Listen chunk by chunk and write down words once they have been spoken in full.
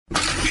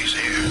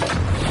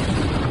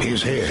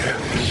is here.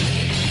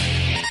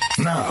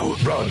 Now,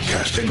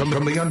 broadcasting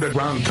from the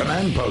underground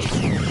command post,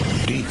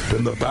 deep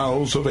in the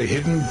bowels of a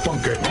hidden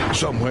bunker,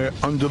 somewhere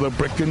under the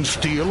brick and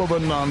steel of a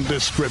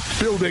nondescript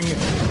building,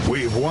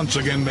 we've once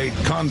again made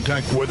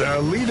contact with our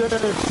leader,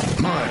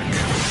 Mark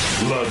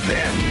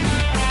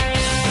Levin.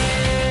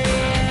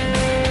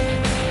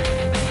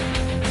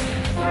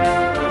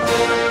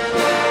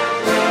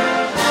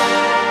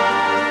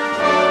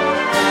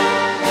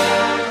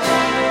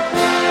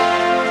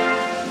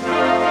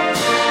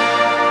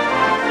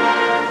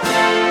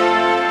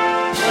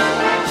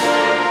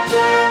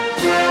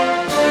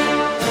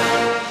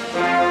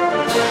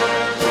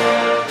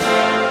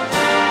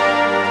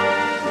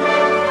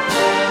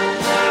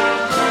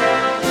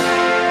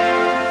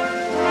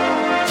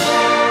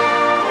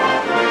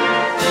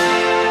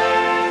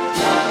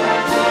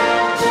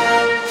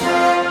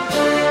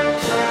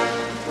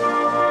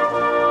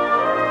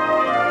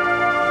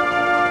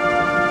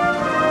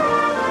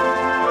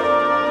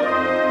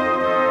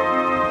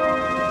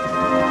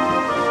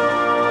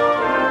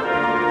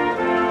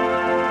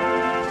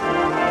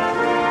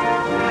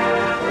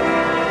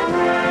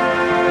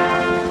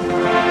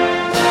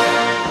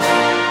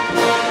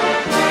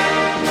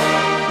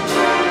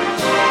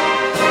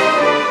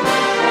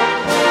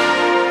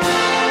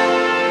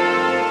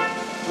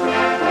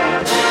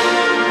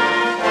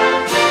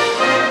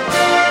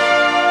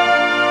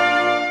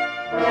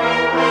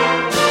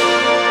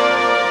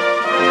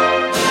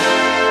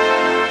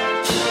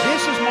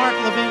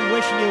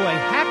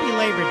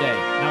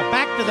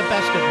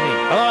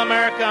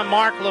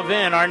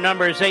 Our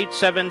number is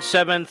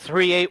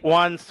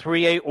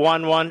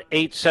 877-381-3811,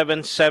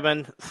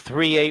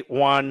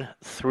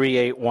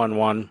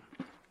 877-381-3811.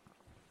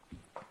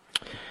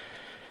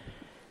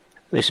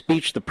 The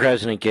speech the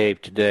president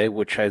gave today,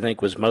 which I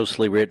think was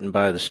mostly written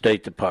by the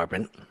State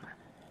Department,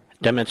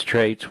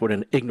 demonstrates what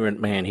an ignorant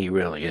man he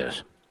really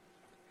is.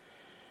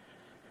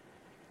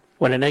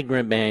 What an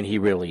ignorant man he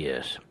really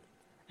is.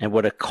 And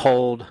what a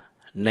cold,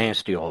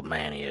 nasty old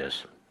man he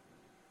is.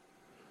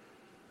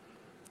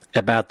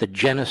 About the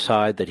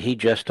genocide that he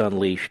just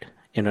unleashed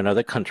in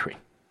another country.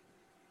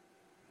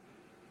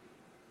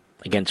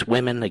 Against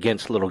women,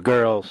 against little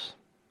girls,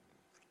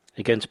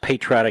 against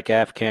patriotic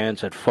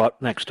Afghans that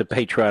fought next to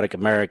patriotic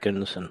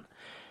Americans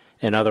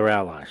and other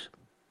allies.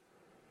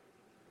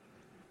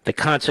 The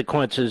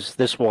consequences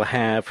this will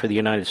have for the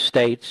United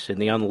States in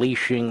the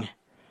unleashing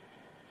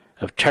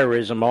of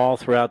terrorism all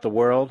throughout the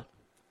world.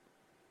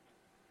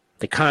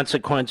 The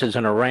consequences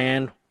in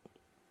Iran,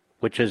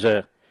 which is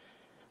a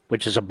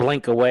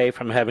blink away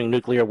from having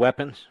nuclear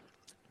weapons.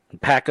 In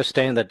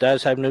Pakistan, that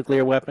does have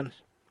nuclear weapons.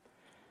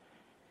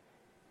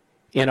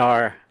 In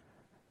our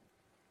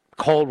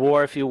Cold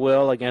War, if you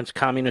will, against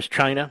communist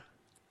China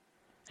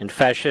and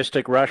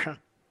fascistic Russia.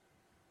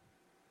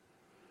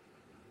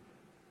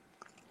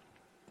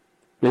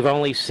 We've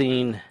only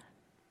seen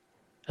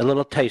a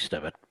little taste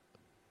of it.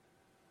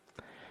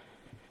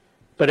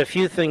 But a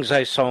few things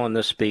I saw in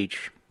this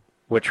speech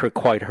which were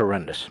quite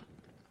horrendous.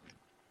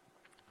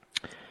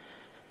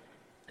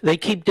 They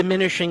keep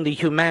diminishing the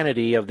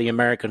humanity of the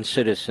American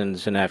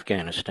citizens in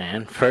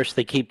Afghanistan. First,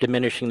 they keep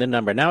diminishing the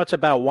number. Now it's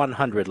about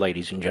 100,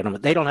 ladies and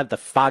gentlemen. They don't have the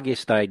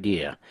foggiest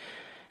idea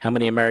how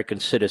many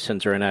American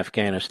citizens are in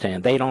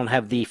Afghanistan. They don't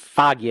have the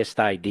foggiest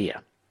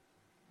idea.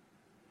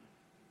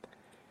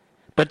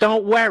 But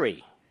don't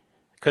worry,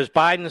 because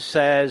Biden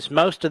says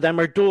most of them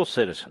are dual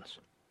citizens.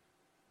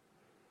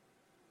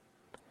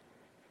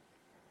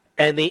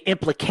 And the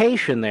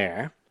implication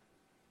there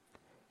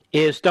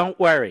is don't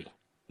worry.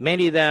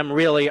 Many of them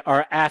really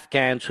are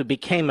Afghans who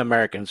became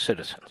American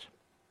citizens.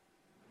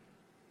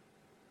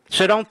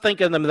 So don't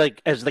think of them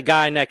as the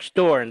guy next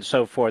door and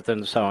so forth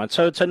and so on.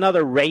 So it's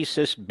another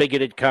racist,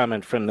 bigoted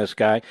comment from this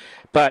guy.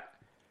 But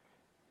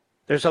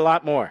there's a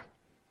lot more.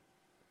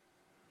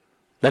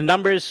 The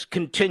numbers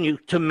continue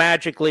to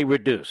magically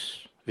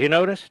reduce. Have you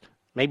noticed?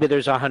 Maybe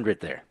there's 100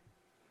 there.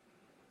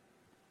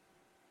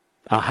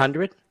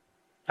 100?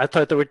 I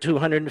thought there were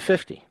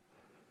 250.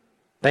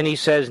 Then he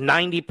says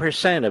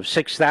 90% of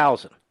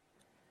 6,000.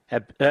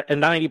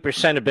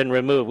 90% have been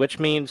removed, which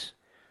means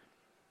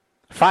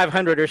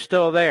 500 are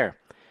still there.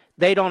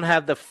 They don't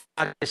have the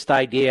foggiest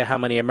idea how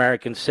many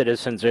American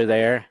citizens are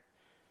there.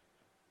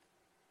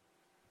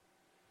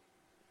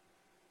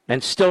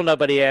 And still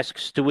nobody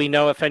asks, do we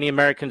know if any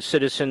American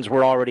citizens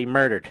were already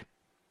murdered?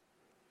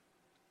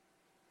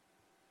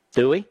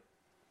 Do we?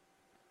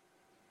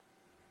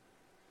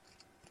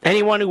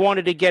 Anyone who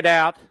wanted to get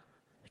out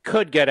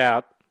could get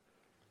out,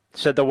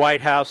 said the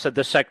White House, said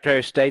the Secretary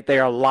of State. They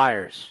are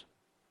liars.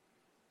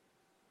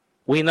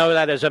 We know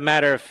that as a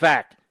matter of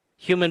fact.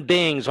 Human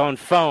beings on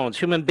phones,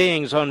 human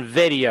beings on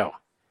video.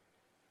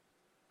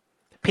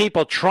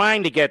 People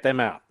trying to get them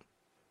out.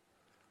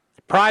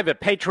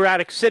 Private,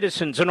 patriotic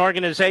citizens and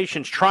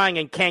organizations trying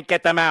and can't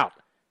get them out.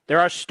 There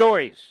are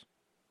stories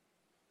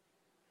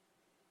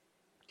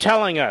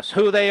telling us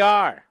who they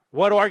are,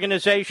 what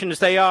organizations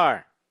they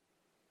are.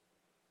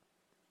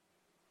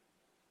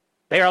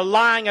 They are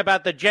lying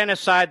about the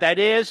genocide that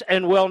is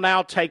and will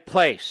now take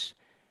place.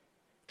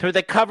 through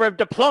the cover of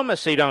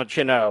diplomacy, don't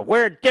you know?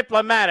 We're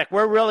diplomatic.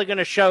 We're really going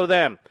to show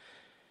them.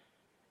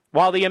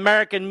 While the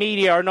American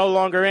media are no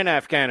longer in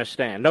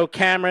Afghanistan. No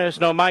cameras,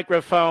 no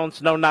microphones,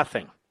 no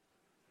nothing.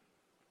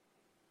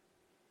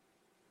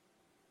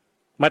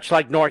 Much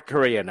like North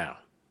Korea now.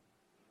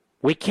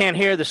 We can't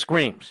hear the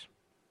screams.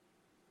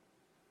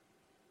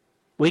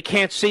 We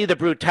can't see the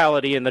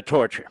brutality and the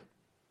torture.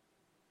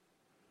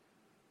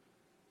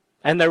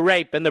 And the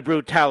rape and the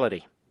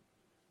brutality.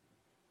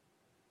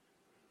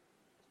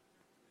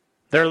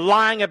 They're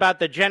lying about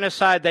the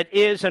genocide that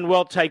is and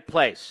will take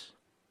place.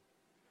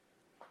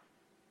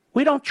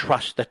 We don't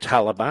trust the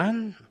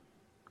Taliban.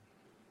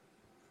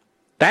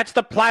 That's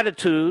the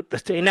platitude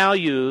that they now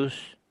use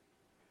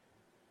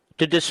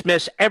to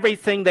dismiss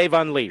everything they've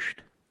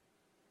unleashed.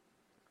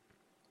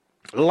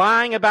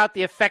 Lying about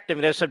the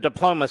effectiveness of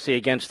diplomacy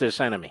against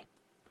this enemy.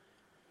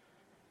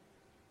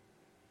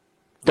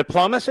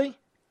 Diplomacy?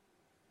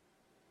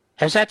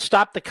 Has that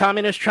stopped the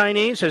communist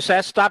Chinese? Has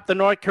that stopped the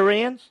North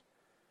Koreans?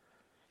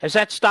 Has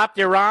that stopped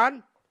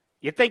Iran?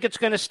 You think it's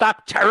going to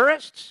stop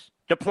terrorists?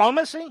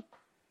 Diplomacy?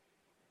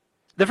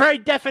 The very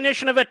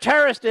definition of a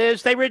terrorist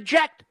is they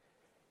reject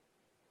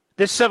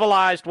this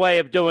civilized way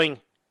of doing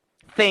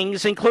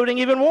things, including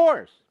even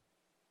wars.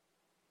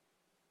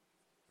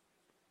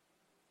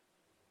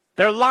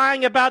 They're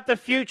lying about the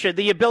future,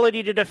 the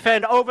ability to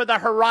defend over the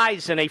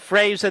horizon, a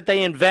phrase that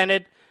they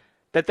invented,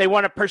 that they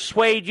want to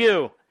persuade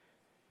you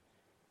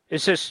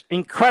is this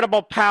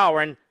incredible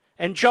power.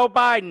 And Joe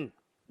Biden,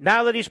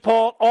 now that he's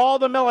pulled all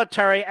the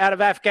military out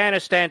of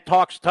Afghanistan,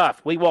 talks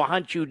tough. We will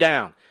hunt you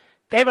down.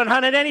 They haven't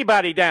hunted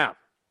anybody down.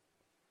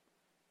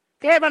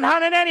 They haven't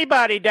hunted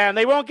anybody down.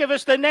 They won't give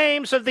us the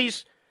names of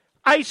these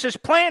ISIS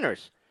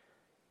planners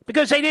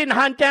because they didn't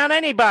hunt down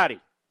anybody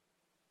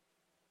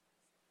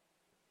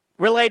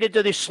related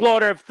to the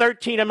slaughter of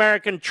 13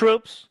 American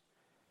troops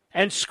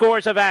and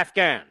scores of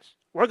Afghans.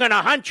 We're going to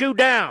hunt you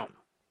down.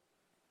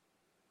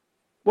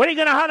 What are you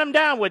going to hunt them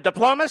down with?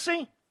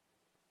 Diplomacy?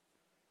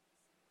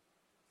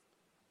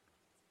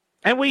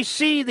 And we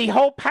see the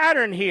whole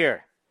pattern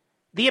here.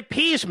 The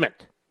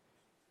appeasement.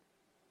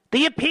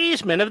 The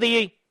appeasement of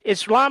the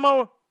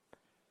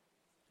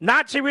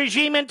Islamo-Nazi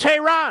regime in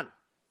Tehran.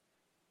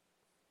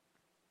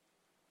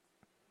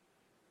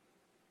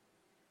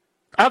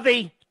 Of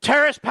the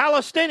terrorist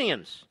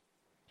Palestinians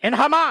and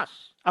Hamas,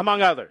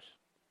 among others.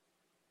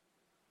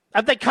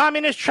 Of the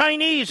communist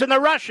Chinese and the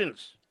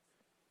Russians.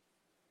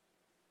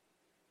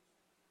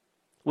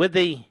 With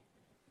the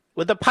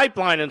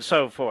pipeline and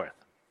so forth.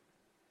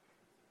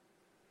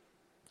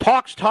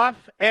 Talks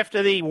tough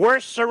after the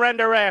worst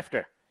surrender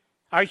after.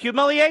 Our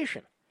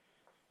humiliation.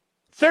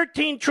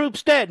 13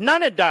 troops dead.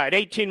 None had died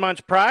 18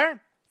 months prior.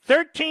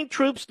 13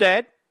 troops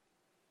dead.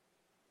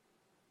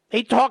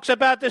 He talks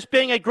about this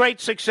being a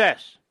great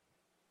success.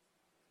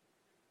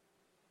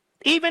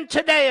 Even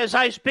today, as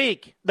I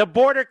speak, the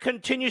border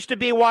continues to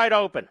be wide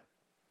open.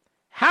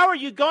 How are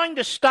you going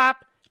to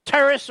stop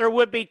terrorists or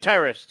would-be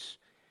terrorists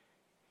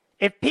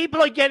if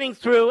people are getting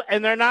through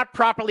and they're not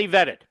properly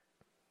vetted?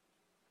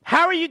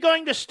 How are you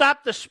going to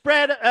stop the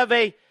spread of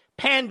a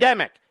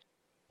pandemic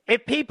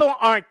if people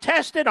aren't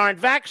tested, aren't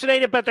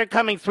vaccinated, but they're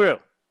coming through?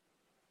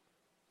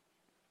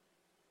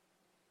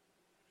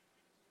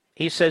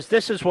 He says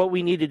this is what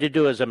we needed to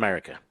do as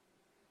America.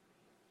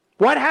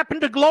 What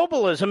happened to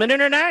globalism and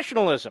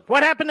internationalism?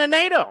 What happened to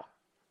NATO?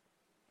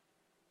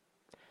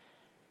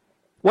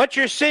 What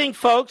you're seeing,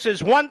 folks,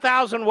 is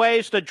 1,000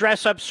 ways to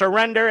dress up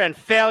surrender and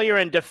failure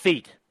and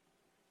defeat.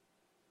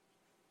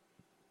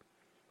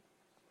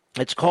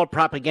 It's called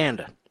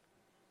propaganda.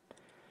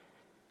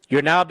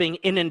 You're now being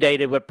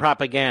inundated with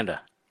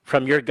propaganda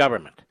from your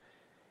government,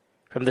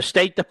 from the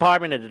State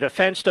Department and the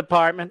Defense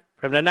Department,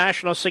 from the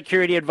National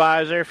Security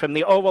Advisor, from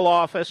the Oval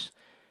Office,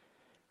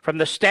 from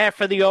the staff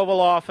of the Oval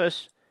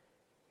Office.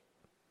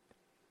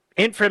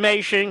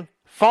 Information,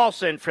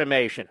 false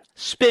information,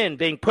 spin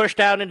being pushed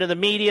out into the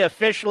media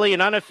officially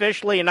and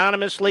unofficially,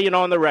 anonymously, and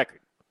on the record.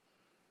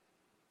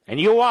 And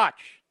you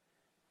watch.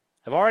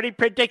 I've already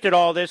predicted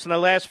all this in the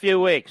last few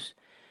weeks.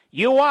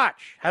 You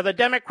watch how the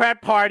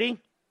Democrat Party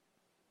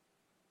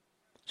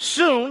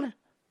soon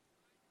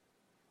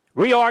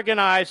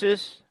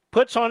reorganizes,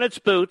 puts on its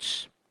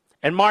boots,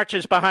 and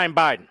marches behind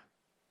Biden.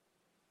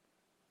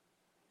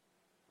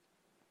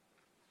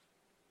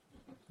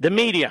 The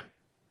media.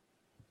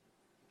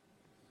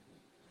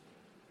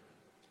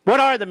 What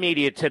are the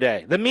media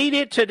today? The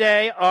media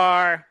today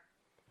are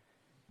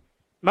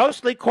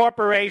mostly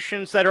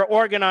corporations that are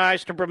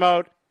organized to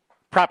promote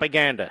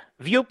propaganda,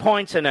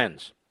 viewpoints, and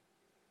ends.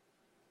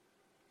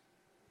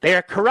 They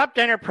are corrupt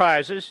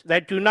enterprises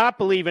that do not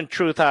believe in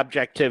truth,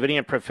 objectivity,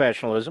 and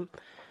professionalism.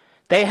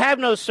 They have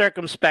no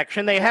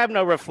circumspection. They have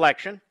no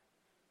reflection.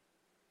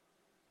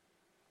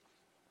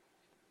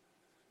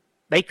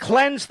 They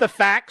cleanse the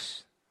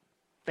facts.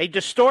 They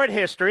distort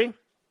history.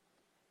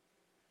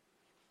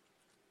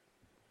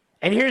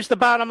 And here's the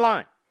bottom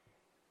line.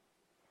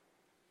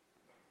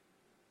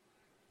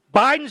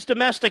 Biden's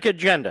domestic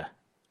agenda,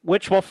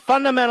 which will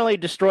fundamentally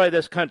destroy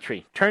this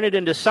country, turn it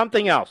into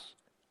something else,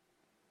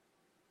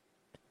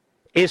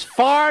 is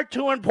far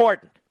too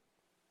important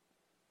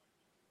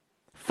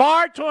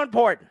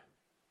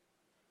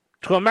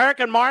to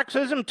American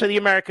Marxism, to the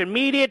American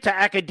media, to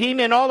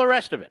academia, and all the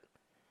rest of it.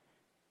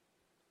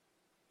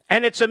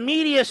 And its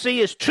immediacy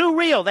is too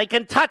real. They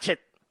can touch it.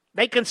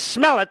 They can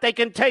smell it. They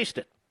can taste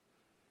it.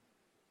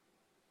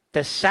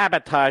 To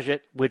sabotage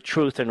it with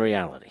truth and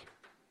reality.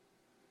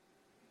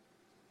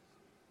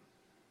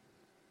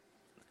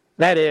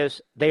 That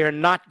is, they are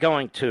not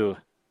going to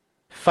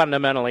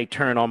fundamentally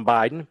turn on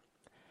Biden.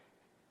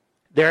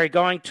 They're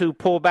going to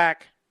pull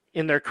back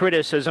in their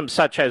criticism,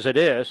 such as it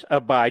is,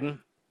 of Biden.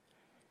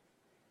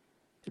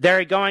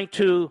 They're going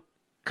to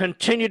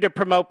continue to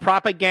promote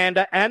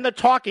propaganda and the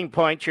talking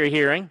points you're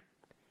hearing.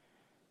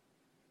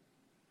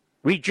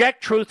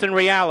 Reject truth and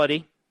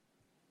reality,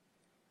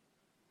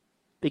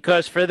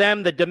 because for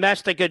them the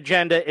domestic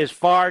agenda is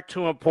far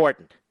too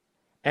important,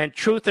 and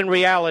truth and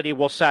reality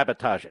will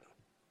sabotage it.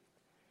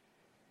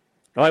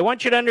 Now, I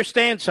want you to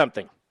understand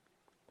something.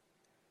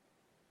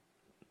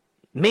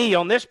 Me,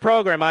 on this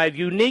program, I have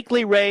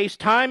uniquely raised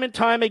time and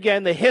time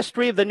again the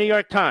history of the New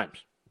York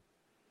Times.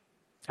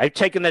 I've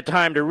taken the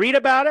time to read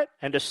about it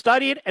and to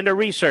study it and to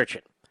research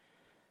it.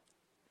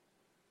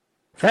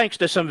 Thanks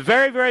to some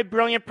very, very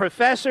brilliant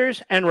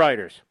professors and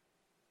writers.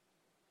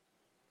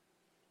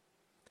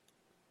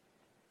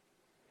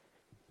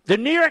 The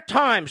New York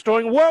Times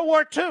during World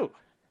War II,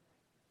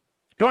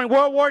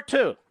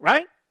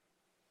 right?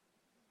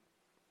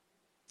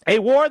 A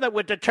war that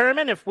would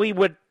determine if we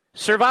would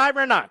survive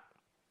or not.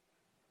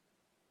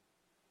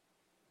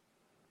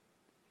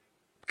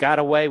 Got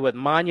away with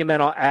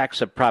monumental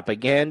acts of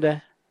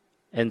propaganda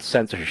and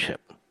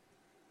censorship.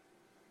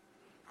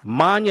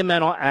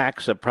 Monumental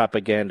acts of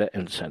propaganda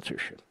and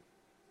censorship.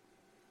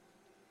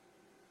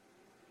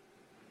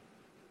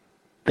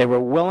 They were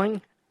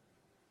willing,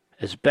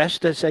 as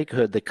best as they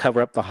could, to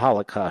cover up the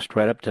Holocaust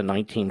right up to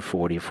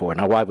 1944.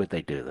 Now, why would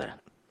they do that?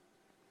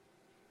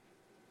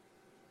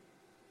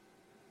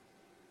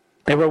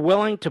 They were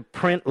willing to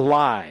print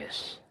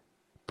lies,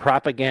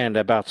 propaganda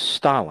about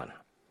Stalin,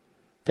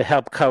 to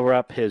help cover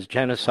up his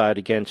genocide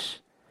against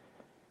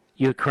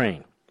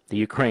Ukraine, the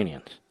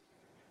Ukrainians,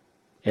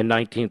 in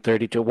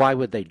 1932. Why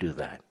would they do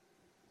that?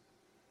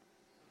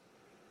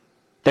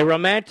 They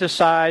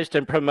romanticized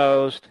and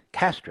promoted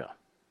Castro.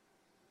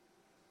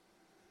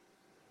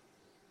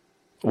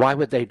 Why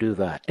would they do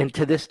that? And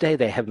to this day,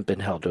 they haven't been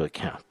held to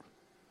account.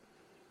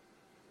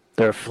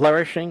 They're a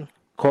flourishing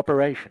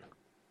corporation.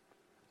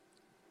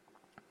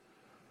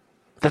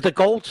 They're the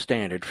gold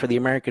standard for the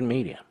American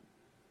media.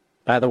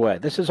 By the way,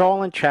 this is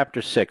all in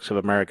Chapter 6 of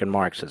American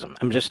Marxism.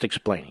 I'm just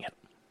explaining it.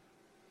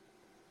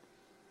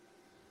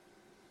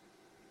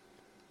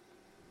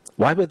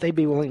 Why would they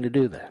be willing to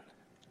do that?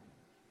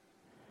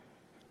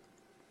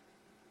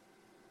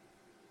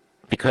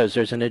 Because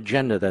there's an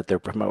agenda that they're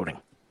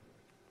promoting.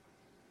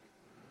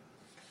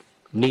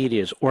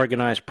 Media is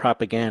organized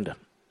propaganda.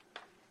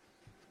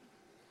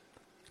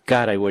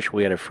 God, I wish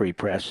we had a free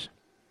press.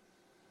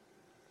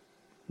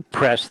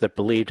 Press that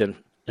believed in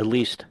at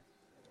least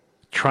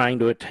trying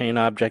to attain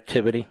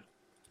objectivity,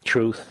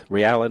 truth,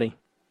 reality,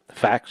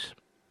 facts.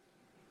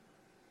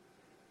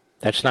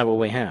 That's not what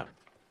we have.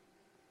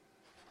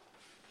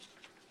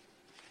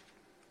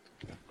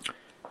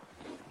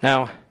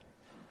 Now,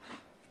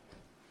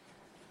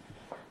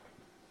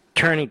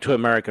 turning to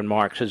American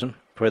Marxism,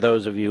 for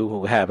those of you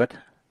who have it,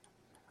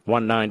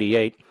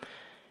 198,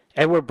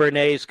 Edward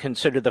Bernays,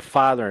 considered the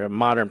father of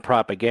modern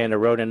propaganda,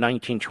 wrote in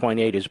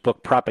 1928 his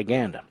book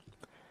Propaganda.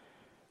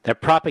 That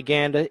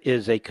propaganda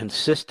is a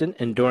consistent,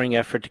 enduring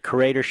effort to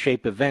create or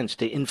shape events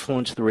to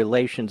influence the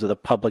relations of the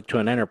public to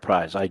an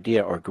enterprise,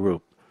 idea, or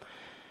group.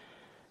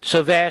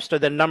 So vast are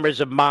the numbers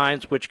of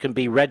minds which can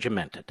be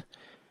regimented.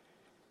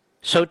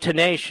 So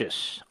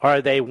tenacious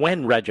are they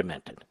when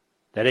regimented,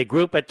 that a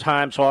group at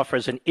times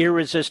offers an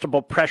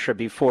irresistible pressure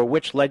before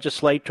which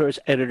legislators,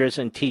 editors,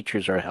 and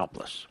teachers are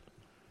helpless.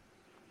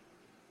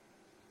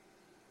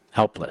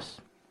 Helpless.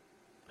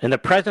 In the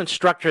present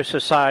structure of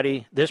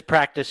society, this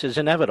practice is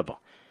inevitable.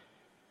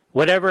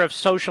 Whatever of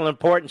social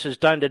importance is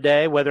done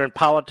today, whether in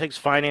politics,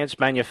 finance,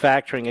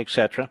 manufacturing,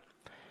 etc.,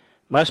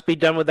 must be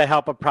done with the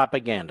help of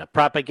propaganda.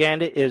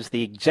 Propaganda is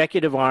the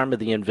executive arm of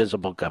the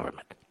invisible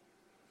government.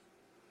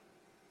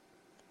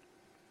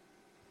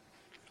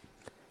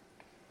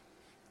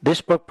 This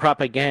book,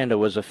 Propaganda,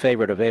 was a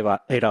favorite of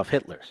Adolf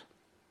Hitler's.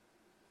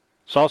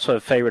 It's also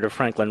a favorite of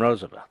Franklin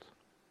Roosevelt's.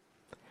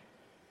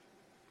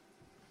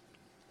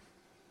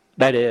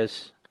 That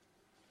is,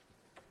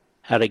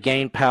 how to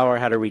gain power,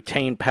 how to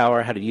retain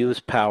power, how to use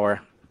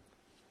power,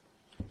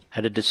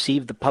 how to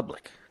deceive the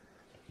public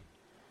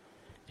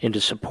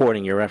into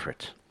supporting your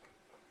efforts.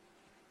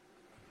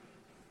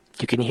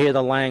 You can hear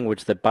the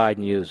language that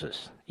Biden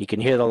uses. You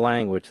can hear the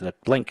language that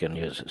Blinken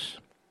uses,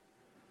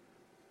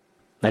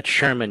 that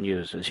Sherman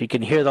uses. You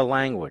can hear the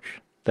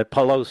language that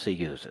Pelosi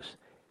uses,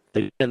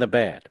 the good and the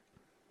bad.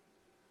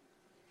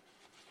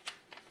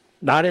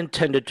 Not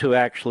intended to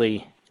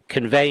actually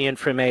convey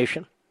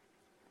information,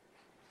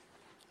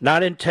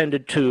 not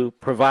intended to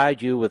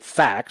provide you with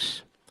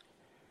facts.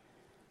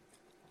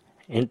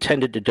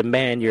 intended to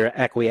demand your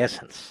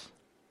acquiescence.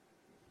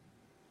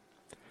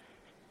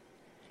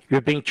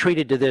 You're being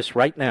treated to this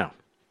right now.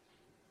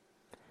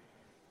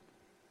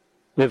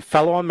 We have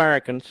fellow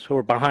Americans who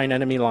are behind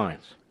enemy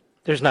lines.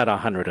 There's not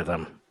 100 of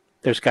them.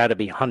 There's got to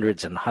be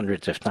hundreds and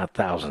hundreds, if not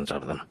thousands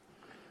of them.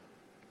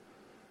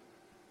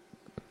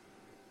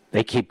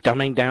 They keep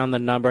dumbing down the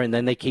number, and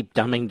then they keep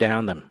dumbing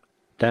down them,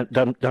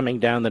 dumbing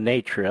down the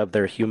nature of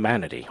their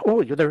humanity.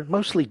 Oh, they're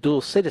mostly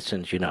dual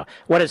citizens, you know.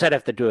 What does that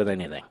have to do with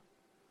anything?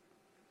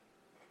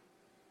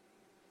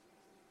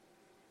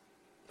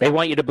 They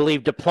want you to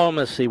believe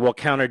diplomacy will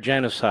counter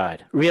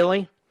genocide.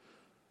 Really?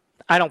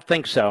 I don't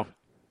think so.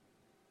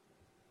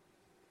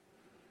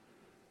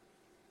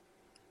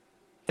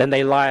 Then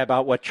they lie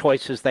about what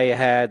choices they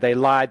had. They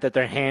lied that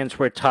their hands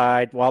were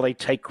tied while they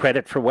take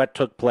credit for what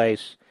took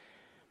place.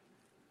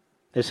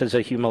 This is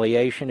a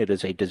humiliation. It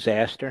is a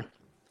disaster.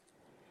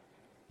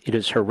 It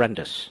is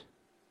horrendous.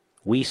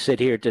 We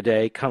sit here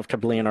today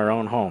comfortably in our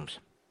own homes,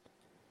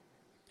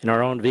 in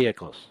our own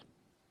vehicles.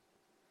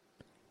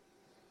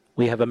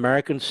 We have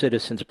American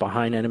citizens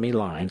behind enemy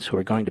lines who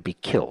are going to be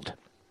killed,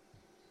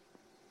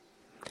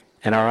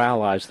 and our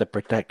allies that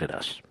protected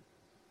us.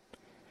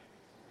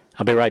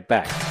 I'll be right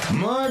back.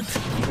 Mark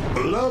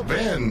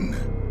Levin.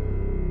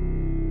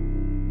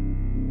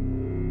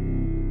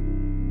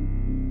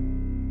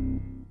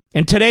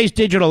 In today's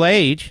digital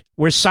age,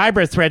 where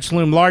cyber threats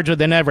loom larger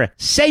than ever,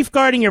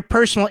 safeguarding your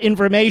personal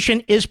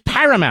information is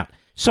paramount.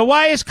 So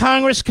why is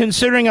Congress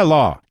considering a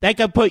law that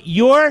could put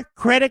your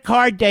credit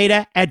card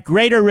data at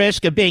greater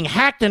risk of being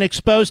hacked and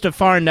exposed to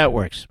foreign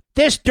networks?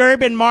 This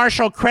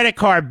Durbin-Marshall credit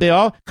card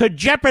bill could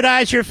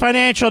jeopardize your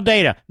financial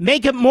data,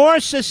 make it more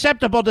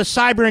susceptible to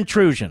cyber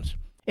intrusions.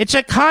 It's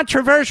a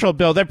controversial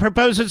bill that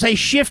proposes a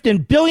shift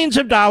in billions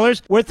of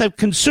dollars worth of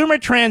consumer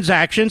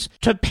transactions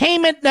to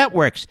payment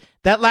networks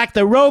that lack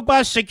the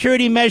robust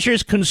security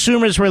measures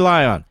consumers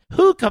rely on.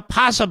 Who could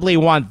possibly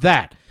want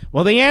that?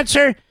 Well, the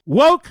answer?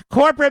 Woke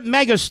corporate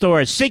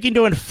megastores seeking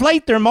to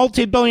inflate their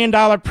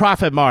multi-billion-dollar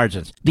profit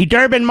margins. The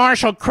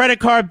Durbin-Marshall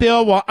credit card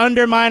bill will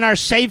undermine our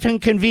safe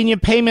and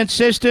convenient payment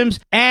systems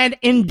and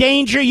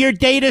endanger your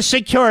data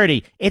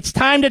security. It's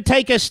time to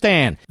take a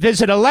stand.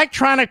 Visit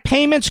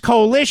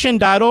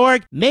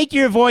electronicpaymentscoalition.org. Make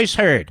your voice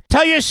heard.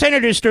 Tell your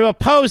senators to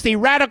oppose the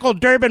radical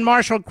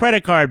Durbin-Marshall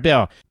credit card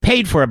bill,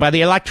 paid for by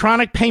the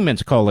Electronic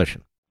Payments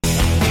Coalition.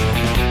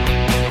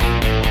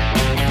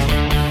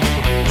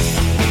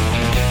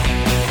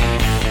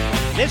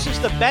 This is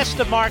the best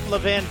of Mark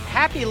Levin.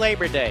 Happy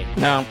Labor Day.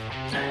 Now,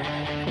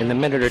 in the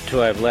minute or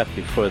two I've left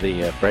before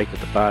the break at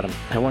the bottom,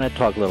 I want to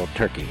talk a little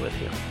turkey with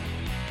you.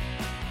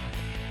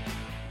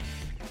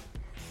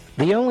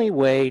 The only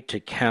way to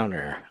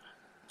counter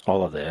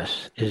all of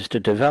this is to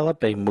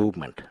develop a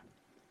movement,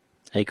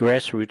 a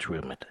grassroots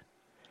movement,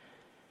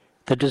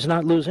 that does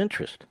not lose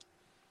interest,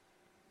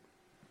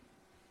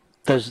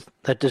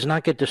 that does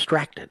not get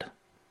distracted,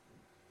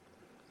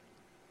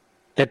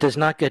 that does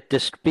not get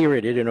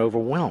dispirited and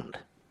overwhelmed,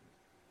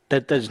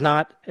 that does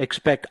not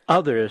expect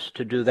others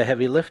to do the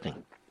heavy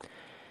lifting.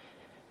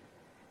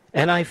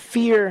 And I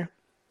fear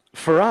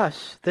for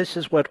us, this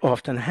is what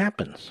often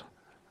happens.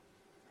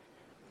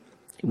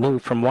 You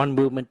move from one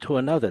movement to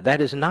another.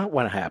 That is not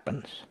what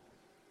happens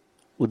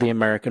with the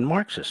American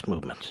Marxist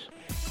movements.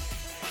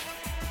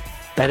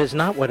 That is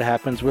not what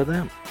happens with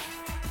them.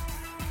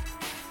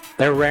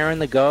 They're raring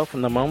to go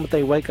from the moment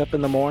they wake up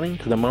in the morning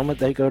to the moment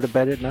they go to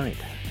bed at night.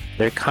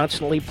 They're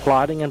constantly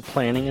plotting and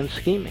planning and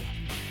scheming.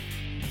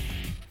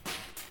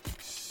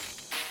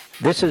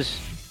 This is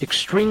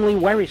extremely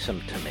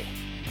worrisome to me.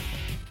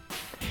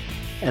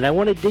 And I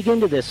want to dig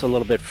into this a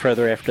little bit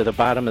further after the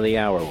bottom of the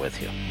hour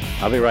with you.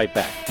 I'll be right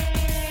back.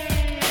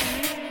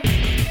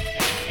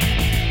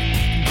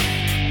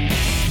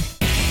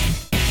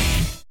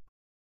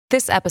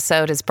 This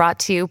episode is brought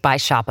to you by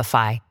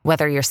Shopify.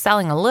 Whether you're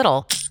selling a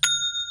little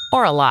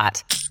or a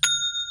lot,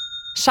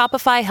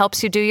 Shopify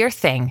helps you do your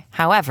thing,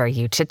 however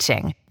you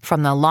cha-ching.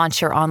 From the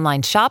launch your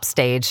online shop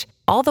stage,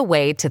 all the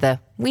way to the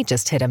we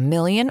just hit 1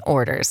 million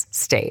orders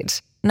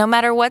stage. No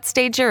matter what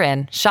stage you're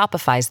in,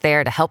 Shopify's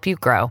there to help you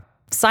grow.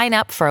 Sign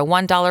up for a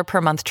 $1 per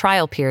month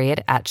trial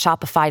period at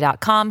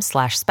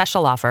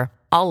shopify.com/special offer,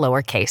 all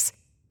lowercase.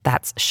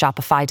 That's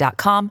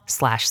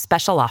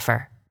shopify.com/special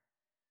offer.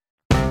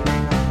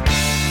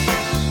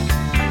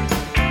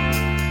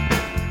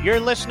 You're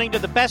listening to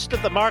the best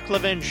of the Mark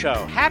Levin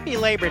Show. Happy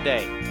Labor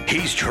Day.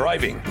 He's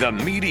driving the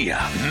media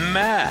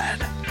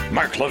mad.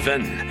 Mark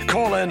Levin,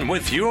 call in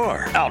with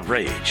your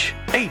outrage.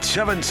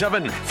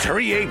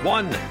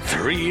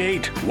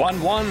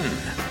 877-381-3811.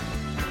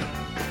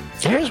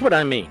 Here's what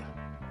I mean.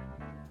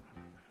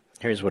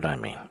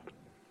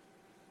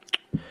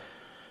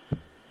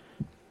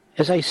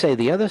 As I say,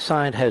 the other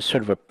side has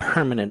sort of a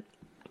permanent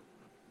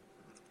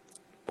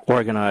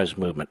organized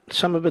movement.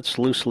 Some of it's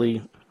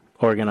loosely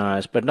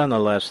organized, but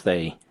nonetheless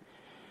they're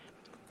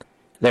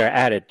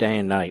at it day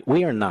and night.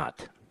 We are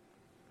not.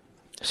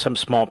 Some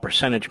small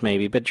percentage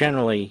maybe, but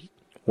generally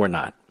we're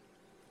not.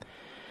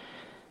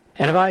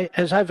 And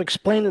as I've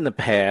explained in the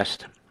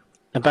past,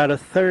 about a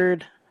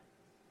third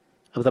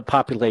of the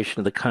population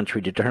of the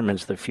country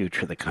determines the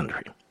future of the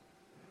country.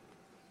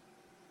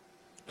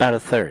 About a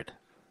third.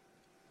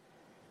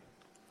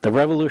 The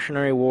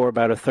Revolutionary War,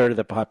 about a third of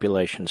the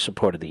population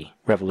supported the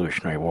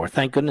Revolutionary War.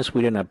 Thank goodness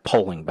we didn't have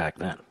polling back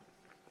then.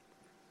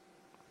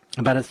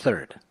 About a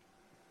third.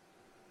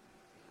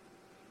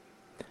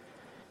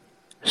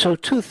 So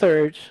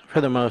 2/3,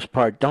 for the most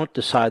part, don't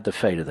decide the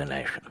fate of the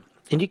nation.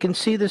 And you can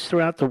see this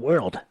throughout the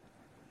world.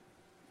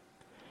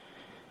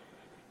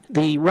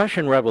 The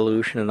Russian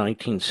Revolution in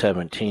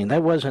 1917,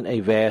 that wasn't a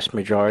vast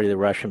majority of the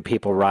Russian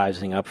people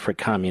rising up for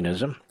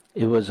communism.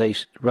 It was a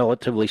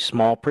relatively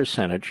small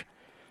percentage.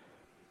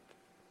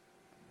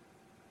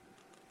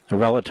 A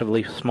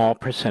relatively small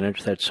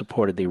percentage that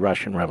supported the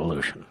Russian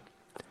Revolution.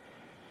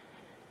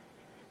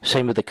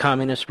 Same with the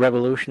Communist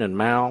Revolution and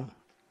Mao.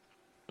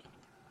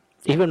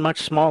 Even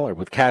much smaller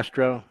with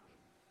Castro.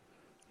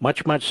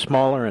 Much, much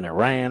smaller in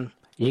Iran.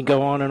 You can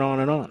go on and on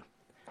and on.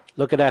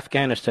 Look at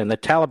Afghanistan. The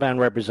Taliban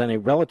represent a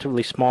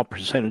relatively small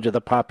percentage of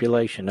the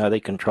population. Now they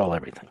control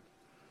everything.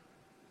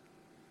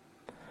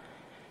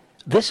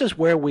 This is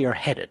where we are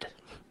headed.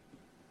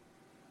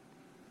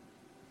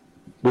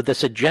 With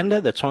this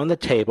agenda that's on the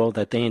table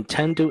that they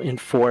intend to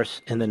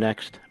enforce in the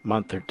next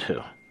month or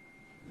two.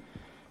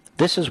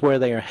 This is where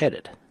they are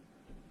headed.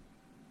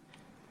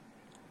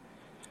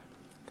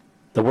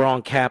 The war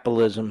on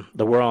capitalism,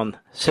 the war on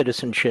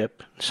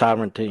citizenship,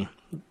 sovereignty,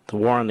 the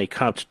war on the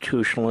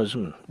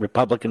constitutionalism,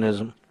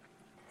 republicanism,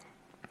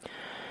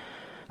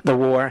 the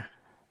war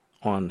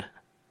on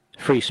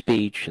free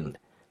speech and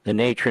the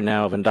nature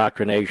now of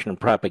indoctrination and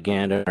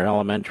propaganda in our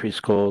elementary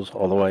schools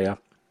all the way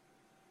up.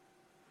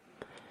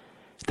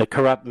 The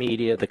corrupt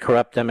media, the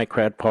corrupt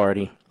Democrat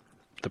Party,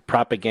 the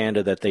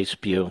propaganda that they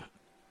spew.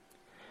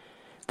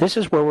 This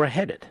is where we're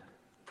headed.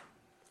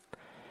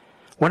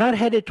 We're not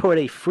headed toward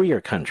a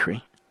freer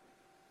country,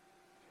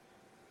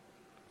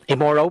 a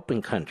more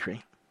open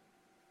country,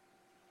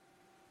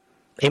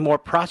 a more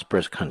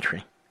prosperous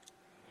country.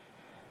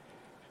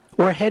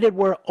 We're headed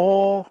where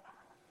all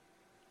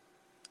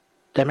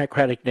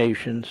democratic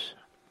nations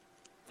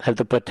have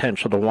the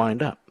potential to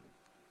wind up.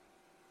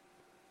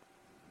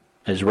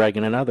 As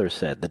Reagan and others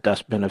said, the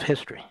dustbin of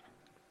history.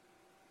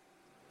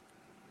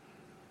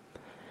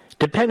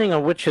 Depending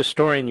on which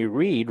historian you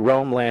read,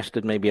 Rome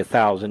lasted maybe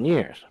 1,000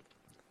 years.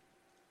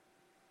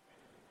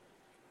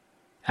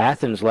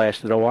 Athens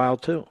lasted a while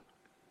too.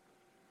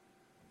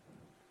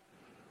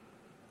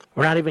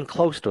 We're not even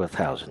close to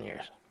 1,000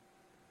 years.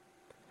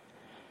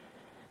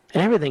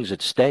 And everything's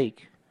at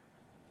stake.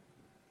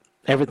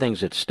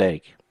 Everything's at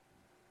stake.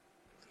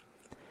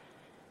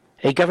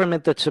 A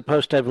government that's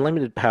supposed to have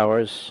limited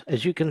powers,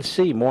 as you can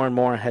see, more and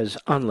more has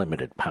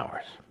unlimited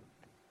powers.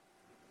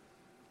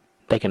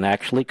 They can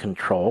actually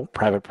control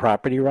private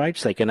property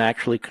rights. They can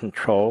actually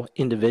control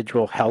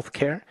individual health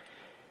care.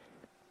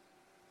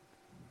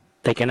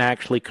 They can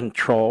actually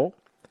control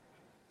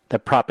the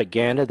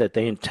propaganda that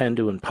they intend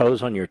to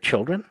impose on your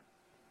children.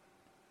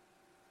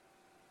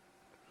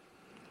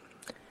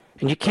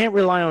 And you can't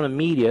rely on the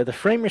media. The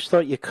framers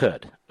thought you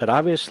could, but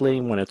obviously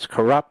when it's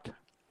corrupt,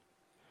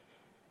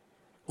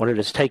 when it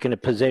has taken a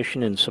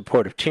position in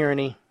support of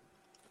tyranny,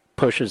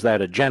 pushes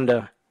that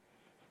agenda,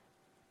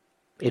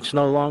 it's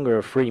no longer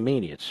a free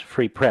media, it's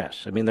free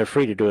press. I mean, they're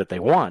free to do what they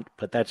want,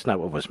 but that's not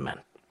what was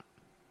meant.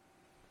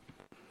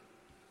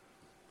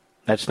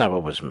 That's not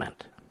what was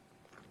meant.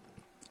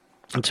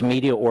 It's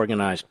media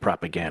organized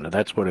propaganda.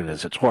 That's what it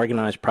is. It's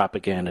organized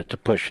propaganda to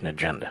push an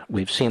agenda.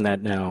 We've seen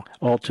that now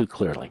all too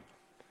clearly.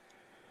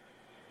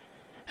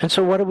 And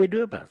so what do we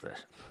do about this?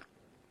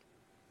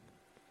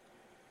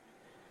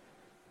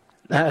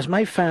 Now, as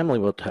my family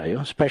will tell you,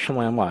 especially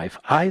my wife,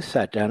 I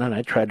sat down and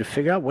I tried to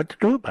figure out what to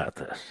do about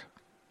this.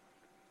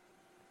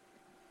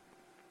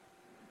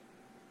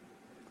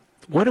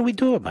 What do we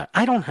do about it?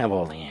 I don't have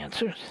all the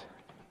answers,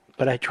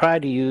 but I try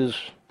to use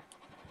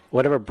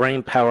whatever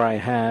brain power I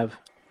have,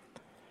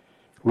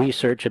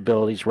 research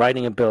abilities,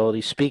 writing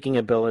abilities, speaking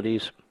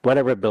abilities,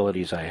 whatever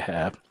abilities I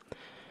have,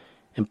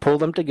 and pull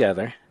them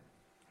together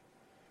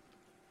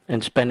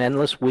and spend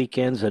endless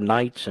weekends and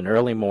nights and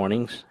early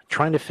mornings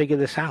trying to figure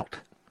this out.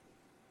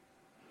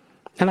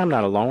 And I'm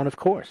not alone, of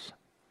course.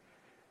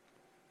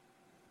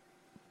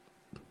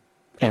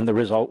 And the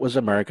result was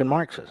American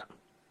Marxism.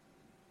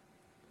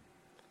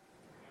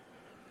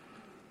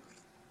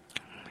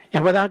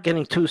 And without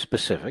getting too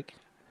specific,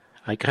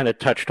 I kind of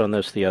touched on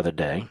this the other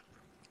day.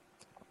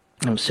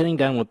 I'm sitting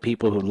down with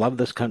people who love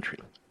this country.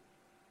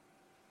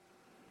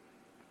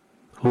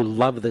 Who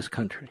love this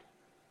country.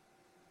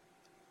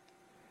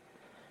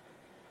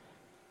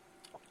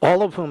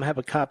 All of whom have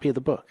a copy of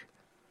the book.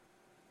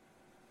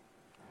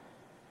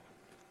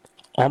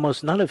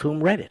 Almost none of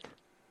whom read it.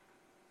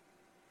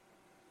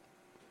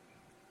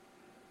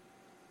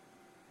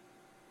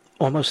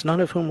 Almost none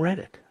of whom read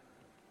it.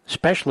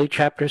 Especially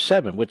Chapter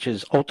 7, which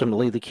is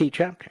ultimately the key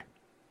chapter.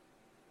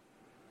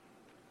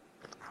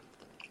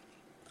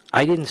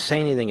 I didn't say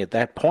anything at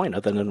that point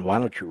other than, why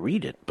don't you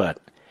read it? But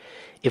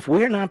if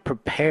we're not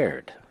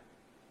prepared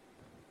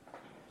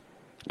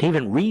to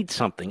even read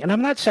something. And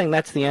I'm not saying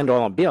that's the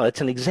end-all and be-all.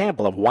 It's an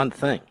example of one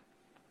thing.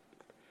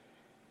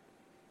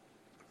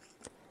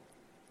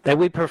 That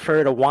we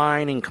prefer to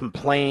whine and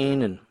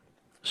complain and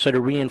sort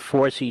of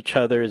reinforce each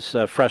other's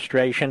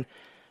frustration.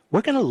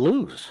 We're going to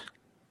lose.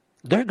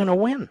 They're going to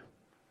win.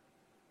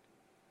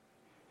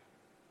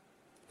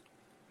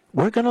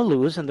 We're going to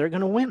lose and they're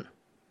going to win.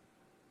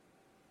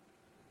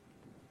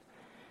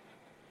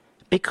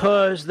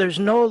 Because there's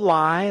no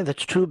lie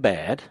that's too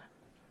bad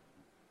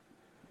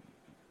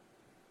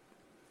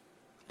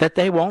that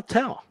they won't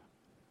tell.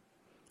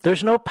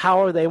 There's no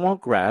power they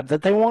won't grab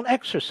that they won't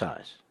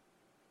exercise.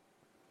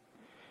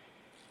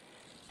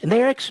 And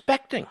they're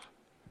expecting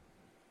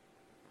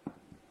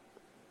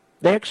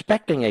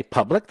a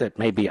public that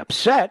may be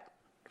upset,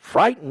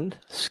 frightened,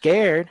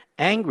 scared,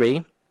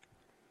 angry,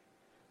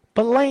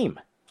 but lame,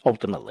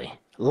 ultimately.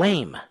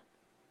 Lame.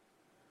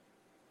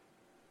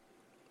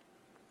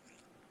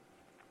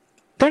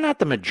 They're not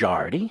the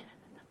majority,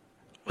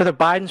 whether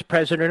Biden's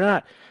president or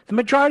not. The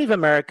majority of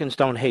Americans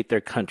don't hate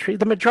their country.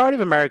 The majority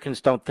of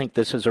Americans don't think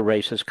this is a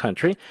racist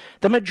country.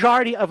 The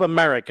majority of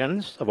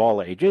Americans, of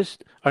all ages,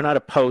 are not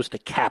opposed to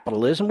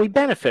capitalism. We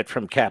benefit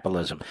from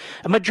capitalism.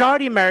 A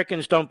majority of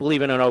Americans don't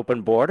believe in an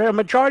open border. A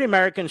majority of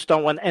Americans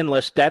don't want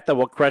endless debt that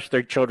will crush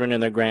their children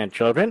and their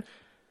grandchildren.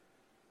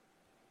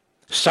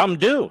 Some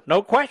do,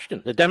 no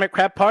question. The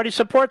Democrat Party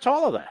supports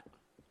all of that.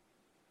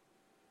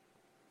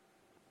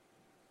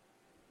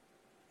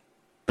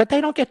 But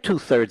they don't get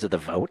 2/3 of the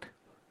vote.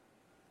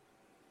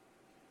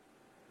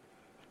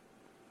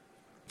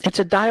 It's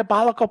a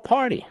diabolical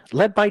party,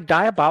 led by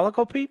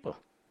diabolical people.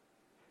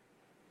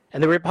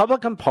 And the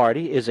Republican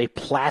Party is a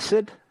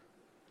placid,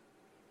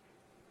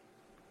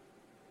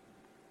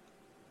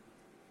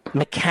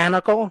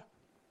 mechanical,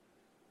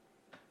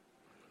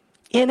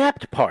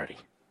 inept party.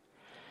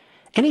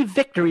 Any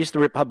victories the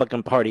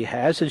Republican Party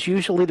has is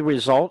usually the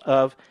result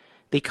of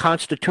the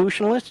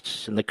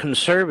constitutionalists and the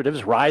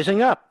conservatives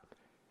rising up.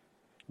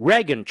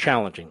 Reagan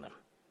challenging them,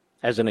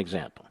 as an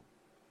example.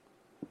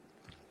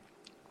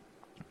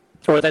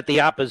 Or that the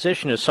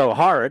opposition is so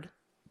hard,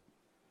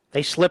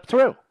 they slip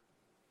through.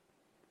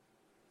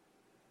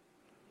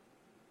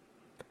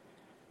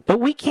 But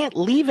we can't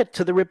leave it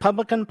to the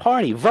Republican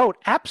Party. Vote,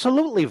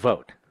 absolutely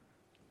vote.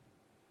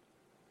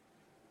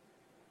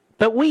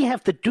 But we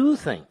have to do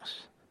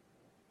things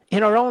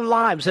in our own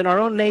lives, in our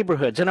own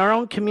neighborhoods, in our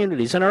own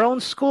communities, in our own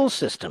school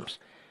systems,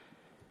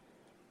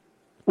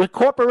 with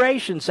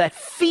corporations that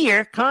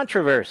fear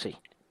controversy.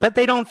 But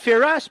they don't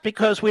fear us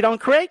because we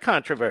don't create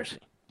controversy.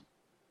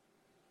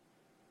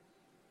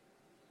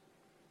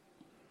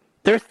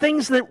 There are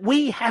things that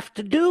we have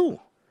to do.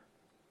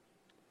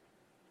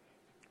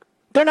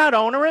 They're not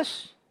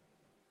onerous.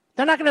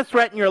 They're not going to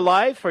threaten your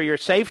life or your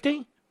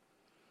safety.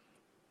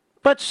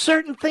 But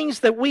certain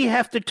things that we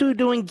have to do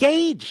to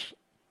engage,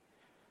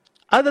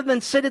 other than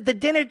sit at the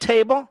dinner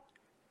table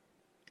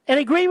and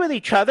agree with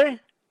each other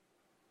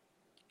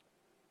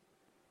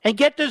and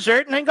get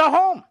dessert and then go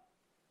home.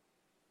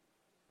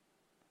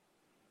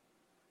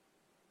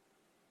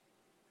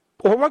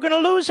 Or we're going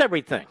to lose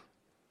everything.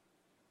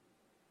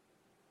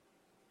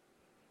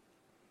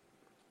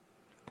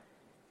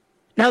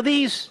 Now,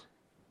 these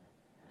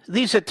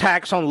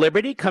attacks on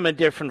liberty come in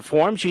different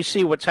forms. You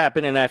see what's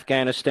happened in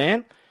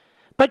Afghanistan,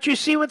 but you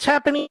see what's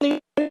happening in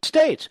the United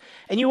States.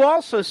 And you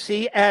also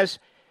see as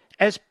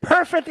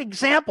perfect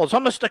examples,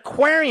 almost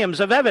aquariums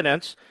of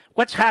evidence,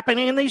 what's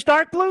happening in these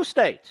dark blue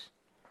states.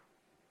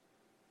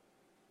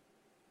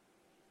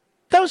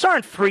 Those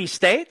aren't free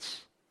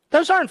states.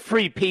 Those aren't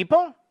free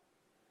people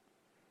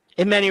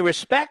in many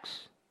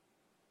respects.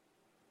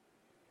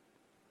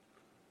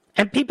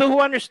 And people who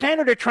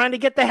understand it are trying to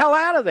get the hell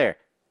out of there.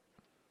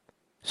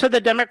 So the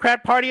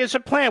Democrat Party has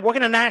a plan. We're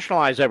going to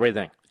nationalize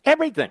everything.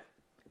 Everything.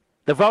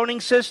 The voting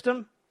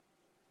system,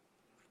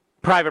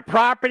 private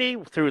property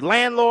through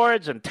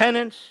landlords and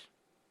tenants,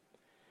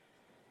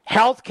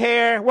 health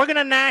care. We're going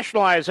to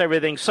nationalize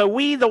everything so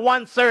we, the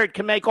 1/3,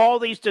 can make all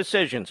these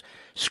decisions.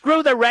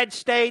 Screw the red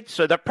states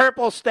or the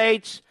purple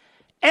states.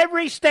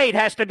 Every state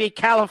has to be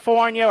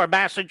California or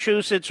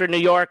Massachusetts or New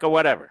York or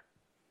whatever.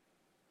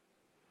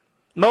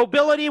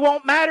 Mobility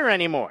won't matter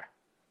anymore.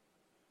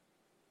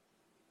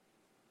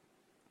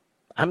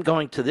 I'm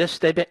going to this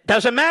state. It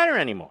doesn't matter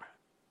anymore.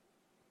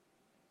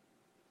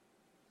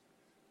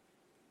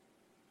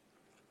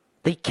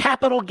 The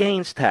capital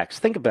gains tax,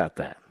 think about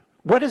that.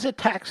 What is it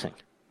taxing?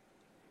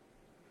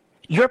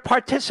 Your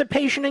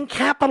participation in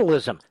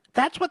capitalism.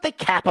 That's what the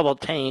capital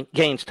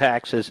gains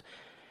tax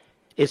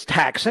is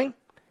taxing.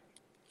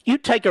 You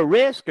take a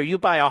risk, or you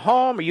buy a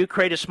home, or you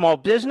create a small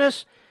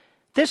business.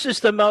 This is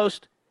the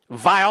most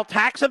vile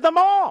tax of them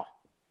all.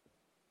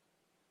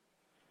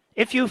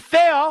 If you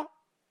fail,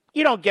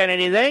 you don't get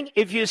anything.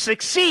 If you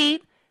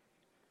succeed,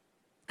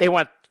 they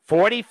want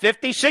 40,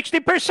 50,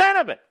 60%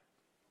 of it.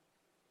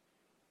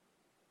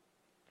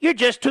 You're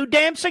just too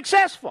damn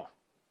successful.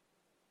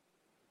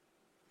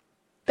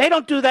 They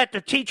don't do that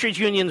to teachers'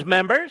 unions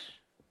members.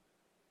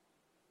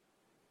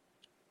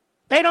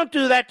 They don't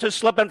do that to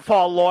slip and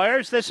fall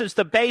lawyers. This is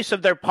the base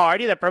of their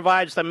party that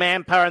provides the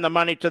manpower and the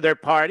money to their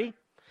party.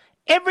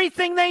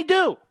 Everything they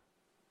do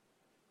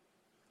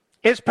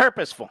is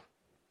purposeful.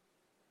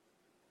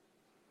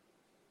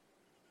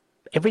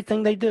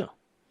 Everything they do.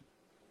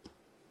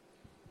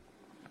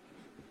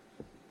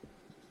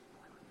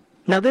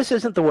 Now, this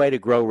isn't the way to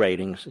grow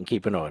ratings and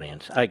keep an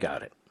audience. I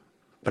got it.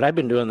 But I've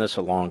been doing this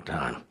a long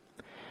time.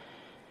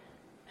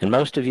 And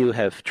most of you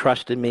have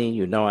trusted me.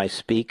 You know I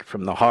speak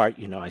from the heart.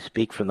 You know I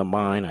speak from the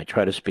mind. I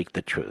try to speak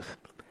the truth.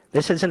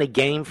 This isn't a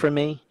game for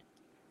me.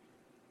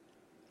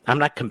 I'm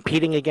not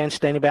competing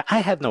against anybody. I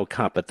have no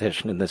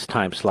competition in this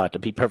time slot, to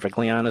be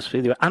perfectly honest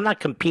with you. I'm not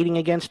competing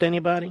against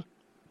anybody.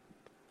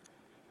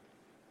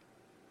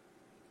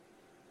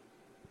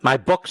 My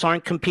books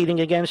aren't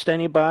competing against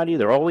anybody.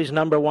 They're always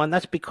number one.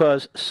 That's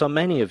because so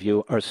many of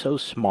you are so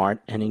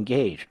smart and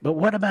engaged. But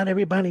what about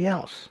everybody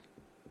else?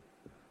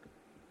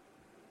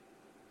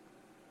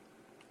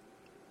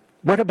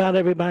 What about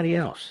everybody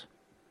else?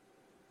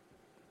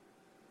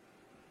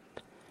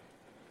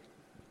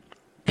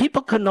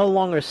 People can no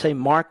longer say,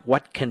 Mark,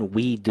 what can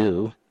we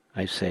do?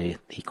 I say,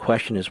 the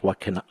question is, what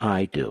can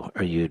I do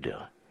or you do?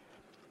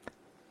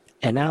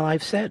 And now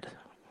I've said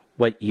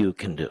what you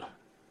can do.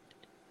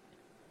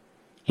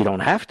 You don't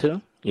have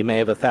to. You may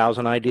have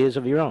 1,000 ideas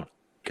of your own.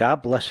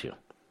 God bless you.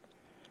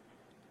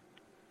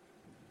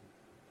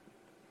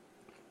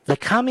 The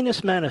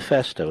Communist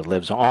Manifesto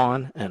lives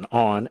on and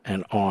on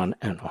and on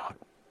and on.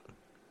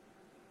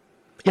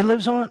 It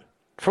lives on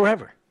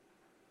forever.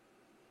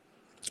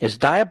 As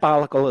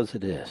diabolical as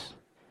it is,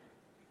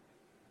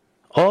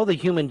 all the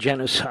human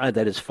genocide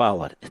that has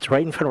followed, it's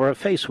right in front of our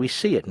face. We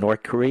see it in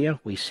North Korea.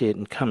 We see it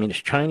in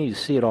Communist China. You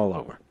see it all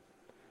over.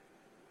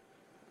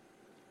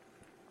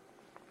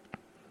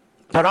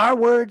 But our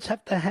words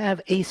have to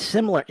have a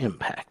similar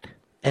impact.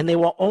 And they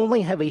will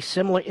only have a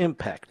similar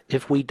impact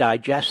if we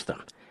digest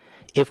them,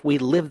 if we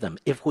live them,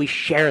 if we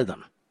share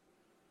them,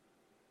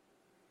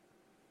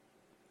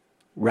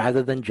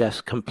 rather than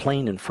just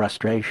complain in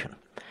frustration.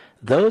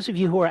 Those of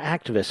you who are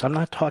activists, I'm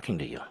not talking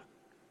to you.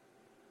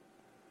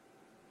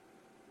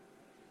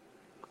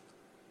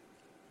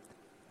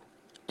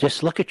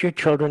 Just look at your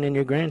children and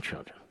your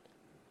grandchildren.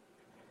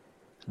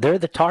 They're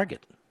the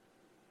target.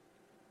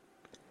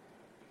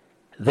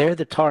 They're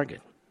the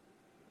target.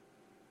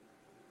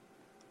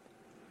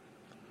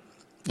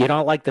 You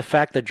don't like the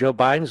fact that Joe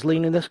Biden's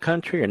leading this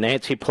country, or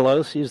Nancy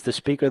Pelosi is the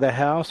Speaker of the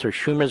House, or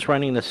Schumer's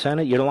running the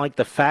Senate? You don't like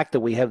the fact that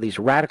we have these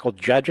radical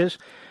judges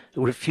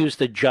who refuse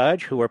to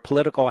judge, who are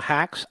political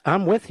hacks?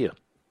 I'm with you.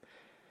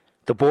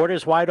 The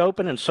border's wide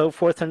open and so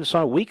forth and so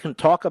on. We can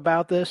talk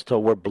about this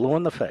till we're blue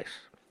in the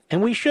face.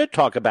 And we should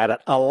talk about it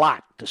a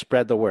lot to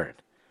spread the word.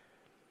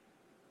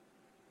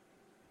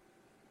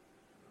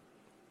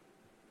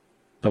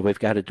 But we've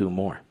got to do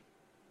more.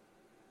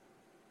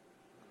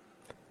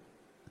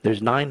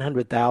 There's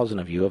 900,000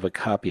 of you who have a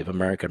copy of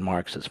American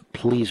Marxism.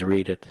 Please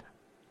read it.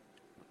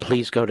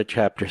 Please go to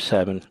chapter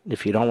 7.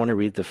 If you don't want to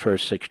read the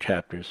first 6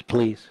 chapters,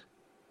 please.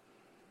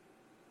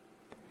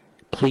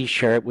 Please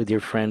share it with your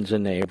friends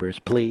and neighbors,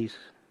 please.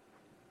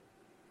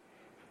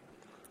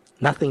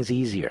 Nothing's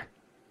easier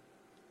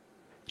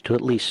to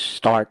at least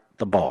start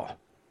the ball.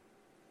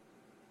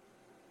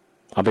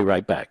 I'll be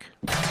right back.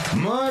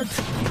 Mark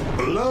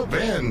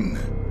Levin.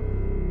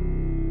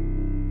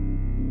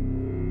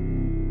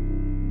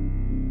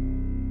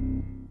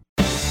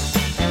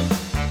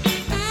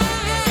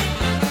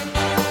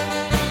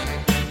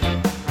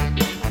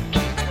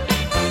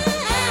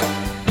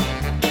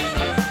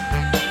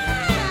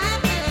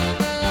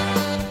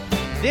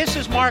 This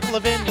is Mark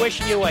Levin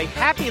wishing you a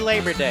happy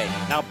Labor Day.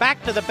 Now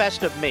back to the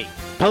best of me.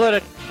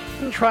 Political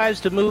tries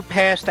to move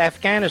past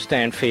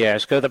Afghanistan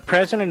fiasco. The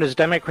president and his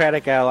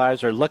Democratic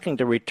allies are looking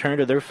to return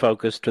to their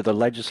focus to the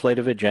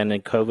legislative agenda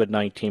and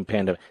COVID-19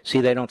 pandemic. See,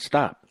 they don't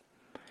stop.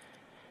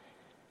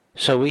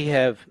 So we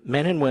have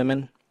men and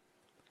women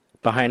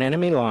behind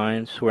enemy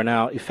lines who are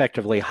now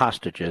effectively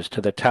hostages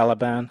to the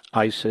Taliban,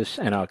 ISIS,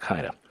 and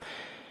Al-Qaeda.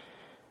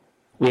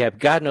 We have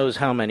God knows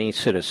how many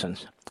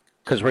citizens,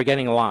 because we're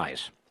getting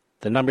lies.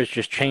 The numbers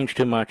just change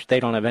too much. They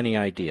don't have any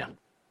idea.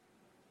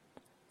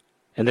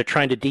 And they're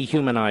trying to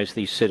dehumanize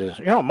these citizens.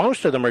 You know,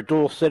 most of them are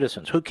dual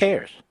citizens. Who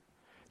cares?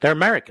 They're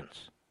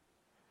Americans.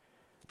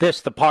 This,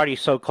 the party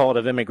so-called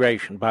of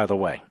immigration, by the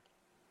way.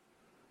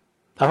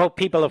 I hope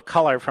people of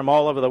color from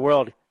all over the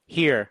world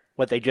hear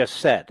what they just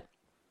said.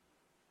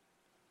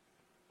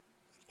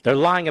 They're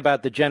lying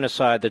about the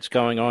genocide that's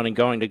going on and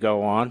going to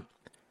go on.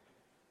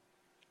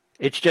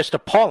 It's just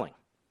appalling.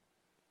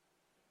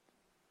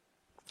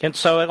 And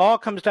so it all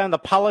comes down to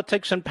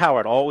politics and power.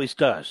 It always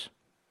does.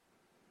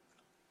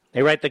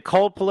 They write the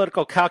cold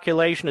political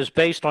calculation is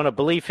based on a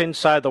belief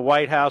inside the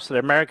White House that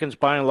Americans,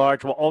 by and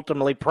large, will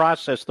ultimately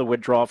process the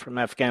withdrawal from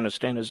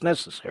Afghanistan as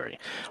necessary,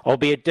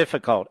 albeit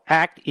difficult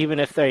act, even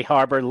if they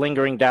harbor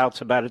lingering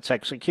doubts about its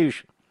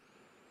execution.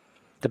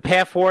 The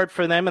path forward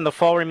for them in the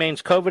fall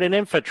remains COVID and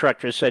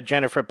infrastructure, said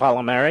Jennifer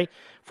Palmieri,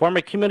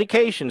 former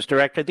communications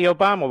director at the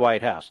Obama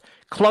White House,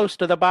 close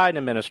to the Biden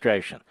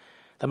administration.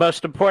 The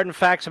most important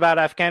facts about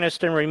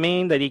Afghanistan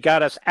remain that he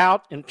got us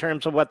out in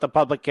terms of what the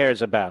public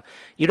cares about.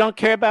 You don't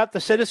care about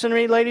the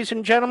citizenry, ladies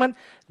and gentlemen?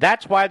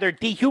 That's why they're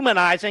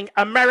dehumanizing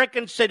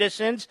American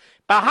citizens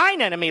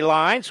behind enemy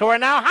lines who are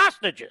now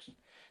hostages.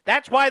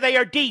 That's why they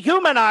are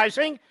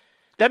dehumanizing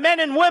the men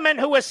and women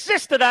who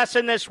assisted us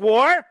in this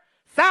war.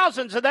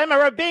 Thousands of them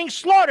are being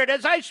slaughtered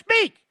as I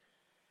speak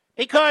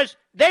because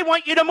they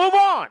want you to move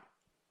on.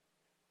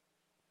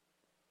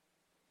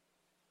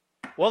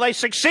 Will they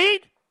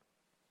succeed?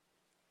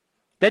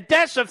 The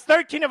deaths of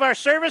 13 of our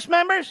service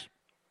members?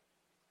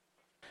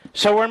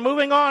 So we're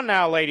moving on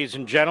now, ladies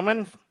and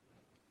gentlemen.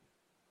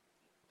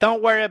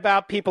 Don't worry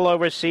about people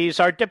overseas.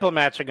 Our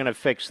diplomats are going to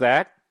fix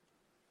that.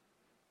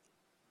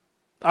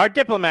 Our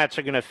diplomats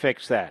are going to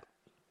fix that.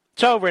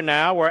 It's over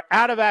now. We're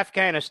out of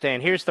Afghanistan.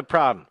 Here's the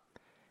problem.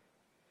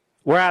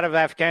 We're out of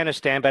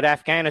Afghanistan, but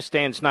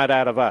Afghanistan's not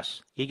out of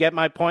us. You get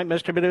my point,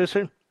 Mr.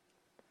 Producer?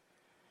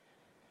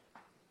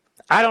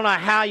 I don't know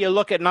how you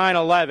look at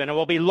 9/11, and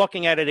we'll be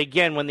looking at it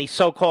again when the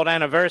so-called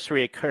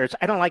anniversary occurs.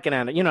 I don't like an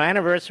anniversary. You know,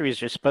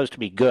 anniversaries are supposed to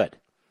be good.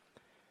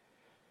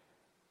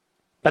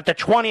 But the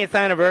 20th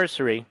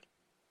anniversary,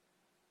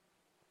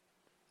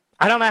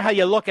 I don't know how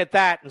you look at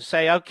that and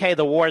say, okay,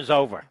 the war's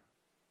over.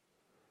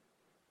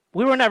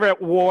 We were never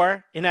at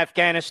war in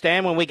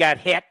Afghanistan when we got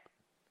hit.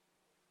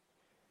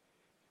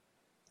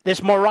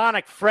 This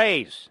moronic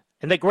phrase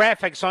in the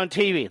graphics on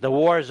TV, the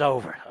war's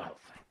over. Oh,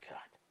 thank God.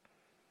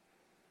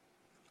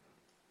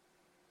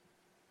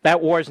 That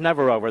war's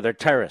never over. They're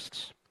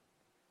terrorists.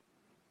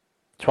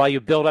 That's why you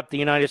build up the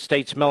United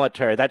States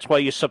military. That's why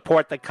you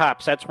support the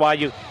cops. That's why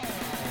you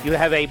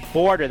have a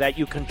border that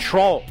you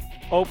control.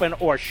 Open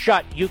or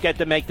shut, you get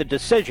to make the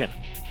decision.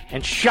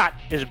 And shut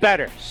is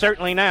better,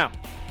 certainly now.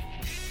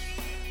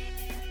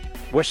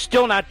 We're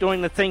still not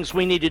doing the things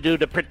we need to do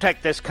to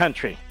protect this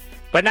country.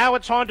 But now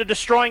it's on to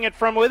destroying it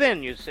from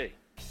within, you see.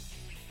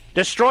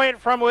 Destroy it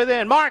from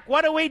within. Mark,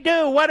 what do we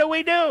do? What do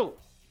we do?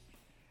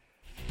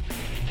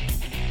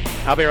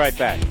 I'll be right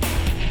back.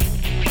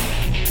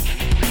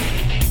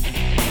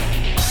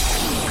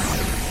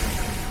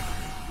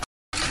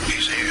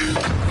 He's here.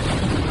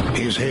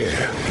 He's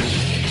here.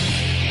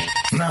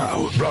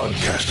 Now,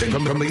 broadcasting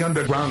from the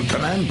underground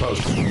command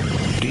post,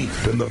 deep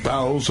in the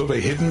bowels of a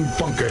hidden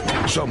bunker,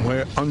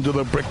 somewhere under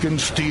the brick and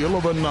steel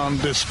of a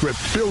nondescript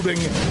building,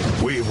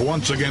 we've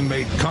once again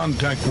made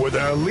contact with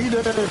our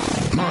leader,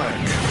 Mark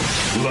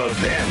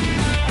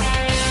Levin.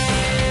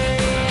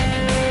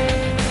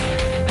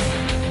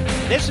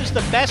 This is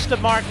the best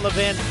of Mark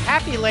Levin.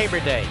 Happy Labor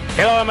Day.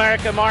 Hello,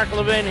 America. Mark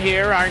Levin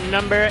here. Our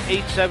number,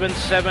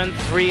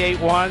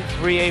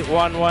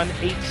 877-381-3811,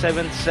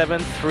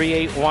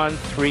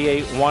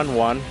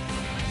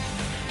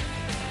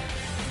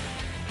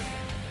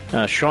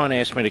 877-381-3811. Sean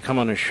asked me to come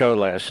on his show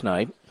last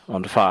night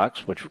on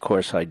Fox, which, of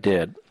course, I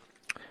did.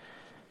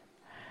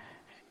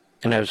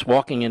 And I was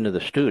walking into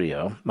the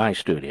studio, my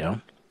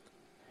studio.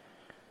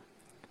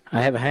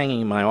 I have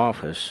hanging in my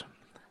office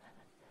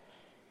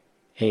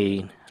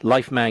a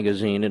Life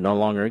magazine. It no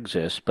longer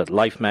exists, but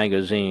Life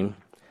magazine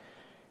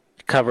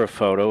cover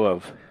photo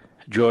of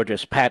George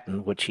S.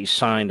 Patton, which he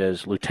signed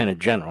as Lieutenant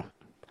General.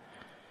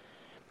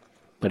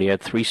 But he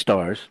had 3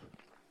 stars,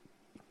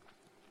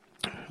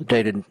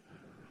 dated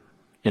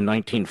in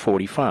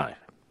 1945.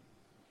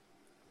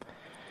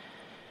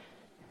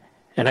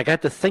 And I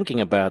got to thinking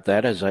about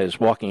that as I was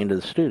walking into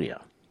the studio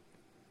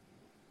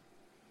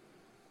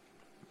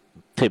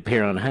to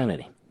appear on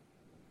Hannity.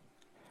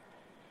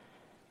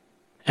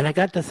 And I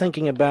got to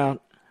thinking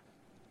about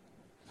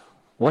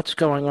what's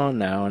going on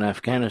now in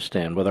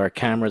Afghanistan with our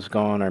cameras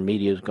gone, our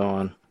media's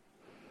gone,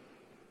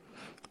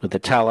 with the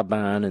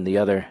Taliban and the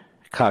other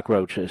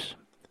cockroaches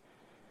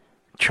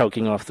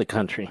choking off the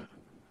country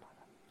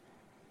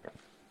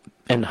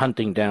and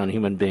hunting down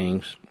human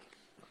beings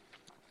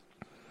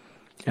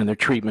and their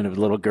treatment of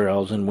little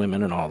girls and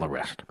women and all the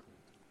rest.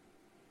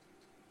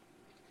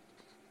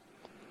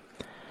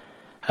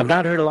 I've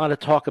not heard a lot of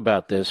talk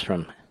about this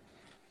from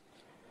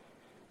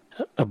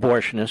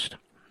abortionist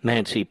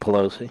Nancy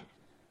Pelosi.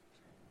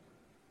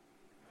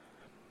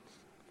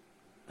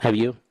 Have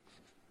you?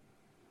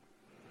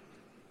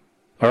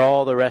 Or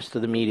all the rest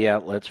of the media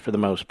outlets, for the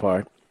most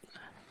part,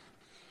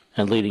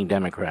 and leading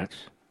Democrats?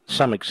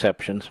 Some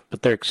exceptions,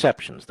 but they're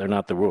exceptions. They're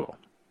not the rule.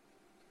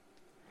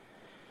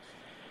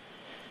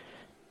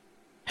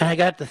 And I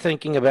got to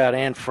thinking about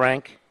Anne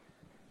Frank.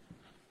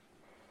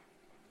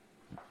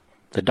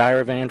 The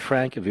Diary of Anne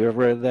Frank. Have you ever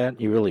read that?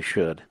 You really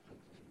should.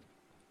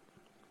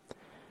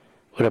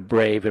 What a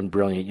brave and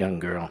brilliant young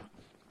girl.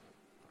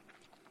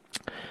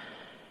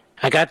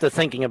 I got to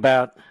thinking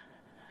about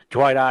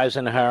Dwight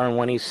Eisenhower and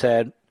when he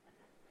said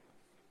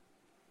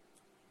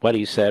what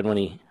he said when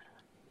he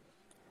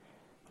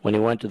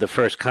went to the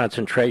first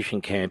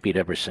concentration camp he'd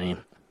ever seen.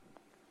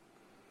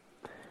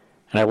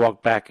 And I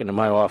walked back into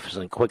my office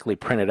and quickly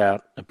printed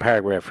out a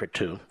paragraph or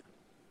 2.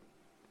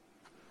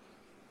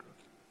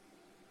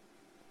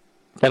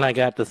 Then I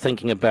got to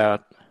thinking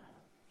about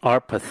our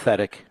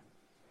pathetic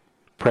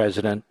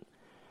president,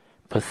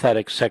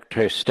 pathetic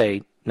Secretary of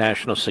State,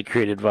 National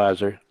Security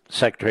Advisor,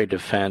 Secretary of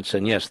Defense,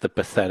 and yes, the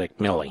pathetic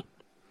Milley.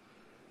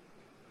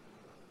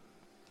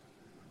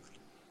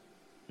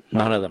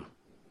 None of them.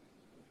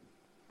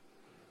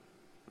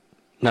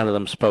 None of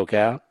them spoke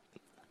out.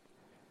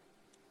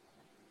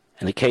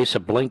 In the case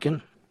of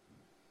Blinken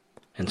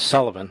and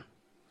Sullivan,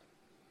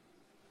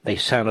 they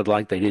sounded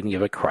like they didn't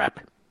give a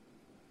crap.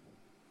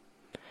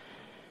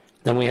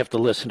 Then we have to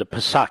listen to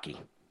Psaki,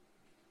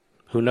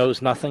 who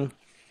knows nothing.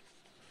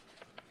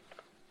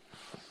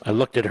 I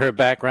looked at her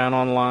background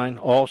online.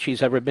 All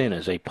she's ever been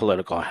is a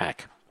political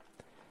hack.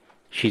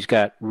 She's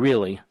got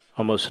really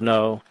almost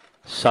no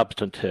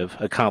substantive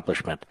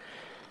accomplishment.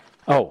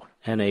 Oh,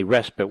 and a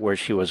respite where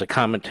she was a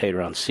commentator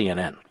on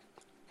CNN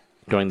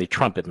during the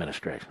Trump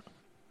administration.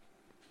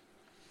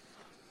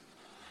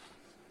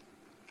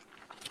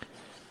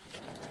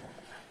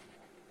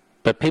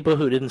 But people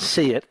who didn't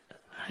see it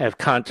have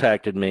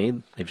contacted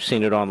me. They've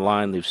seen it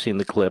online. They've seen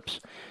the clips.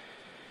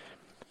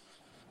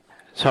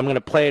 So I'm going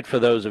to play it for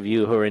those of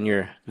you who are in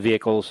your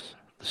vehicles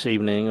this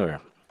evening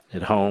or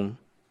at home,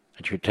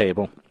 at your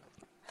table,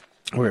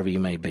 wherever you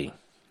may be.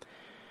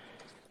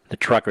 The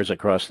truckers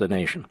across the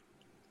nation.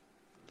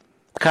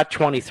 Cut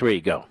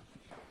 23, go.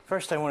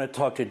 First, I want to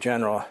talk to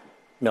General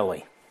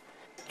Milley.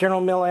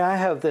 General Milley, I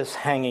have this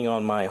hanging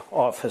on my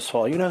office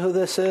wall. You know who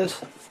this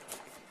is?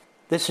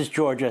 This is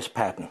George S.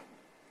 Patton.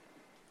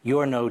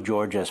 You're no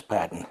George S.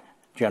 Patton,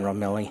 General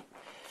Milley.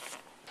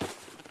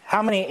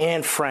 How many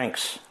Anne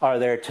Franks are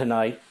there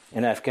tonight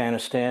in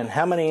Afghanistan?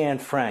 How many Anne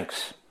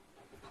Franks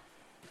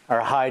are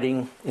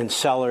hiding in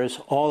cellars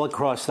all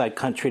across that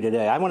country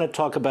today? I want to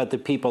talk about the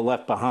people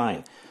left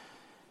behind,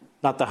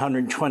 not the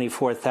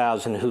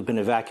 124,000 who've been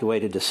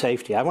evacuated to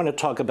safety. I want to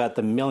talk about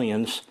the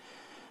millions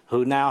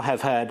who now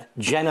have had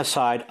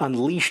genocide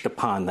unleashed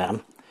upon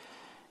them.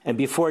 And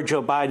before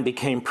Joe Biden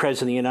became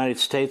president of the United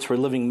States, were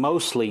living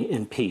mostly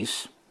in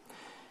peace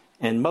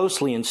and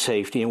mostly in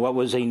safety in what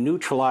was a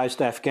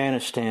neutralized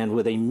Afghanistan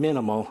with a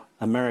minimal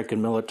American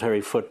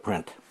military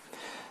footprint.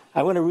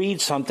 I want to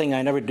read something.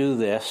 I never do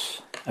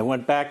this. I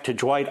went back to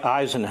Dwight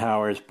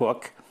Eisenhower's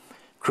book,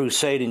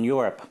 Crusade in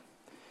Europe,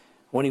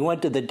 when he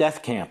went to the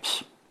death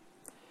camps.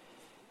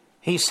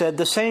 He said,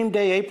 the same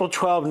day, April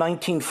 12,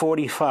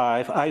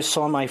 1945, I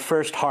saw my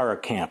first horror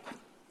camp.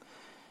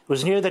 It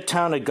was near the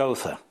town of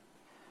Gotha.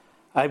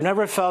 I've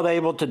never felt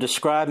able to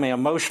describe my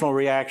emotional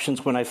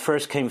reactions when I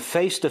first came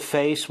face to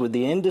face with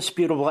the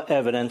indisputable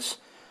evidence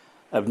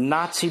of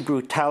Nazi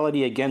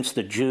brutality against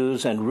the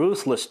Jews and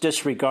ruthless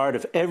disregard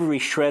of every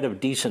shred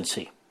of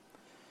decency.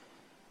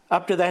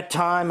 Up to that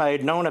time, I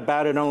had known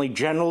about it only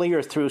generally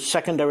or through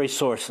secondary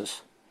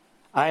sources.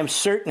 I am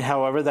certain,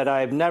 however, that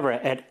I have never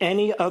at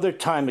any other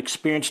time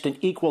experienced an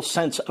equal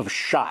sense of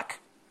shock.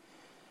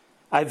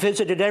 I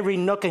visited every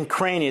nook and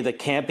cranny of the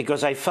camp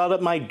because I felt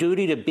it my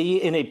duty to be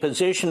in a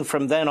position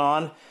from then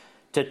on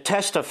to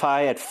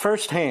testify at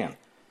first hand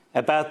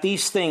about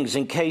these things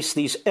in case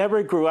these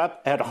ever grew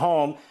up at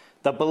home,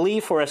 the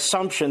belief or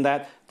assumption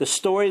that the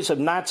stories of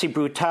Nazi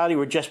brutality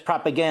were just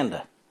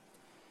propaganda.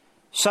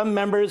 Some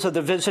members of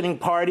the visiting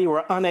party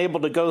were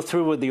unable to go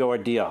through with the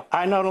ordeal.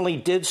 I not only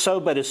did so,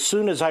 but as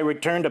soon as I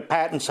returned to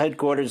Patton's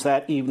headquarters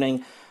that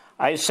evening,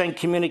 I sent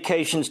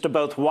communications to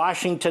both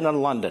Washington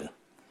and London,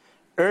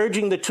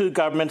 urging the two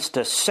governments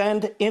to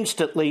send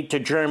instantly to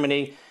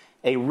Germany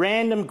a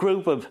random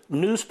group of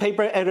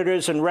newspaper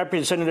editors and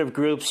representative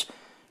groups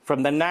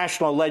from the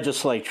national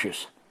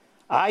legislatures.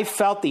 I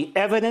felt the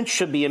evidence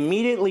should be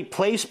immediately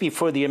placed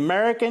before the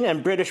American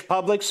and British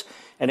publics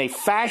in a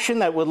fashion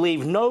that would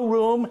leave no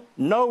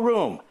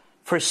room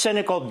for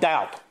cynical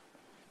doubt.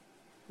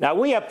 Now,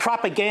 we have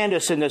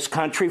propagandists in this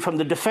country, from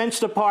the Defense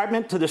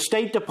Department to the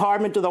State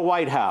Department to the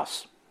White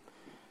House.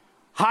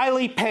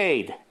 Highly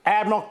paid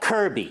Admiral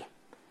Kirby,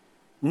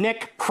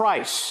 Nick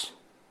Price,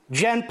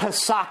 Jen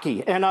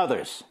Psaki, and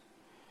others,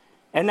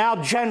 and now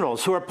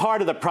generals who are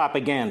part of the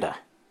propaganda.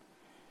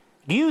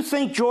 Do you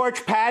think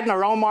George Patton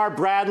or Omar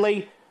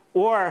Bradley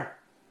or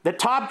the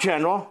top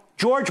general,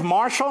 George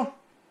Marshall,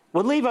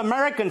 would leave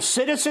American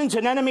citizens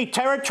in enemy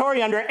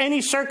territory under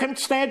any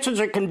circumstances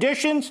or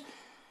conditions,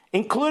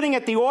 including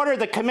at the order of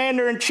the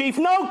commander-in-chief?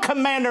 No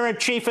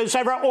commander-in-chief has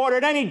ever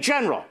ordered any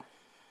general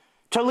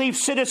to leave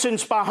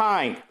citizens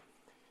behind.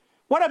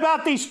 What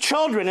about these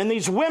children and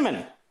these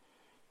women?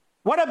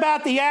 What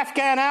about the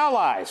Afghan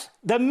allies,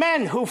 the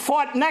men who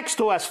fought next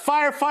to us,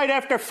 firefight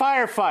after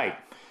firefight?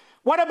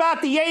 What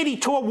about the 80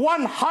 to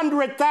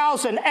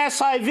 100,000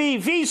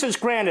 SIV visas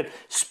granted,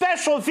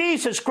 special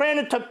visas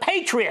granted to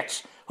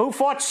patriots who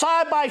fought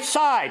side by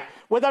side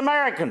with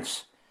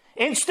Americans?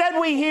 Instead,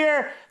 we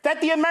hear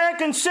that the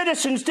American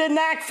citizens didn't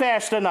act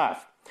fast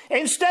enough.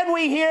 Instead,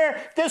 we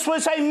hear this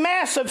was a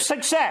massive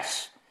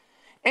success.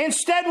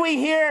 Instead, we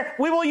hear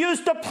we will use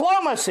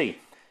diplomacy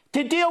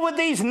to deal with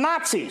these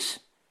Nazis.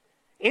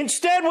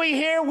 Instead, we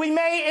hear we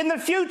may, in the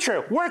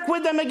future, work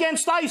with them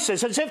against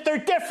ISIS as if they're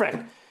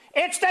different.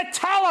 It's the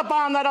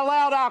Taliban that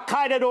allowed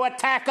al-Qaeda to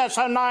attack us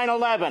on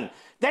 9/11.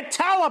 The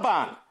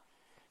Taliban.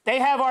 They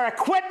have our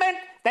equipment.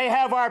 They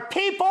have our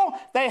people.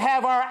 They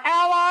have our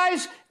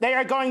allies. They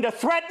are going to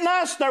threaten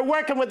us. They're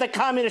working with the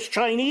communist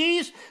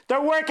Chinese.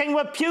 They're working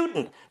with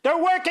Putin.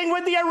 They're working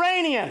with the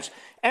Iranians.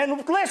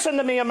 And listen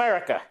to me,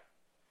 America.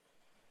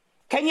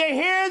 Can you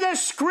hear the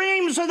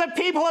screams of the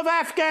people of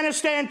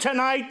Afghanistan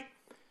tonight?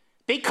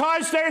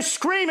 Because they're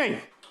screaming.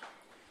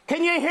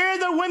 Can you hear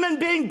the women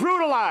being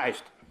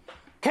brutalized?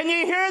 Can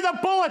you hear the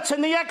bullets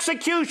and the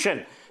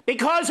execution?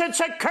 Because it's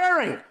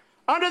occurring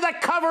under the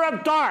cover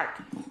of dark,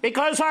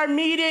 because our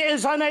media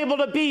is unable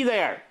to be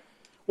there.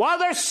 While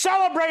they're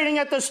celebrating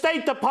at the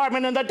State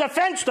Department and the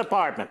Defense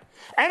Department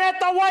and at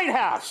the White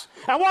House,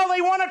 and while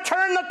they want to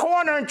turn the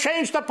corner and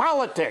change the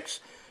politics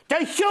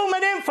to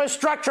human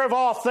infrastructure of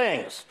all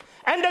things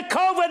and to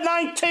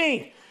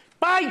COVID-19,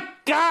 by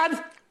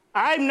God,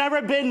 I've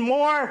never been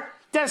more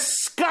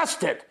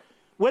disgusted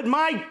with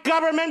my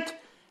government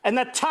and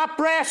the top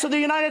brass of the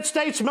United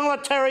States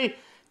military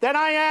than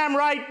I am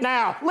right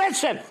now.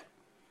 Listen.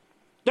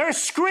 They're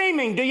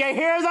screaming. Do you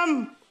hear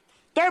them?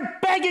 They're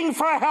begging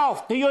for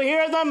help. Do you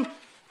hear them?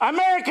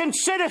 American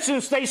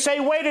citizens, they say,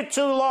 waited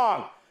too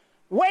long.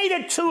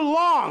 Waited too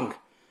long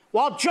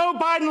while Joe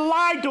Biden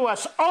lied to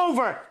us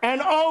over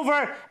and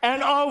over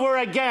and over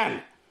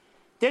again.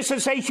 This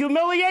is a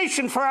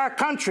humiliation for our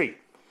country.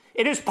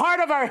 It is part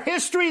of our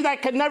history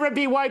that can never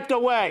be wiped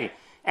away.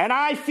 And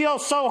I feel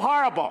so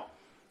horrible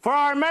for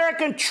our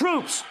American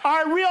troops,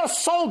 our real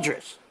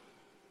soldiers,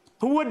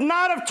 who would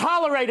not have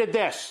tolerated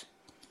this.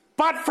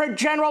 But for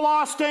General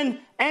Austin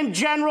and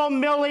General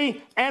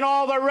Milley and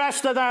all the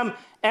rest of them,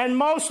 and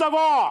most of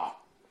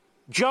all,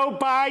 Joe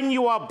Biden,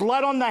 you are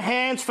blood on the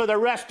hands for the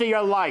rest of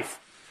your life.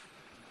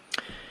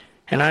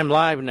 And I'm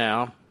live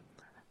now.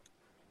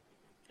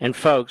 And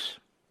folks,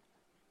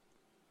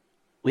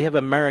 we have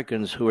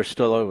Americans who are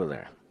still over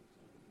there.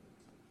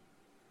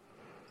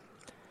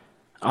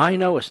 I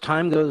know as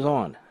time goes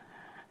on,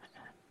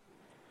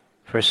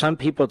 for some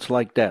people it's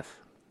like death.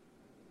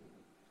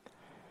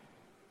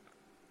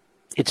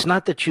 It's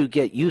not that you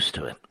get used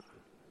to it.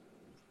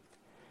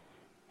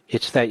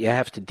 It's that you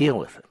have to deal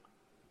with it.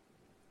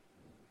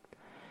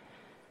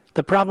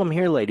 The problem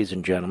here, ladies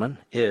and gentlemen,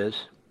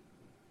 is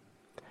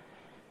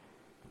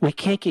we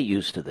can't get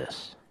used to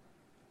this.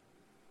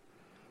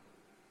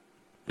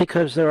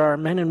 Because there are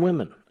men and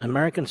women,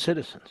 American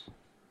citizens,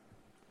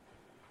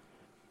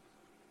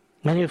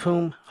 many of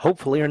whom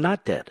hopefully are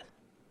not dead.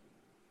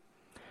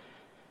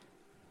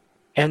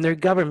 And their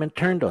government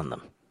turned on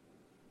them.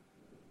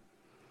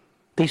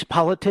 These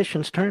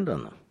politicians turned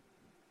on them.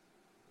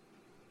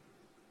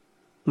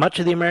 Much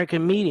of the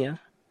American media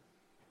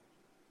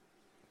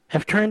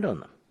have turned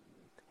on them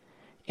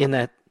in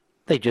that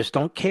they just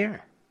don't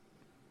care.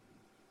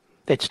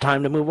 It's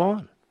time to move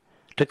on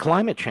to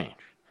climate change,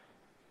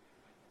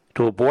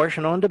 to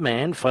abortion on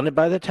demand funded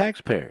by the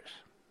taxpayers.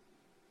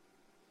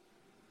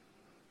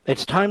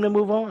 It's time to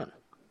move on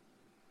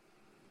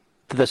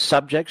to the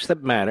subjects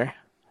that matter,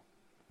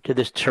 to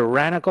this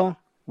tyrannical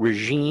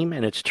regime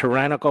and its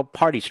tyrannical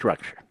party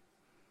structure.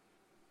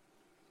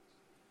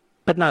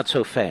 But not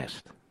so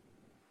fast.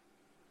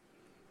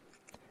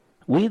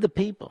 We the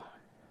people,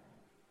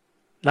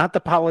 not the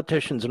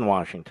politicians in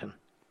Washington,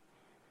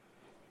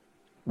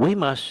 we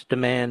must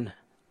demand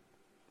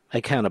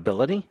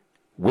accountability.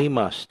 We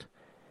must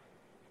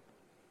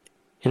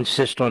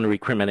insist on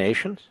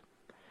recriminations.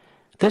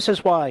 This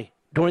is why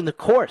during the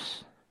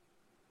course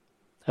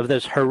of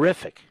this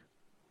horrific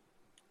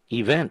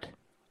event,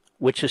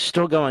 which is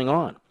still going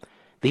on,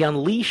 the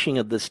unleashing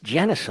of this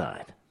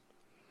genocide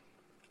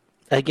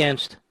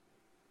against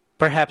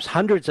perhaps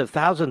hundreds of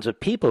thousands of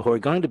people who are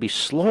going to be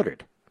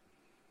slaughtered,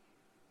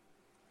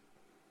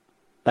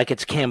 like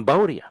it's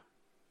Cambodia,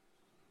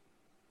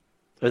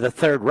 or the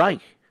Third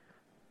Reich,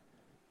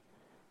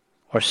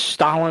 or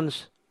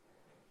Stalin's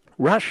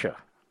Russia,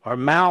 or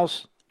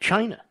Mao's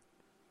China.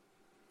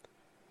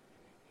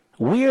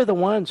 We are the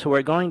ones who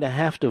are going to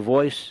have to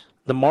voice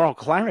the moral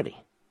clarity.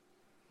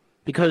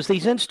 Because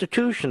these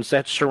institutions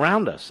that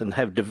surround us and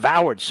have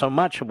devoured so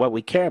much of what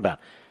we care about,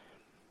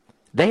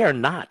 they are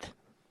not.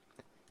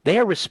 They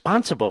are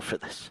responsible for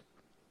this.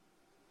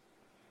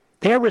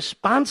 They are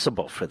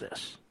responsible for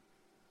this.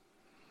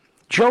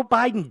 Joe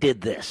Biden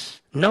did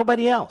this.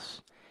 Nobody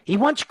else. He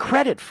wants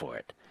credit for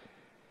it.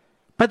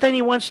 But then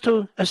he wants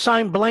to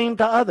assign blame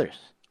to others.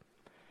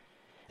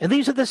 And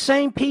these are the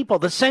same people,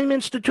 the same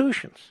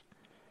institutions,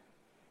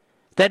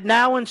 that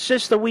now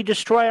insist that we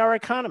destroy our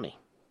economy,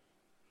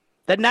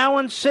 that now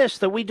insist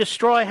that we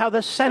destroy how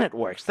the Senate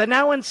works, that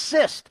now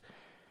insist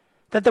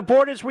that the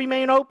borders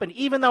remain open,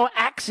 even though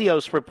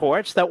Axios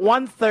reports that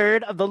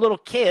 1/3 of the little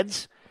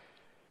kids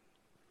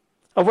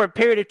over a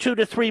period of 2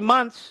 to 3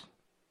 months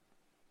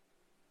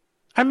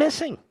are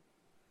missing.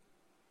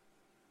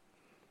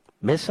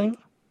 Missing?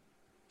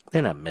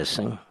 They're not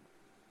missing.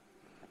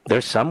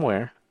 They're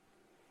somewhere.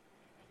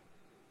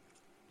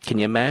 Can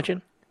you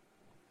imagine?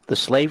 The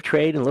slave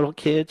trade in little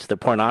kids, the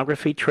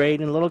pornography trade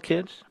in little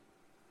kids.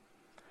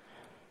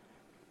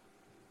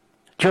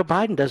 Joe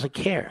Biden doesn't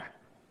care.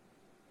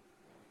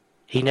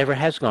 He never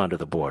has gone to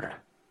the border.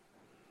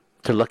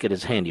 to look at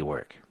his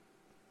handiwork.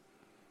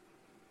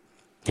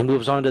 He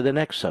moves on to the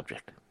next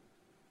subject.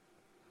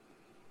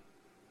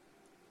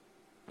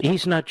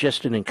 He's not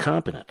just an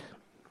incompetent.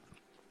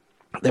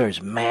 There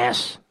is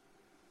mass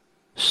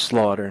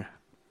slaughter,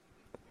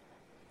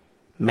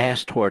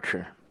 mass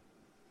torture,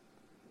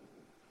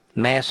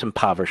 mass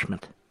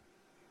impoverishment.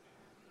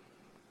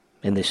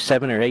 In the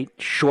 7 or 8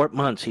 short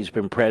months he's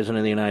been president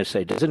of the United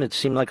States, doesn't it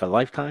seem like a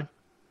lifetime?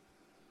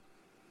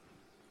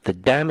 The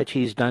damage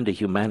he's done to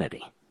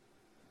humanity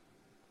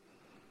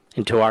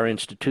and to our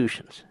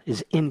institutions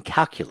is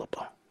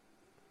incalculable.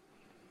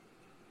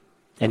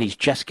 And he's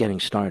just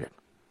getting started.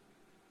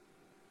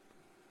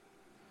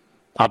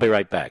 I'll be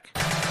right back.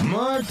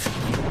 Mark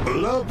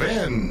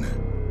Levin.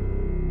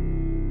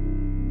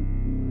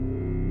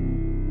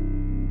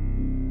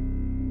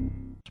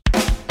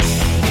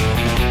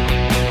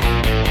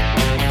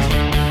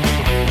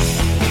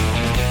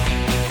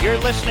 You're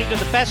listening to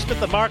the best of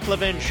the Mark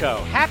Levin Show.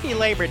 Happy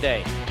Labor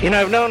Day. You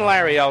know, I've known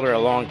Larry Elder a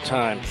long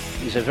time.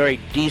 He's a very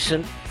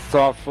decent,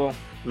 thoughtful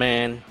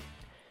man,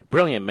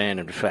 brilliant man,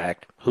 in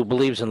fact, who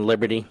believes in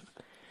liberty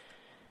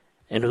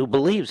and who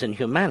believes in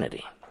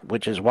humanity,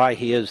 which is why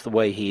he is the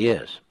way he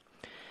is.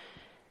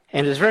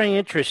 And it's very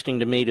interesting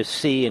to me to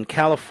see in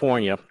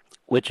California,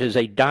 which is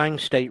a dying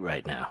state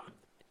right now,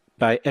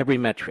 by every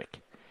metric.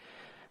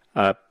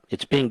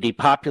 It's being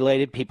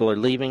depopulated. People are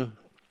leaving.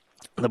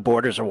 The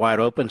borders are wide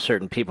open.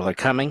 Certain people are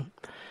coming.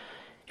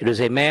 It is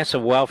a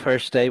massive welfare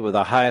state with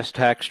the highest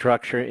tax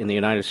structure in the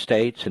United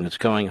States, and it's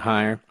going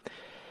higher.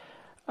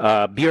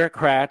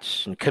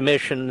 Bureaucrats and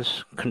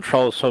commissions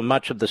control so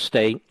much of the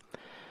state.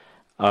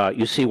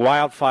 You see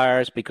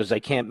wildfires because they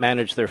can't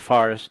manage their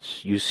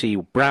forests. You see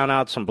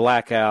brownouts and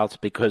blackouts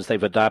because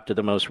they've adopted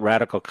the most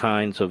radical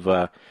kinds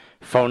of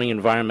phony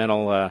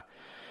environmental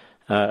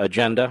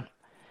agenda.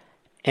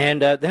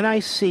 And then I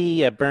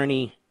see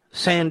Bernie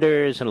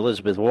Sanders and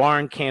Elizabeth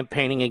Warren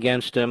campaigning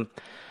against him.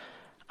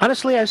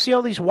 Honestly, I see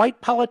all these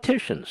white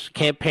politicians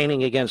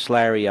campaigning against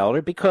Larry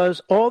Elder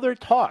because all their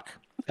talk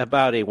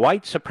about a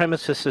white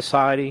supremacist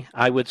society,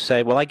 I would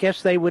say, well, I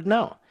guess they would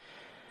know.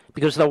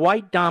 Because the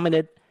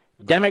white-dominant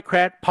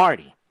Democrat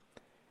Party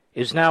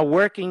is now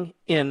working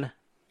in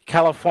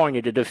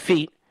California to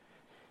defeat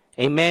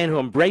a man who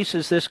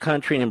embraces this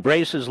country and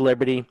embraces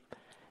liberty,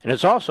 and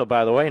is also,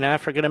 by the way, an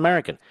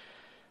African-American.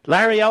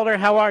 Larry Elder,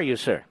 how are you,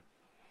 sir?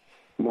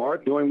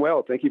 Mark, doing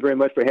well. Thank you very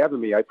much for having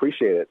me. I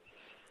appreciate it.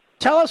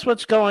 Tell us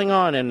what's going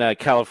on in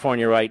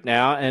California right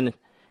now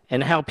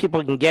and how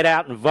people can get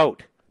out and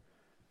vote.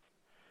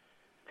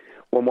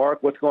 Well,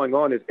 Mark, what's going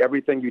on is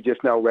everything you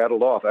just now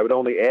rattled off. I would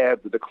only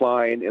add the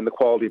decline in the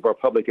quality of our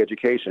public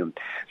education.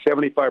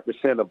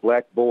 75% of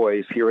black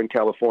boys here in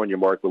California,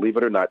 Mark, believe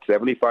it or not,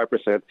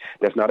 75%,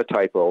 that's not a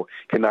typo,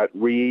 cannot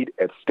read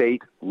at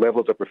state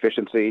levels of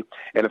proficiency.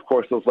 And, of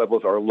course, those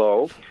levels are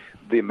low.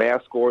 The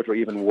math scores are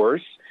even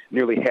worse.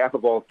 Nearly half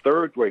of all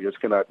third graders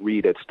cannot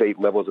read at state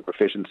levels of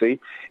proficiency.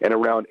 And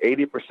around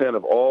 80%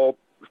 of all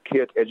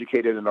kids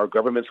educated in our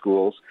government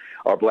schools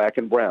are black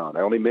and brown.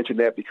 I only mention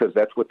that because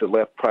that's what the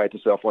left prides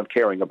itself on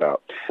caring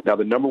about. Now,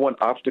 the number one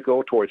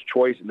obstacle towards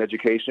choice in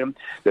education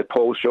that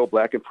polls show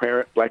black and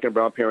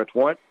brown parents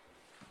want,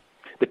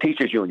 the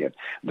teachers union.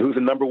 Who's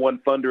the number one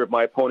funder of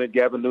my opponent,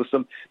 Gavin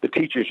Newsom? The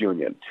teachers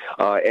union.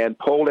 And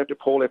poll after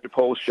poll after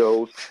poll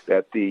shows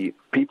that the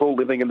people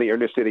living in the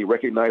inner city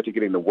recognize they're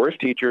getting the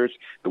worst teachers,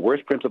 the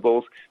worst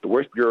principals, the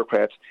worst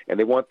bureaucrats, and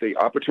they want the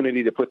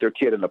opportunity to put their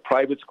kid in a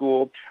private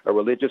school, a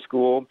religious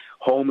school,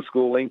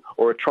 homeschooling,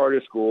 or a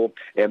charter school,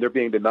 and they're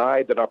being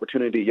denied that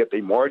opportunity, yet they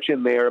march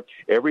in there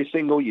every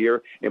single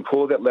year and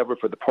pull that lever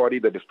for the party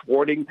that is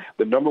thwarting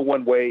the number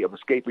one way of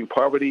escaping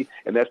poverty,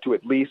 and that's to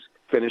at least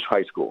finish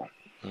high school.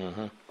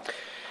 Mm-hmm.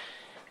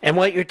 And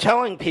what you're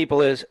telling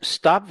people is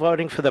stop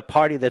voting for the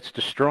party that's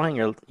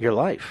destroying your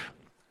life.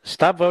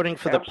 Stop voting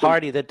for the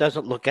party that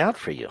doesn't look out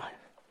for you.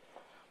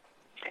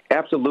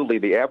 Absolutely.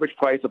 The average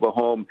price of a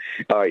home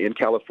in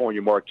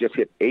California, Mark, just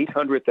hit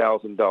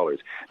 $800,000.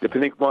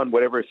 Depending upon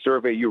whatever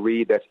survey you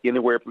read, that's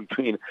anywhere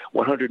between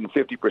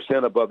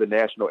 150% above the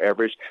national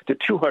average to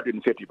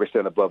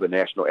 250% above the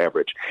national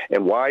average.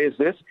 And why is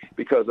this?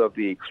 Because of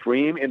the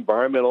extreme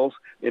environmentalists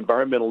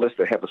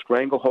that have a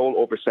stranglehold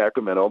over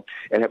Sacramento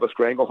and have a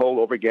stranglehold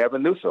over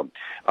Gavin Newsom.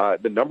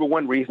 The number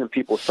one reason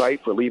people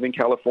cite for leaving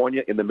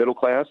California in the middle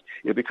class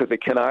is because they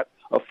cannot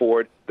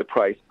afford the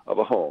price of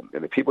a home.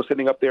 And the people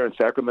sitting up there in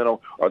Sacramento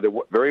are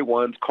the very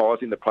ones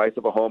causing the price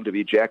of a home to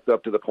be jacked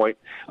up to the point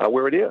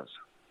where it is.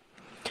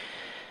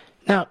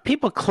 Now,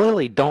 people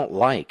clearly don't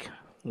like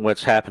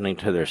what's happening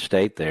to their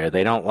state there.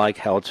 They don't like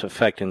how it's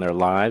affecting their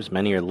lives.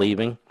 Many are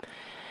leaving.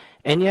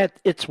 And yet,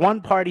 it's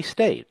one-party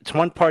state. It's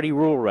one-party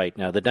rule right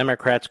now. The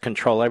Democrats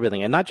control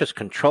everything. And not just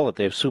control it.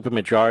 They have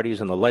supermajorities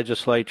in the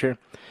legislature.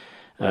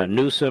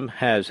 Newsom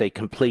has a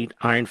complete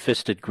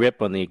iron-fisted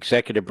grip on the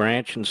executive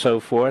branch and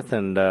so forth,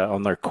 and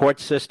on their court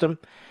system.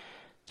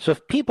 So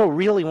if people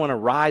really want to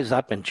rise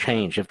up and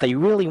change, if they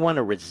really want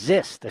to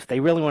resist, if they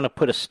really want to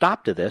put a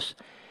stop to this,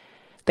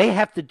 they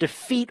have to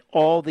defeat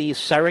all these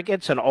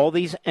surrogates and all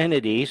these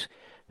entities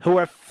who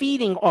are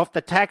feeding off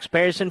the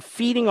taxpayers and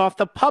feeding off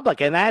the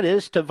public, and that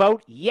is to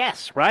vote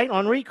yes, right,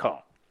 on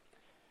recall.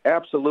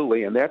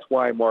 Absolutely, and that's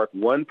why, Mark,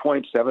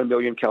 1.7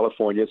 million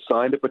Californians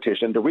signed a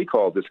petition to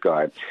recall this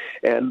guy.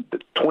 And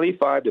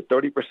 25 to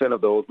 30% of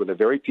those were the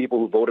very people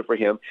who voted for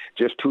him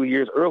just 2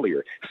 years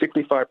earlier.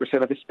 65%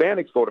 of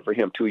Hispanics voted for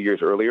him 2 years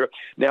earlier.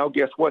 Now,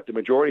 guess what? The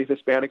majority of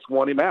Hispanics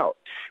want him out.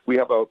 We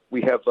have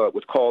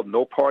what's called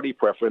no party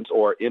preference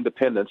or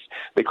independence.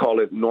 They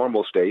call it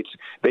normal states.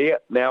 They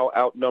now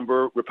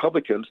outnumber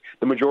Republicans.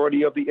 The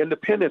majority of the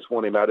independents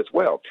want him out as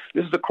well.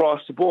 This is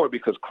across the board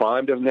because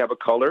crime doesn't have a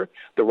color.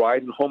 The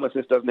rise in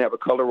homelessness doesn't have a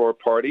color or a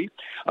party.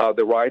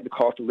 The rise in the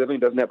cost of living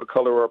doesn't have a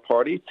color or a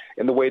party.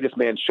 And the way this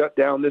man shut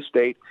down this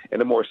state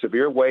in a more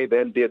severe way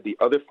than did the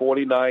other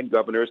 49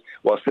 governors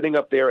while sitting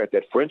up there at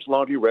that French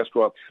Laundry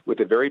restaurant with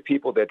the very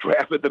people that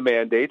drafted the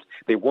mandates.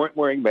 They weren't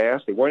wearing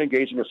masks. They weren't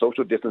engaging in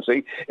social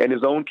distancing. And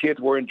his own kids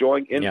were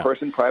enjoying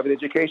in-person private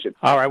education.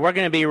 All right, we're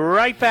going to be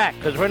right back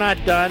because we're not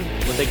done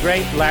with the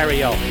great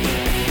Larry Elder.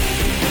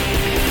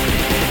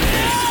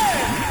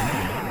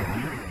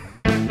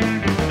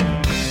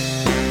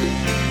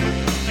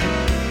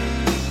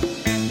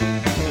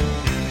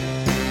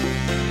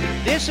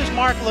 This is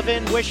Mark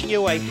Levin wishing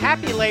you a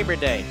happy Labor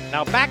Day.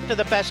 Now back to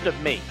the best of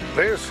me.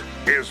 This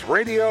is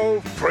Radio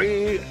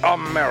Free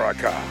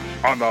America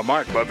on the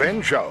Mark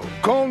Levin Show.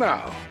 Call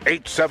now,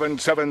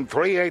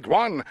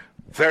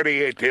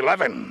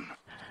 877-381-3811.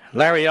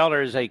 Larry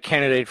Elder is a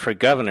candidate for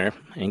governor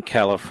in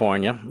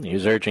California.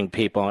 He's urging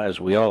people, as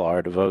we all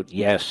are, to vote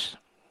yes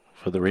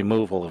for the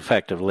removal,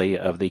 effectively,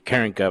 of the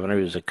current governor,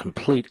 who's a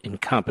complete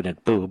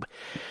incompetent boob.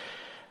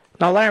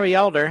 Now, Larry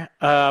Elder,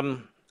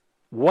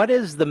 what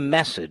is the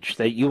message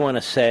that you want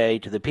to say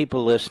to the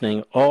people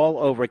listening all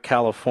over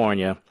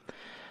California?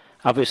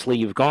 Obviously,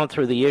 you've gone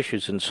through the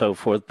issues and so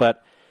forth,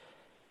 but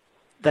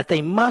that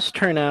they must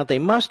turn out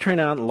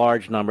in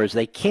large numbers.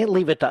 They can't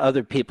leave it to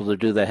other people to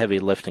do the heavy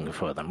lifting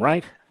for them,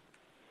 right?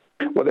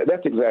 Well,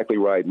 that's exactly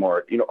right,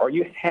 Mark. Are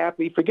you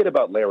happy? Forget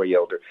about Larry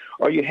Elder.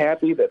 Are you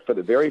happy that for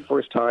the very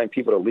first time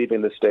people are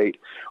leaving the state?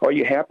 Are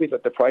you happy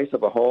that the price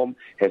of a home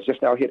has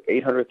just now hit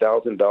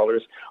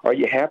 $800,000? Are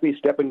you happy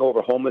stepping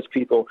over homeless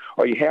people?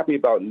 Are you happy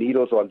about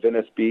needles on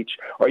Venice Beach?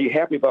 Are you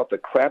happy about the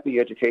crappy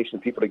education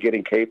people are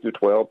getting K through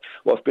 12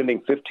 while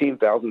spending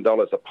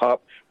 $15,000 a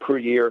pop per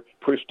year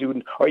per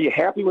student? Are you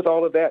happy with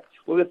all of that?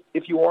 Well,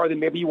 if you are, then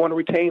maybe you want to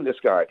retain this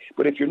guy.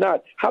 But if you're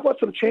not, how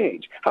about some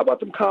change? How about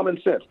some common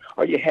sense?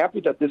 Are you happy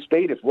that this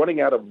state is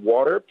running out of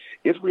water?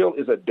 Israel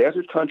is a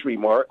desert country,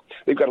 Mark.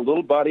 They've got a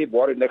little body of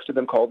water next to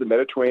them called the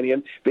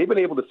Mediterranean. They've been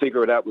able to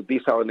figure it out with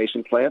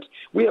desalination plants.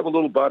 We have a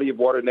little body of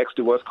water next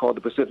to us called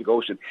the Pacific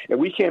Ocean, and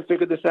we can't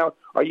figure this out.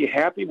 Are you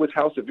happy with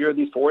how severe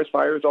these forest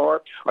fires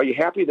are? Are you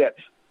happy that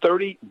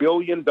 $30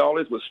 billion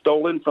was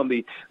stolen from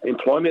the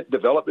Employment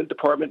Development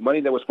Department, money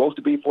that was supposed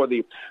to be for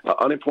the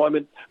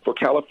unemployment for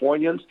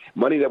Californians,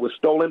 money that was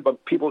stolen by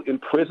people in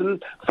prison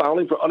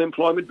filing for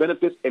unemployment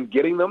benefits and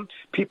getting them,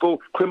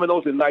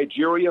 criminals in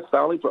Nigeria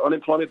filing for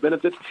unemployment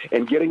benefits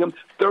and getting them,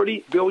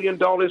 $30 billion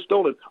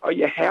stolen. Are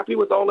you happy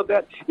with all of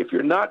that? If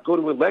you're not, go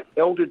to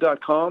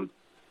electelder.com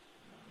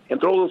and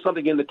throw a little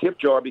something in the tip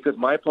jar, because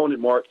my opponent,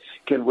 Mark,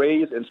 can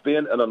raise and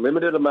spend an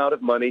unlimited amount of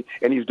money,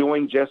 and he's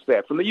doing just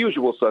that. From the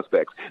usual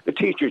suspects, the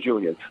teachers'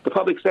 union, the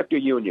public sector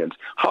unions,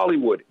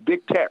 Hollywood,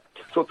 big tech.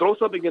 So throw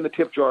something in the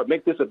tip jar.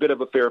 Make this a bit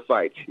of a fair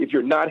fight. If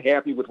you're not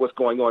happy with what's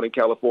going on in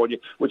California,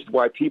 which is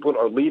why people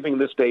are leaving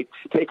the state,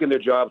 taking their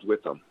jobs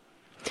with them.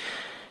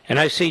 And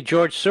I see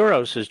George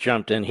Soros has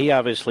jumped in. He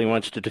obviously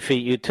wants to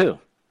defeat you, too.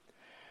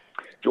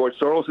 George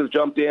Soros has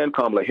jumped in.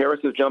 Kamala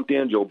Harris has jumped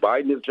in. Joe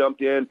Biden has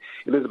jumped in.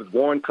 Elizabeth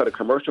Warren cut a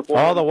commercial for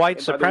all the white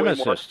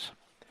supremacists.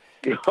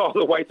 All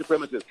the white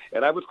supremacists.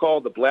 And I was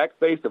called the black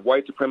face of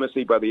white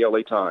supremacy by the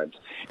LA Times.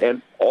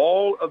 And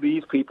all of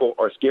these people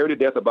are scared to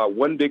death about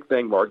one big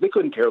thing, Mark. They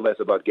couldn't care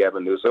less about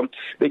Gavin Newsom.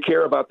 They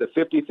care about the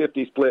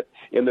 50-50 split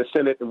in the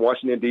Senate in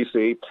Washington,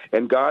 D.C.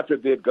 And God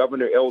forbid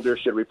Governor Elder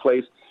should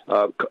replace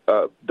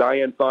Dianne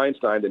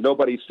Feinstein that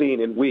nobody's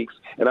seen in weeks.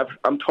 And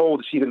I'm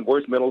told she's in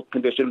worse mental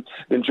condition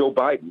than Joe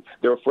Biden.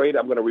 They're afraid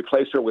I'm going to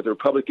replace her with a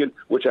Republican,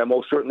 which I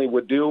most certainly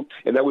would do.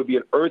 And that would be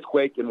an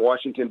earthquake in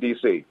Washington,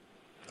 D.C.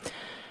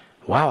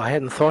 Wow, I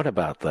hadn't thought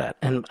about that.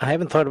 And I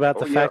haven't thought about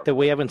the fact that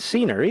we haven't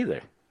seen her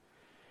either.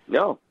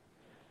 No.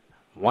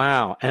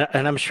 Wow.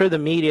 And I'm sure the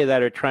media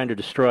that are trying to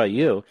destroy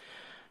you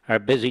are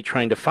busy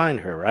trying to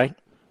find her, right?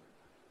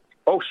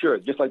 Oh, sure.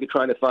 Just like they're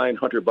trying to find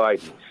Hunter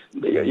Biden.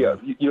 Yeah.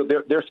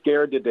 They're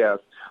scared to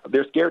death.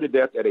 They're scared to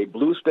death at a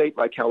blue state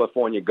like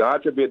California.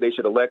 God forbid they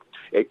should elect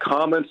a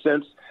common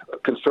sense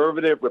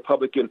conservative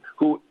Republican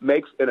who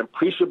makes an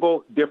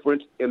appreciable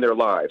difference in their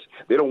lives.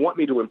 They don't want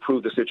me to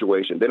improve the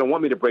situation. They don't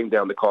want me to bring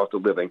down the cost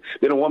of living.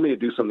 They don't want me to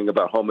do something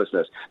about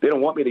homelessness. They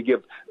don't want me to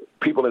give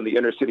people in the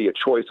inner city a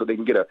choice so they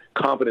can get a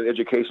competent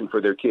education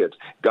for their kids.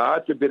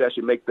 God forbid I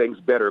should make things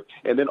better.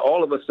 And then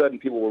all of a sudden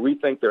people will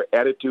rethink their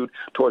attitude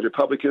towards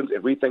Republicans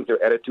and rethink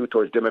their attitude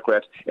towards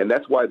Democrats. And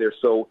that's why they're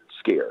so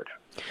scared.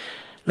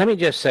 Let me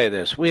just say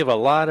this. We have a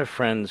lot of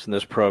friends in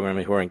this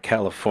program who are in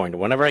California.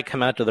 Whenever I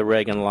come out to the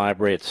Reagan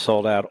Library, it's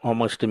sold out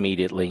almost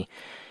immediately.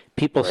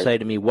 People say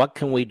to me, what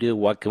can we do?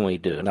 What can we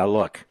do? Now,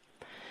 look,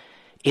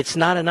 it's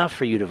not enough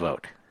for you to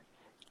vote.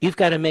 You've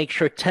got to make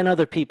sure 10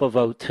 other people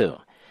vote too.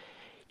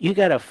 You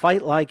got to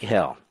fight like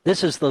hell.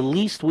 This is the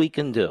least we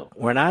can do.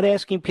 We're not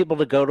asking people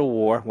to go to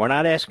war. We're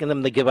not asking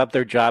them to give up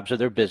their jobs or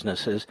their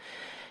businesses.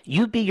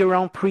 You be your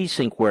own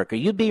precinct worker.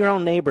 You be your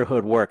own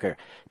neighborhood worker.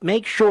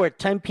 Make sure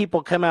 10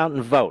 people come out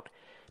and vote.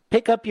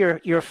 Pick up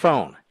your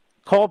phone.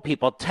 Call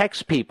people.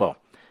 Text people.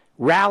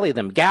 Rally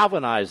them.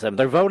 Galvanize them.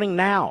 They're voting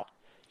now.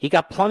 You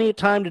got plenty of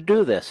time to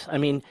do this. I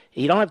mean,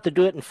 you don't have to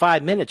do it in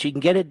 5 minutes. You can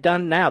get it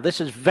done now.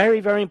 This is very,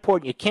 very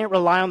important. You can't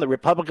rely on the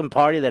Republican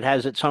Party that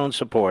has its own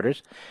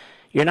supporters.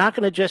 You're not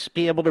going to just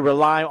be able to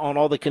rely on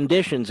all the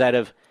conditions that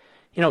have,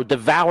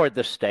 devoured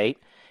the state.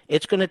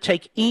 It's going to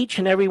take each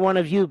and every one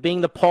of you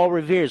being the Paul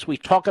Reveres. We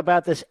talk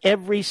about this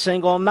every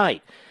single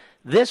night.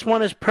 This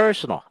one is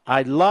personal.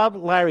 I love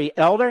Larry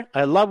Elder.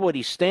 I love what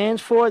he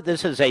stands for.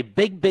 This is a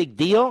big, big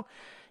deal.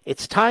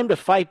 It's time to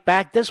fight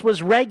back. This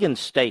was Reagan's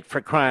state,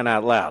 for crying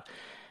out loud.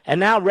 And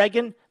now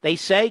Reagan, they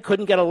say,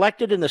 couldn't get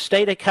elected in the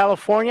state of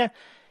California.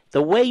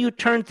 The way you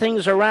turn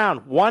things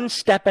around, one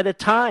step at a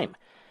time.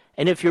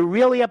 And if you're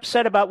really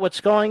upset about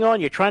what's going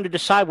on, you're trying to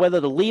decide whether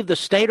to leave the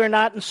state or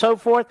not and so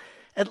forth,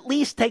 at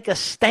least take a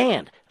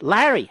stand.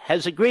 Larry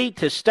has agreed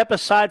to step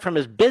aside from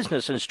his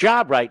business and his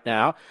job right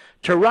now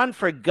to run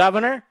for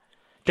governor,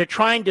 to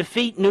try and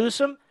defeat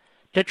Newsom,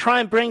 to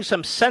try and bring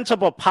some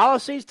sensible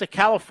policies to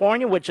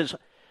California, which is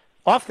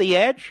off the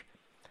edge.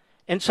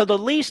 And so the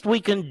least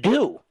we can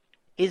do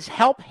is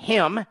help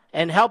him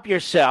and help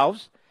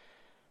yourselves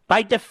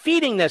by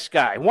defeating this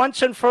guy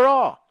once and for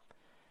all.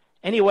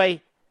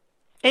 Anyway,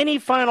 any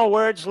final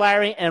words,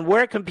 Larry, and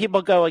where can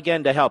people go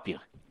again to help you?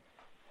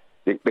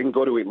 They can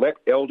go to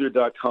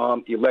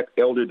electelder.com,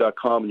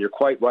 electelder.com, and you're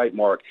quite right,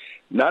 Mark.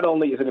 Not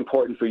only is it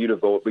important for you to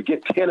vote, but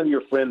get 10 of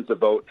your friends to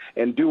vote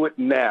and do it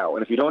now.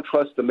 And if you don't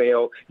trust the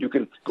mail, you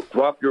can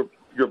drop your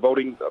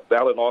voting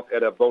ballot off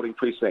at a voting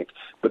precinct.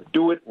 But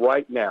do it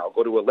right now.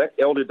 Go to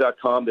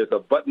electelder.com. There's a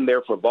button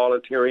there for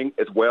volunteering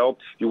as well.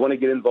 If you want to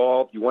get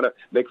involved, you want to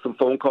make some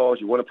phone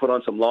calls, you want to put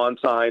on some lawn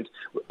signs,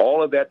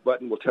 all of that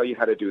button will tell you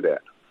how to do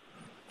that.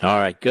 All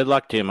right. Good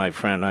luck to you, my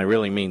friend. I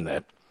really mean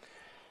that.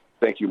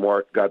 Thank you,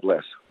 Mark. God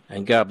bless.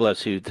 And God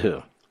bless you,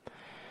 too.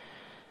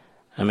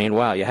 I mean,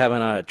 wow, you're having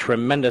a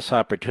tremendous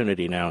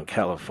opportunity now in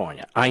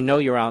California. I know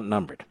you're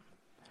outnumbered.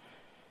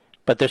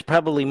 But there's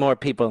probably more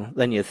people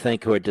than you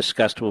think who are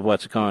disgusted with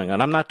what's going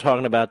on. I'm not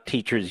talking about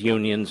teachers'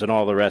 unions and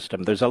all the rest of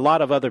them. There's a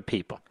lot of other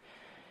people.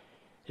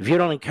 If you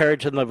don't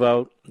encourage them to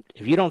vote,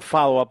 if you don't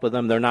follow up with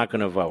them, they're not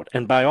going to vote.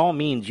 And by all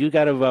means, you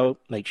got to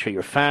vote. Make sure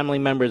your family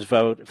members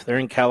vote. If they're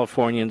in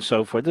California and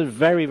so forth, this is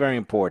very, very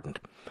important.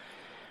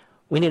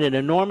 We need an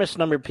enormous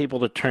number of people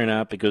to turn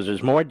out because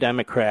there's more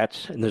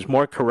Democrats and there's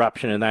more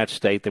corruption in that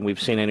state than we've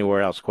seen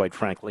anywhere else, quite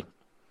frankly.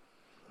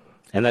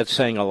 And that's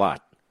saying a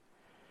lot.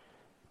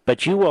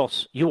 But you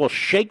will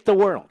shake the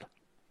world.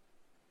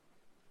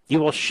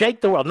 You will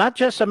shake the world, not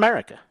just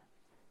America.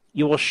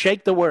 You will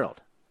shake the world.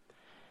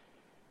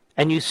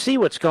 And you see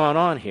what's going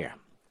on here.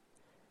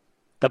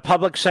 The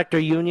public sector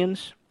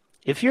unions,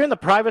 if you're in the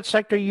private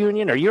sector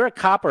union or you're a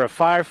cop or a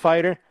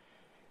firefighter,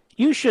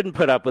 you shouldn't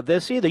put up with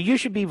this either. You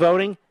should be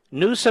voting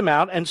Newsom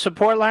out and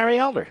support Larry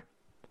Elder.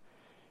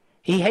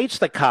 He hates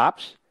the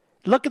cops.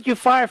 Look at you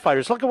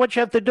firefighters. Look at what you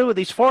have to do with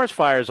these forest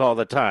fires all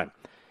the time.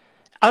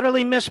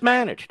 Utterly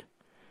mismanaged.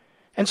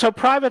 And so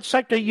private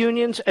sector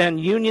unions and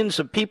unions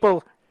of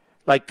people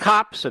like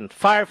cops and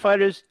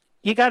firefighters,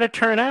 you got to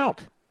turn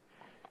out.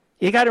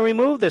 You got to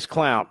remove this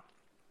clown.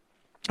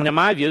 And in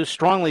my view,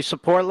 strongly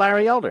support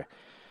Larry Elder.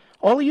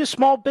 All of you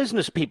small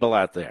business people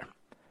out there,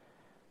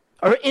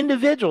 or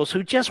individuals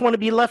who just want to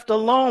be left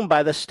alone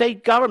by the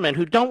state government,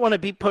 who don't want to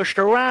be pushed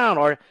around,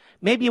 or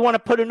maybe you want to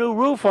put a new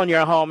roof on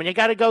your home and you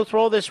got to go through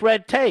all this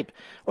red tape,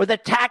 or the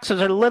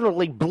taxes are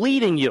literally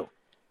bleeding you.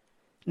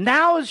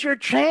 Now is your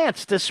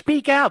chance to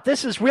speak out.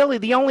 This is really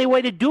the only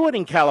way to do it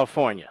in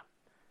California.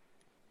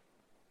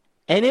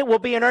 And it will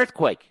be an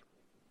earthquake.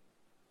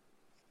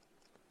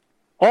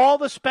 All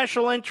the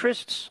special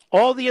interests,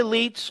 all the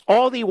elites,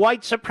 all the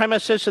white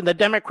supremacists in the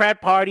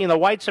Democrat Party and the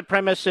white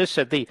supremacists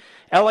at the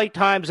LA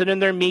Times and in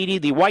their media,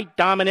 the white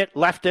dominant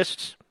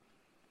leftists,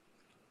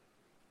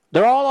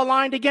 they're all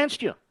aligned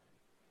against you.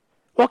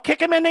 Well, kick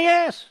them in the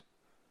ass.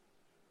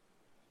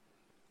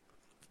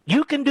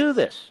 You can do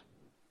this.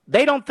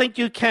 They don't think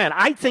you can.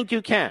 I think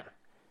you can.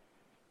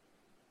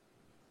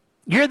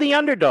 You're the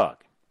underdog.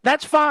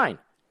 That's fine.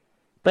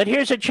 But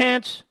here's a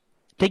chance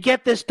to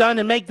get this done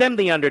and make them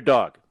the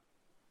underdog.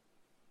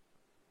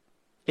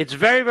 It's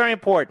very, very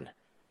important.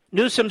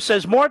 Newsom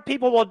says more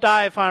people will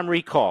die if I'm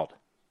recalled.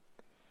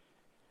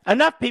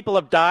 Enough people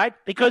have died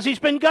because he's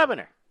been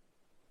governor.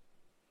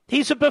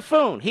 He's a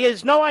buffoon. He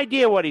has no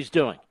idea what he's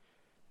doing.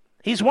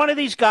 He's one of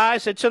these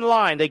guys that's in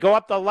line. They go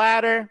up the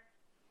ladder.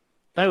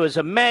 He was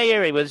a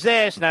mayor. He was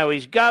this. Now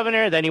he's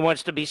governor. Then he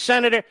wants to be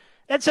senator.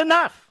 That's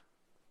enough.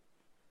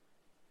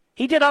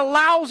 He did a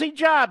lousy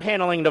job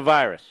handling the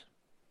virus.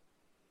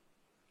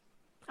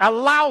 A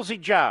lousy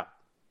job.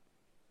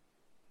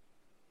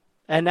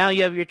 And now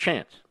you have your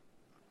chance.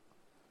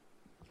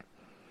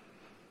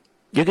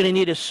 You're going to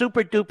need a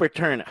super-duper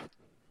turnout.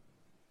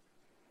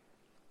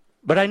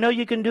 But I know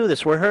you can do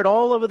this. We're heard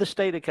all over the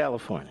state of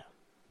California.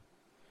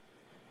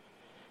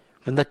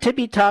 From the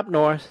tippy-top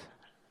north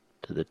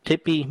to the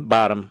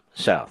tippy-bottom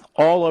south,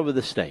 all over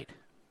the state.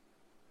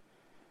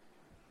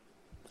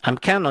 I'm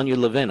counting on you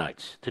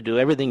Levinites to do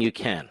everything you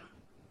can.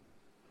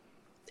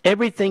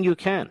 Everything you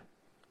can.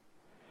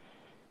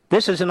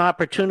 This is an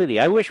opportunity.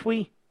 I wish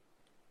we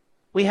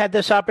had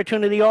this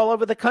opportunity all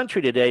over the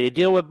country today to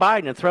deal with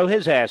Biden and throw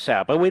his ass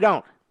out, but we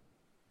don't.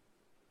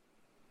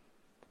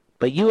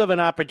 But you have an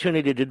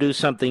opportunity to do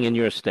something in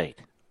your state.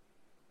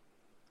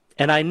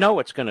 And I know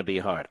it's going to be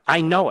hard.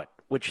 I know it,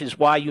 which is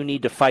why you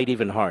need to fight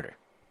even harder.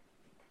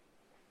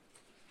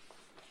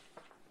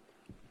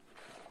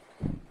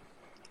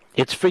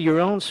 It's for your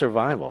own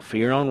survival, for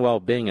your own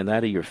well-being and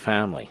that of your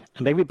family.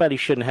 And everybody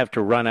shouldn't have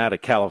to run out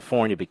of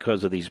California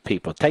because of these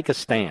people. Take a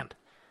stand.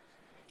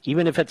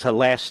 Even if it's a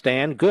last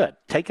stand, good.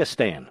 Take a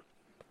stand.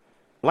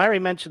 Larry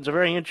mentions a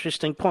very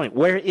interesting point.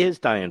 Where is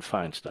Dianne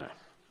Feinstein?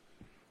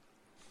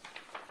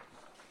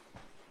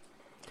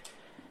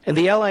 And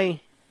the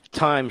L.A.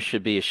 Times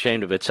should be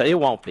ashamed of it. So it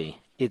won't be.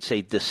 It's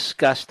a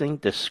disgusting,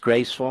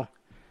 disgraceful,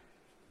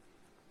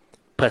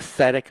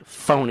 pathetic,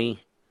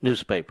 phony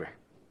newspaper.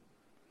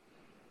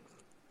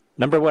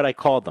 Remember what I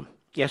called them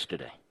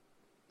yesterday?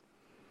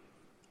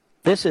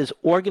 This is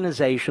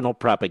organizational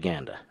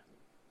propaganda,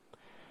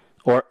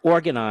 or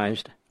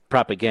organized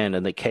propaganda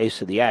in the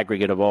case of the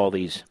aggregate of all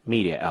these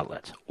media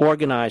outlets.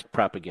 Organized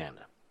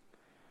propaganda.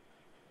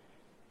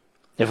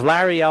 If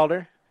Larry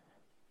Elder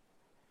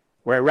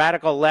were a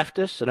radical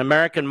leftist, an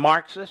American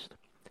Marxist,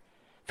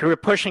 if we were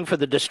pushing for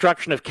the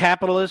destruction of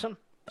capitalism,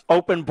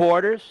 open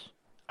borders,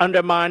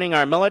 undermining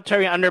our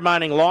military,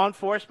 undermining law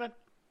enforcement,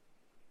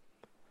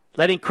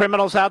 letting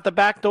criminals out the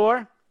back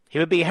door, he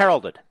would be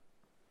heralded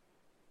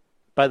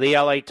by the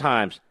L.A.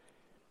 Times.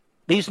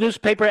 These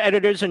newspaper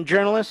editors and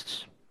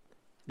journalists,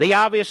 they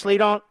obviously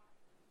don't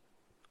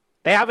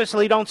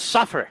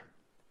suffer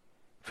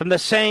from the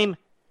same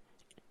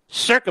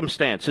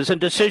circumstances and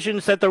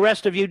decisions that the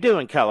rest of you do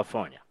in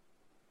California.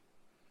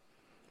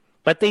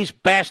 But these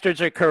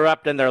bastards are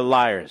corrupt and they're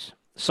liars.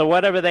 So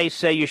whatever they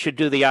say, you should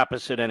do the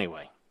opposite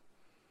anyway.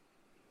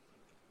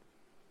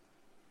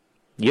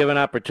 You have an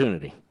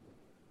opportunity.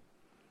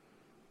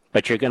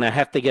 But you're going to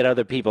have to get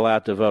other people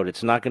out to vote.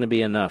 It's not going to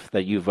be enough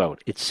that you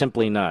vote. It's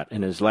simply not.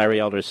 And as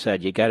Larry Elder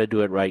said, you got to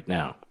do it right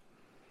now.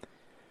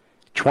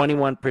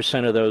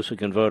 21% of those who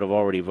can vote have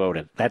already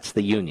voted. That's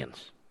the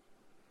unions.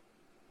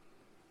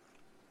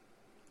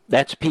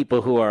 That's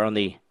people who are on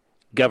the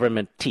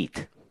government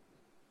teat.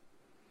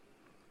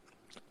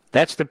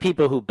 That's the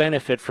people who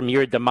benefit from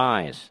your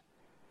demise,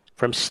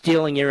 from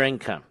stealing your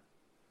income,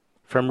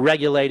 from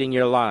regulating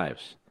your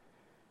lives.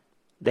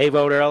 They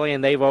vote early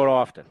and they vote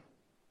often.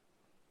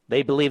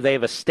 They believe they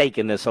have a stake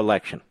in this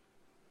election.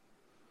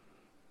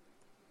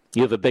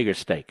 You have a bigger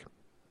stake.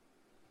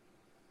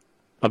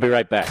 I'll be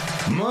right back.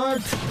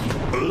 Mark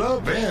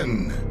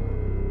Levin.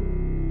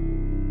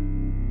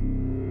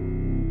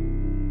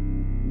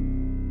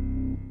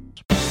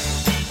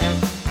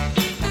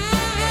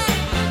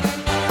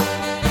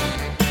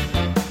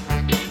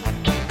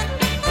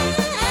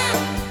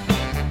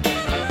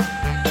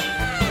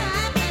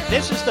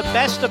 This is the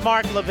best of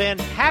Mark Levin.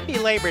 Happy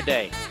Labor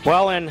Day.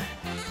 Well, in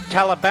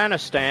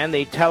Talibanistan,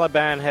 the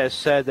Taliban has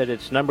said that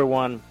its number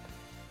one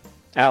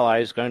ally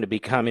is going to be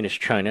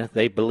Communist China.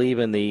 They believe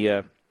in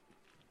the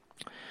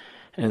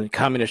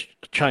Communist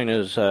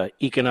China's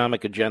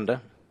economic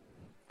agenda.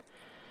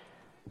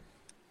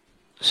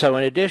 So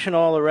in addition to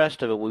all the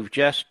rest of it, we've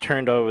just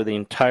turned over the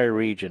entire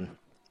region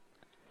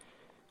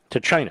to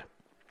China.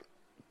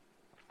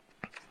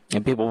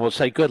 And people will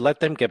say, good,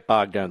 let them get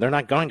bogged down. They're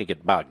not going to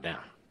get bogged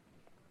down.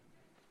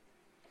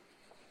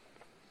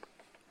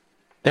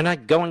 They're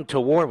not going to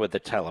war with the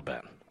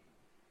Taliban.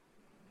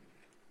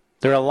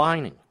 They're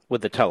aligning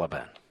with the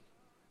Taliban.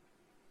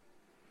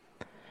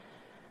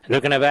 And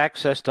they're going to have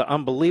access to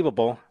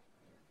unbelievable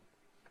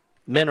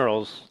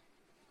minerals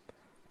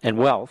and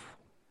wealth.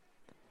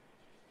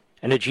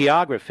 And a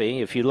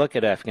geography, if you look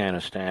at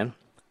Afghanistan,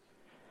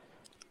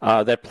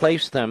 that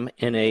place them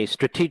in a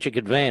strategic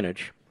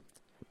advantage.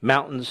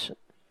 Mountains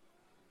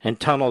and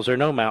tunnels or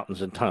no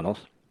mountains and tunnels.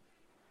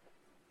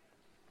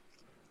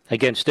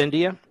 Against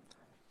India,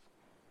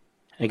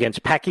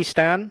 against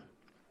Pakistan,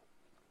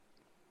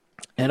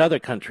 and other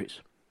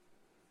countries.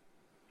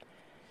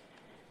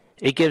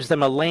 It gives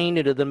them a lane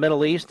into the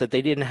Middle East that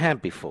they didn't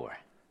have before.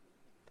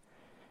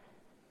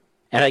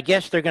 And I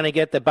guess they're going to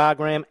get the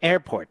Bagram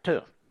Airport,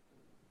 too,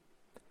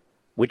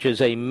 which is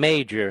a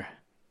major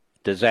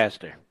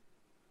disaster.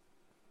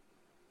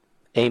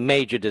 A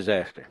major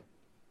disaster.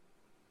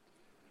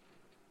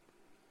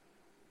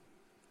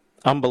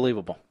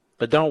 Unbelievable.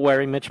 But don't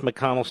worry, Mitch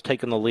McConnell's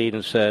taken the lead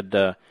and said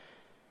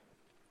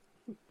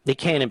they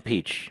can't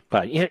impeach.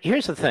 But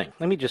here's the thing.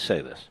 Let me just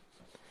say this.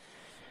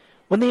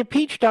 When they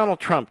impeached Donald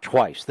Trump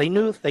twice, they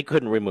knew they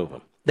couldn't remove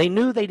him. They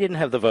knew they didn't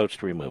have the votes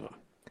to remove him.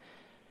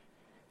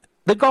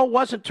 The goal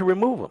wasn't to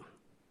remove him.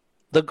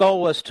 The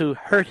goal was to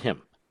hurt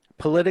him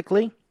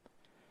politically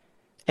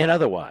and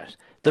otherwise.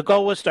 The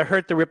goal was to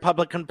hurt the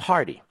Republican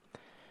Party.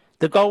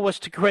 The goal was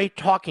to create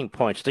talking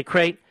points, to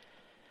create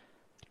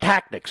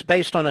tactics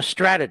based on a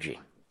strategy,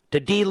 to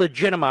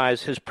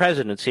delegitimize his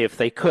presidency if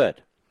they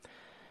could,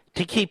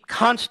 to keep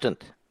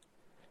constant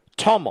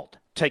tumult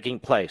taking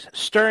place,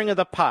 stirring of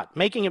the pot,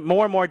 making it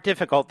more and more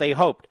difficult, they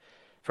hoped,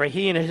 for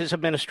he and his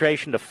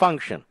administration to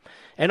function,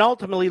 and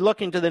ultimately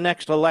looking to the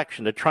next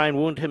election to try and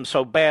wound him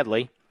so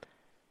badly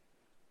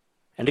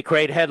and to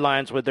create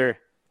headlines with their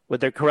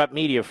corrupt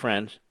media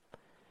friends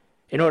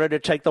in order to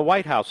take the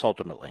White House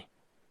ultimately.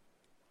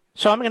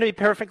 So I'm going to be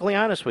perfectly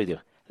honest with you.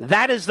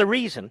 That is the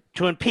reason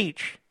to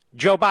impeach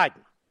Joe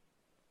Biden.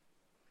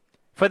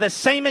 For the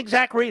same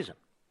exact reason.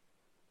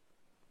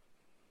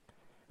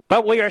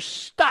 But we are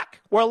stuck.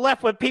 We're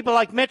left with people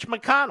like Mitch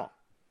McConnell,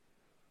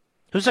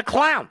 who's a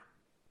clown,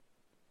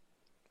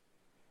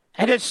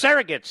 and his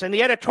surrogates in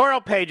the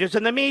editorial pages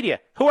in the media,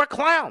 who are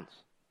clowns.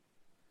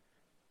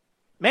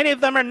 Many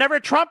of them are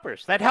never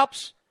Trumpers. That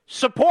helps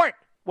support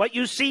what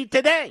you see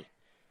today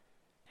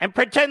and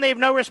pretend they have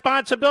no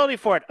responsibility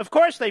for it. Of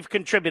course they've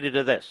contributed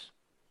to this.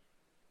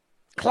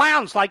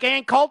 Clowns like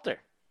Ann Coulter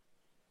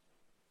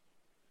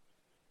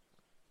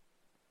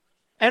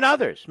and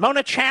others,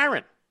 Mona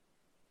Charen.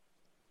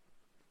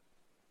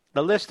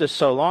 The list is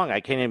so long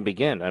I can't even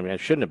begin. I mean, I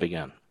shouldn't have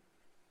begun.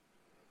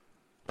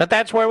 But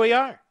that's where we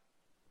are.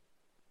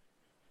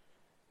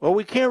 Well,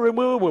 we can't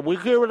remove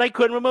him. They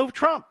couldn't remove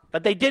Trump,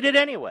 but they did it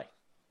anyway.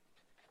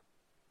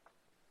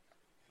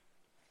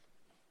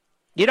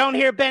 You don't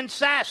hear Ben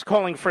Sasse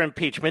calling for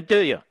impeachment, do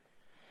you?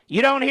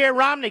 You don't hear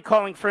Romney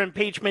calling for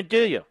impeachment,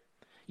 do you?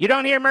 You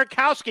don't hear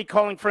Murkowski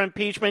calling for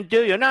impeachment,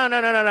 do you?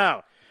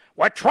 No.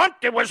 What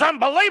Trump did was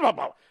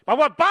unbelievable. But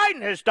what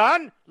Biden has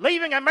done,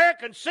 leaving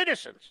American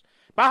citizens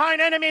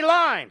behind enemy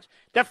lines,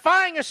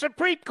 defying a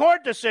Supreme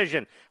Court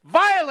decision,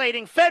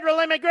 violating federal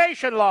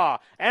immigration law,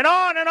 and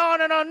on and on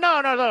and on.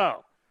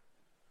 No.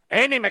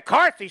 Andy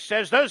McCarthy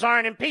says those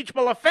aren't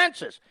impeachable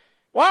offenses.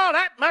 Well,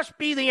 that must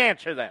be the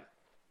answer then.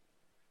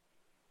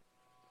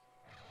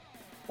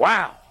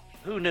 Wow,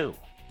 who knew?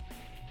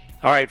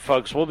 All right,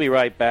 folks, we'll be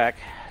right back.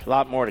 A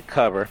lot more to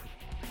cover.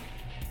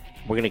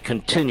 We're going to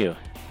continue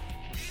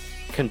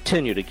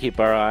to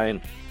keep our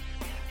eye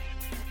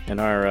and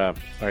our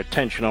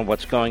attention on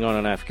what's going on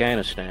in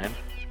Afghanistan.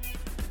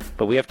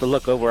 But we have to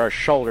look over our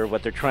shoulder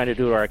what they're trying to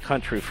do to our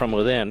country from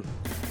within,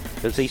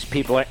 because these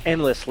people are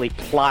endlessly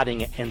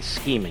plotting and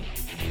scheming.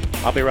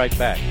 I'll be right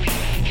back.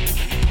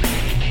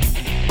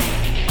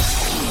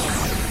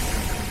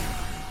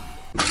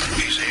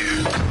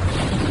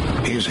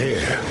 He's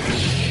here.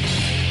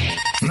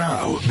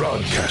 Now,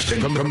 broadcasting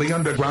from the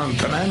underground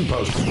command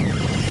post,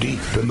 deep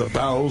in the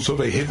bowels of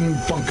a hidden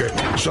bunker,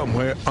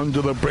 somewhere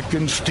under the brick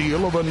and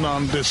steel of a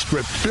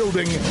nondescript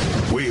building,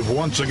 we've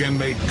once again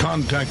made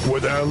contact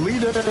with our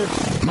leader,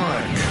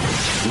 Mark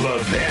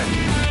Levin.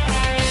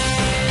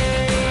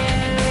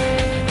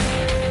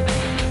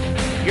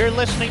 You're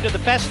listening to the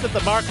best of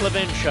the Mark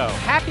Levin Show.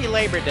 Happy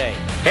Labor Day.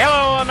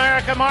 Hello,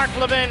 America. Mark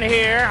Levin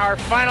here. Our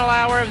final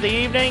hour of the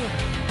evening.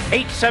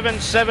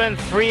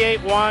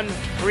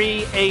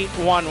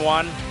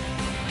 877-381-3811.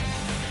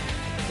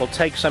 We'll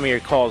take some of your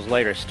calls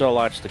later. Still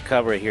lots to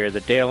cover here. The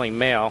Daily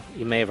Mail,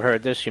 you may have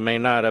heard this, you may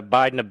not.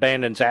 Biden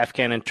abandons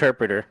Afghan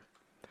interpreter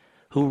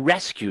who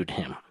rescued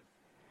him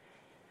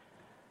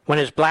when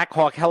his Black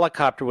Hawk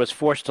helicopter was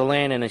forced to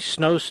land in a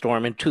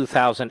snowstorm in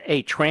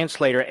 2008.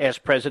 Translator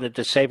asked President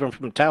to save him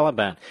from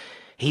Taliban.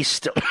 He's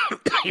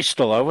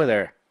still over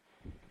there.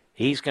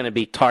 He's going to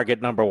be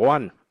target number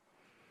one.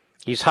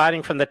 He's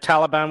hiding from the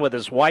Taliban with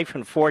his wife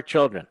and 4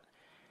 children.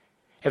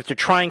 After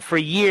trying for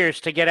years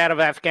to get out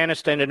of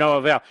Afghanistan to no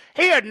avail.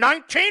 He had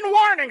 19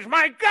 warnings,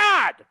 my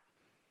God!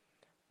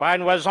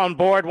 Biden was on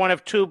board one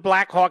of 2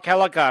 Black Hawk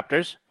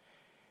helicopters.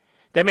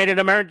 They made an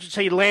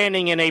emergency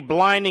landing in a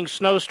blinding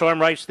snowstorm,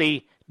 writes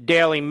the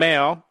Daily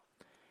Mail,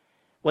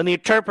 when the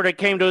interpreter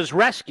came to his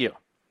rescue.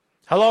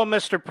 Hello,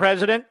 Mr.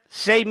 President.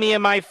 Save me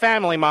and my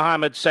family,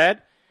 Mohammed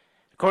said.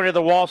 According to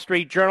the Wall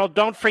Street Journal,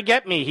 don't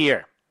forget me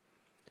here.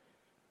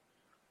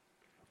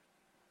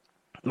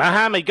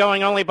 Mohammed,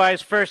 going only by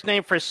his first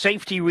name for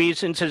safety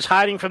reasons, is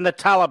hiding from the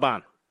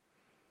Taliban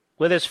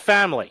with his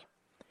family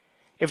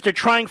after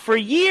trying for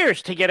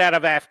years to get out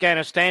of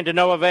Afghanistan to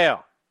no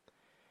avail.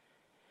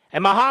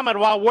 And Mohammed,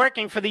 while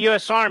working for the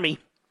U.S. Army,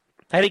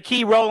 had a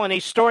key role in a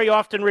story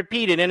often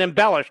repeated and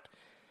embellished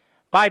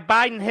by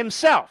Biden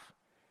himself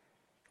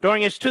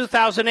during his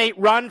 2008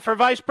 run for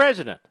vice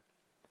president.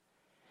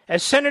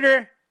 As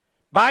Senator,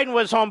 Biden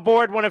was on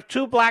board one of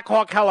 2 Black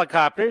Hawk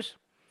helicopters.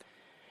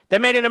 They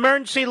made an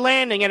emergency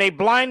landing in a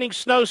blinding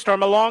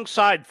snowstorm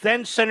alongside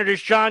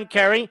then-Senators John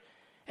Kerry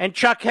and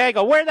Chuck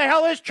Hagel. Where the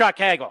hell is Chuck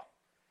Hagel?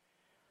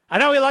 I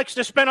know he likes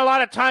to spend a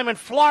lot of time in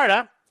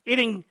Florida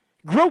eating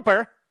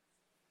grouper,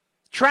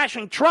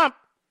 trashing Trump.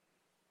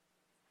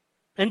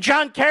 And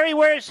John Kerry,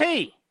 where is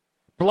he?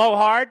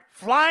 blowhard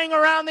flying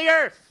around the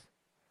earth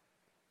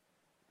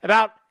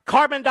about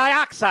carbon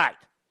dioxide.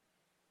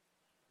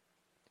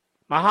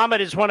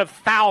 Muhammad is one of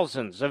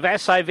thousands of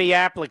SIV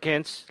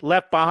applicants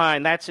left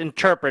behind. That's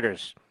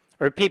interpreters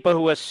or people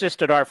who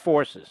assisted our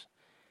forces.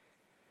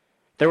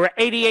 There were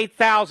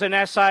 88,000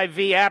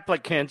 SIV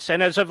applicants,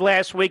 and as of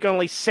last week,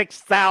 only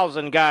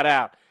 6,000 got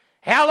out.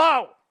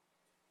 Hello!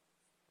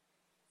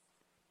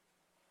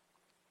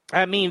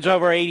 That means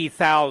over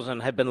 80,000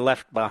 have been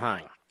left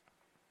behind.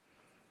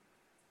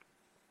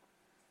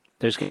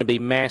 There's going to be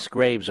mass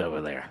graves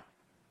over there.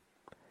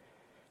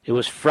 It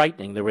was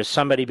frightening. There was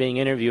somebody being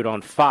interviewed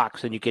on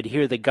Fox, and you could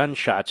hear the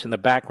gunshots in the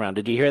background.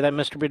 Did you hear that,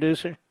 Mr.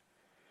 Producer?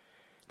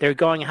 They're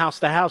going house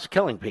to house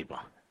killing people.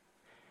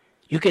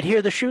 You could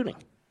hear the shooting.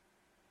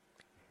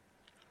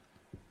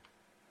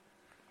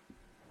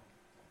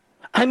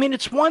 I mean,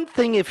 it's one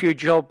thing if you're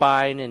Joe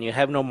Biden and you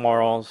have no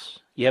morals,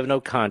 you have no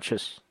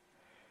conscience.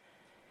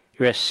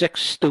 You're a sick,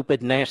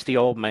 stupid, nasty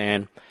old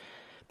man.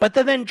 But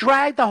to then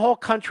drag the whole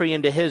country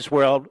into his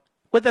world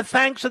with the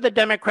thanks of the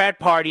Democrat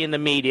Party and the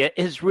media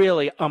is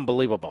really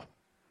unbelievable.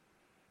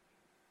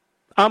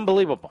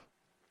 Unbelievable.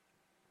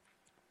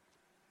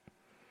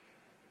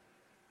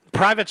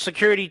 Private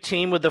security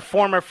team with the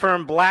former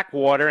firm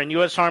Blackwater and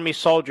U.S. Army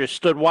soldiers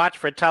stood watch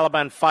for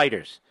Taliban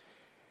fighters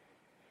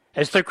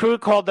as the crew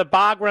called the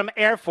Bagram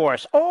Air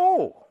Force.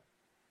 Oh,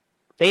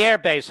 the air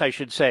base, I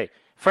should say,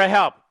 for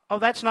help. Oh,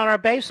 that's not our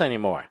base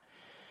anymore.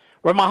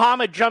 Where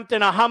Muhammad jumped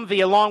in a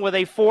Humvee along with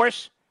a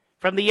force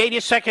from the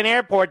 82nd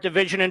Airport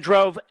Division and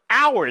drove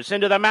hours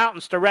into the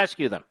mountains to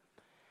rescue them.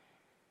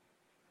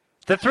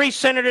 The 3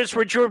 senators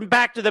were driven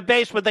back to the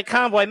base with the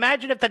convoy.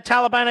 Imagine if the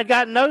Taliban had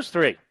gotten those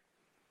 3.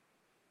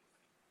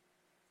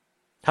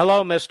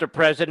 Hello, Mr.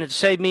 President.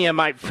 Save me and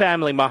my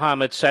family,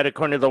 Muhammad said,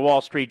 according to the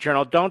Wall Street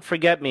Journal. Don't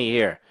forget me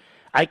here.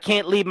 I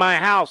can't leave my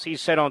house, he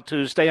said on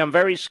Tuesday. I'm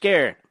very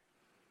scared.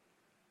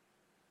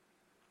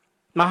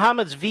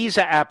 Muhammad's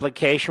visa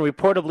application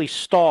reportedly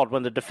stalled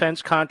when the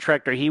defense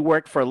contractor he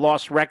worked for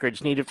lost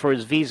records needed for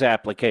his visa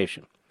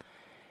application.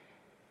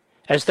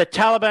 As the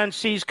Taliban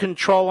seized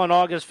control on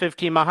August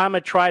 15,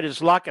 Muhammad tried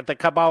his luck at the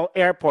Kabul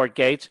airport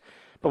gates,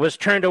 but was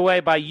turned away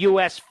by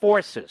U.S.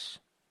 forces.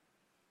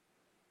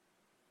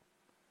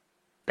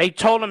 They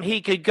told him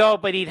he could go,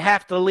 but he'd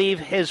have to leave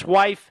his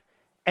wife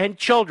and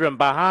children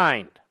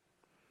behind.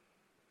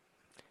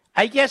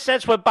 I guess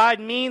that's what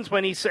Biden means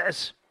when he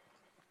says,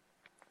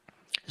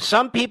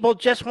 some people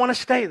just want to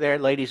stay there,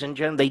 ladies and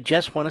gentlemen. They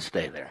just want to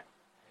stay there.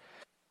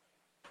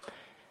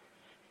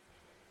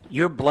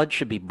 Your blood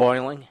should be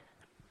boiling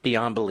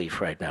beyond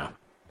belief right now.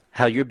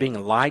 How you're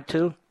being lied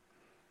to.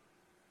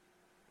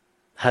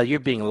 How you're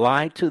being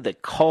lied to. The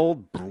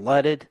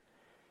cold-blooded,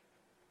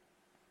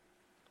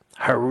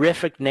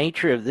 horrific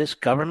nature of this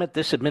government,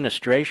 this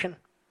administration.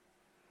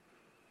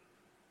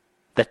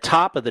 The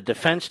top of the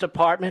Defense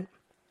Department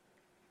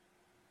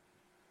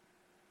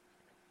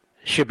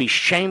should be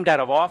shamed out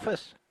of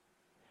office.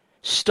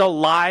 Still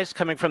lies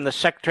coming from the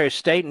Secretary of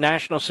State,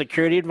 National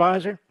Security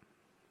Advisor.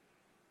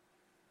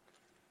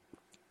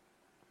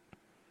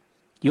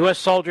 U.S.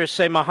 soldiers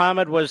say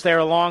Muhammad was there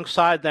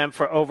alongside them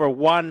for over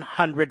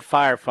 100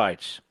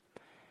 firefights.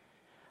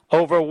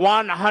 Over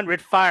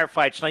 100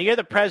 firefights. Now, you're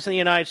the President of the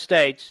United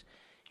States.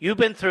 You've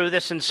been through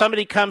this, and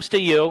somebody comes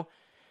to you,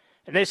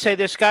 and they say,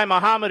 this guy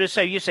Muhammad,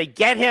 you say,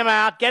 get him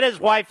out, get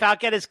his wife out,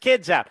 get his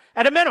kids out.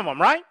 At a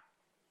minimum, right?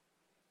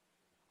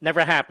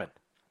 Never happened.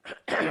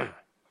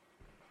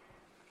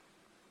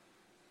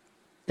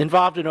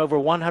 Involved in over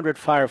 100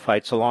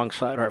 firefights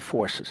alongside our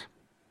forces.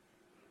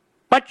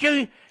 But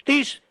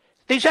these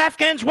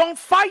Afghans won't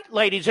fight,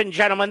 ladies and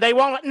gentlemen. They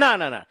won't.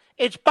 No.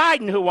 It's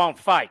Biden who won't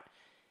fight.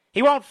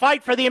 He won't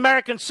fight for the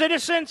American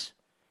citizens.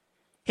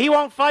 He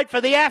won't fight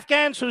for the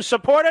Afghans who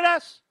supported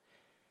us.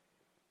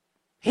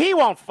 He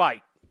won't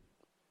fight.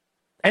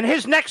 And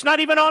his neck's not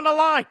even on the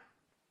line.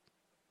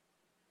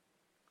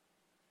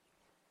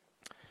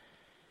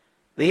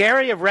 The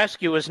area of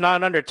rescue is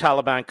not under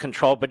Taliban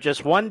control, but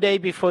just one day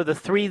before the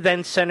 3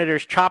 then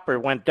senators' chopper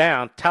went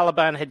down,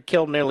 Taliban had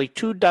killed nearly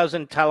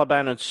 24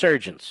 Taliban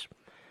insurgents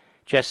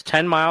just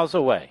 10 miles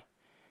away.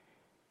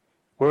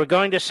 We were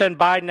going to send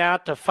Biden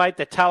out to fight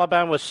the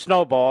Taliban with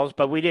snowballs,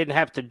 but we didn't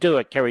have to do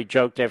it, Kerry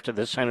joked after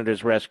the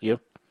senators' rescue.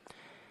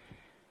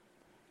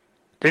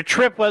 The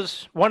trip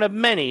was one of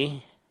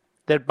many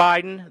that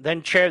Biden,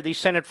 then chair of the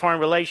Senate Foreign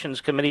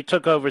Relations Committee,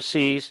 took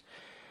overseas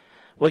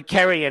with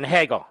Kerry and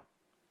Hagel.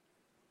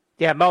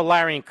 Yeah, Mo,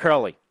 Larry, and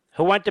Curley,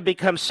 who went to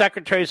become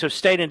Secretaries of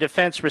State and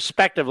Defense,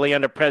 respectively,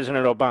 under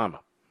President Obama.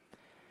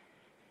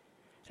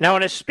 Now,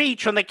 in a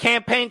speech on the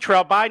campaign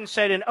trail, Biden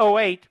said in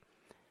 2008,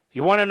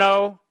 you want to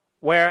know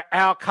where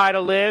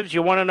al-Qaeda lives?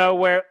 You want to know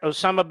where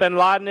Osama bin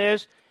Laden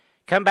is?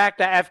 Come back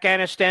to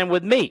Afghanistan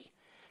with me.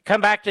 Come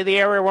back to the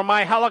area where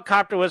my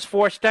helicopter was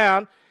forced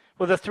down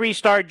with a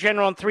 3-star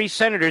general and 3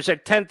 senators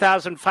at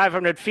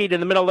 10,500 feet in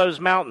the middle of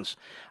those mountains.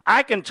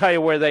 I can tell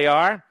you where they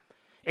are.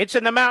 It's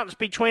in the mountains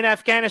between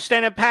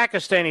Afghanistan and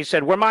Pakistan, he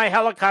said, where my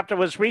helicopter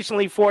was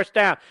recently forced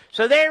down.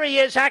 So there he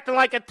is acting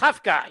like a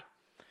tough guy.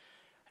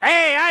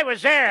 Hey, I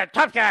was there, a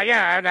tough guy,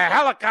 yeah, and the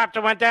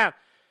helicopter went down.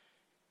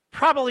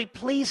 Probably,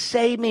 please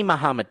save me,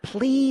 Muhammad.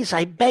 Please,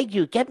 I beg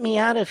you, get me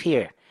out of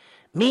here.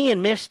 Me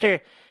and Mr.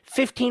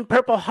 15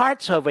 Purple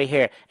Hearts over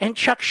here, and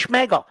Chuck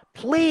Schmegel.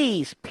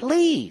 Please,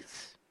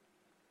 please.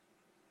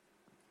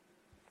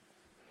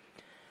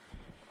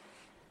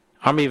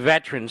 Army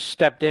veterans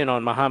stepped in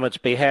on Muhammad's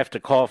behalf to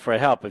call for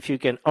help. If you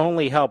can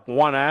only help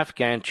one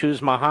Afghan,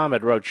 choose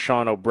Muhammad, wrote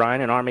Sean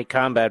O'Brien, an Army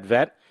combat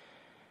vet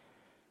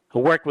who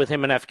worked with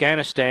him in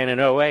Afghanistan in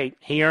 2008.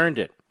 He earned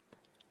it.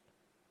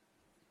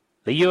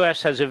 The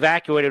U.S. has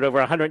evacuated over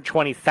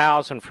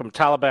 120,000 from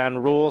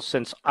Taliban rule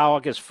since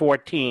August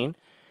 14,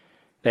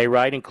 they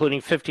write,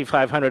 including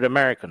 5,500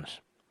 Americans.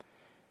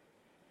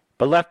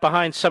 But left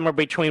behind somewhere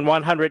between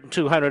 100 and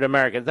 200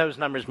 Americans. Those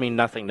numbers mean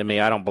nothing to me.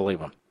 I don't believe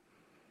them.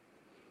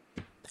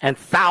 And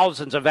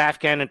thousands of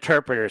Afghan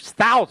interpreters,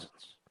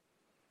 thousands,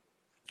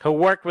 who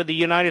worked with the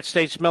United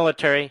States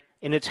military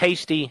in its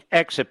hasty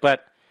exit.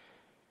 But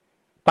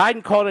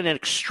Biden called it an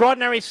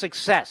extraordinary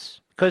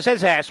success because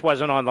his ass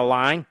wasn't on the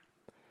line.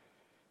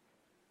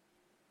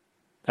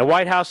 A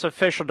White House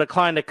official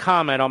declined to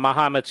comment on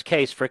Muhammad's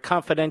case for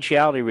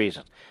confidentiality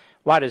reasons.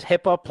 Why, does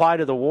HIPAA apply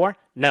to the war?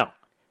 No.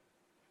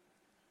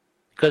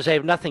 Because they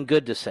have nothing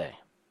good to say.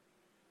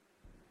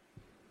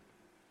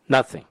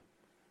 Nothing.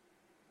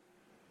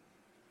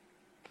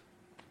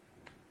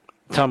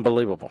 It's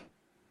unbelievable.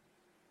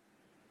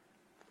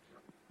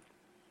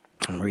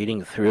 I'm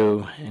reading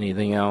through.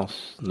 Anything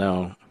else?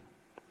 No.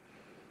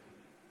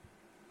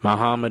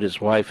 Muhammad, his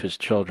wife, his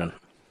children.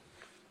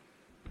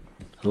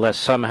 Unless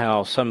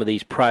somehow some of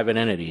these private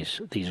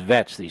entities, these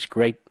vets, these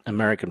great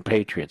American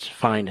patriots,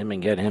 find him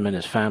and get him and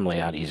his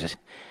family out,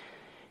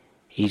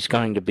 he's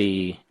going to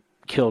be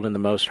killed in the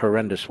most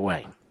horrendous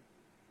way.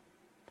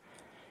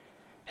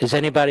 Has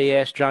anybody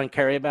asked John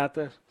Kerry about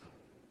this?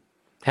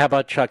 How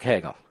about Chuck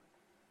Hagel?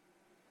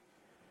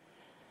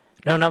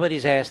 No,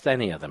 nobody's asked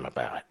any of them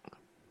about it.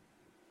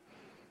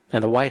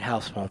 And the White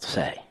House won't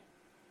say.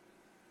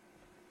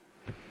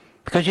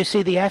 Because you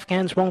see, the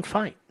Afghans won't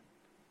fight.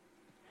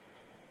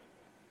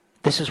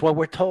 This is what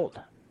we're told.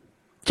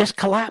 Just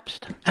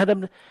collapsed. Out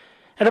of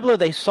blue,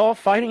 they saw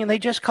fighting and they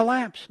just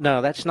collapsed.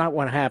 No, that's not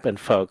what happened,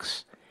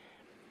 folks.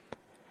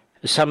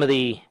 Some of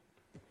the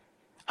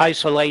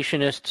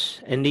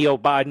isolationists and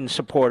neo-Biden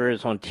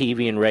supporters on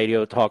TV and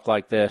radio talk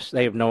like this.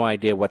 They have no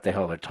idea what the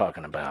hell they're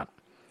talking about.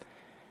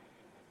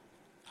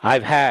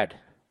 I've had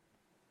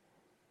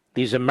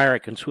these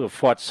Americans who have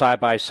fought side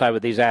by side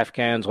with these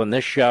Afghans on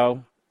this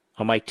show,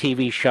 on my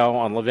TV show,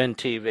 on Levin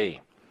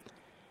TV.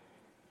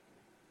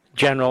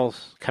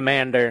 Generals,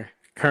 commander,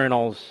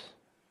 colonels.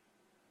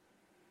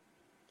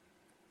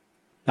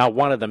 Not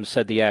one of them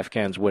said the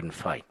Afghans wouldn't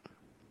fight.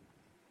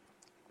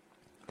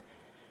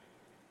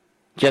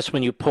 Just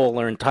when you pull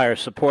their entire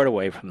support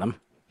away from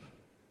them,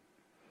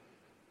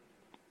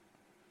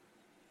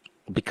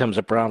 it becomes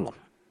a problem.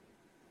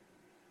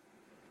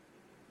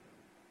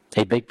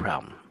 A big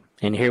problem.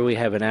 And here we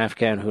have an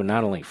Afghan who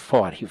not only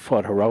fought, he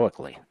fought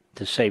heroically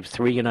to save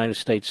 3 United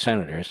States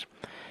senators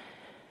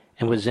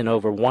and was in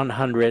over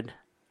 100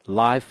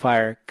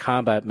 live-fire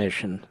combat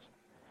missions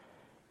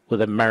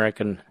with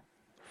American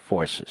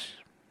forces.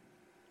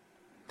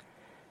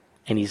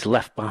 And he's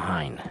left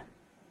behind.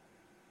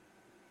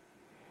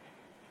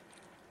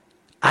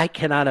 I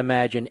cannot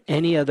imagine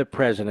any other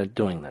president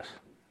doing this.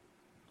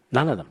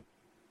 None of them.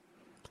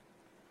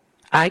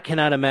 I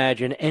cannot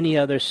imagine any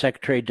other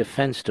Secretary of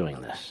Defense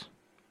doing this.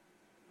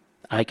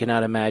 I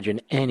cannot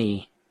imagine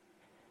any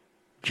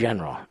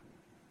general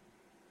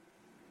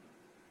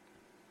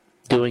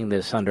doing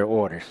this under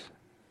orders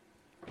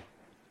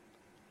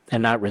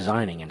and not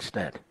resigning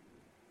instead.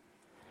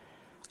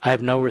 I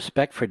have no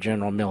respect for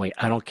General Milley.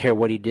 I don't care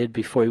what he did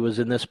before he was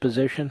in this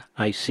position.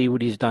 I see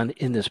what he's done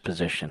in this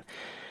position.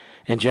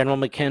 And General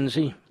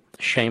McKenzie,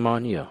 shame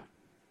on you.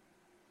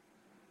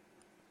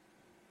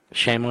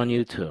 Shame on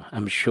you, too.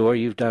 I'm sure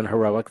you've done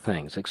heroic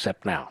things,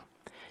 except now.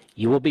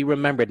 You will be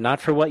remembered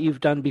not for what you've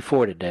done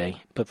before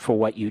today, but for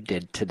what you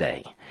did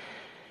today.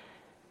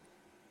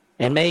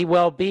 And may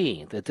well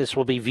be that this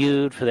will be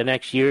viewed for the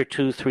next year,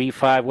 2, 3,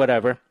 5,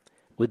 whatever,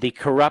 with the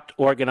corrupt,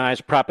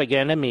 organized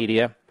propaganda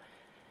media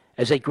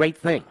as a great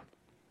thing.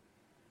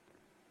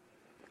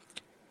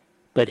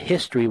 But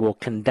history will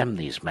condemn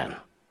these men.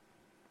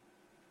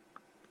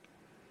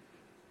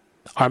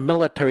 Our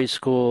military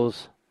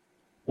schools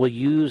will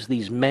use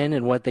these men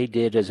and what they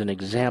did as an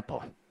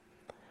example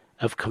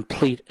of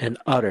complete and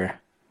utter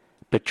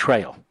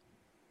betrayal.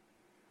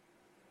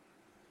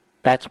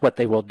 That's what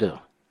they will do.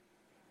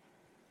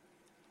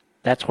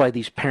 That's why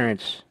these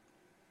parents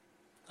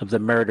of the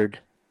murdered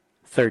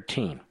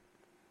 13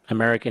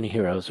 American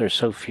heroes are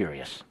so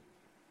furious.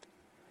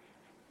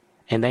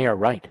 And they are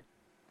right.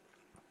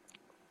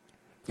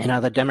 And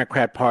now the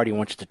Democrat Party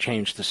wants to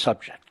change the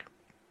subject.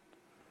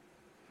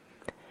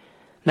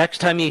 Next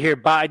time you hear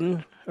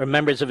Biden or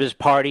members of his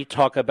party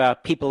talk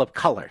about people of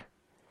color,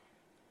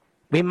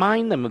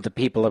 remind them of the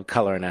people of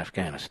color in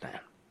Afghanistan.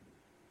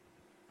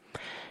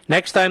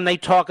 Next time they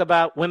talk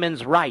about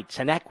women's rights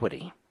and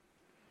equity,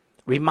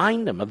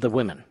 Remind them of the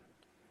women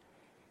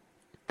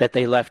that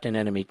they left in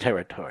enemy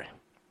territory.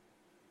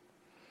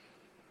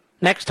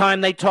 Next time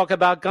they talk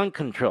about gun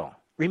control,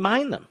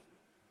 remind them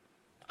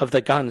of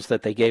the guns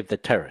that they gave the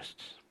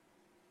terrorists.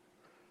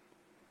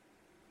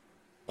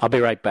 I'll be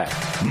right back.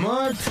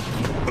 Mark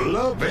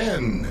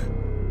Levin.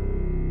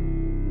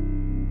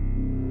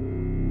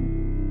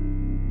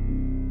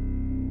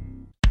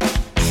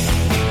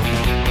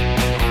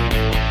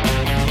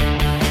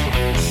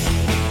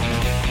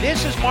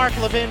 This is Mark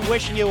Levin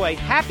wishing you a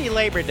happy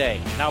Labor Day.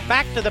 Now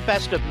back to the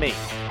best of me.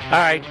 All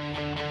right,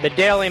 the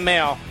Daily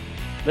Mail.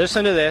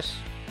 Listen to this.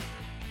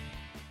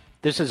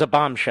 This is a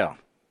bombshell.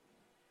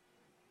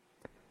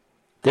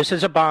 This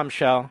is a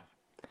bombshell.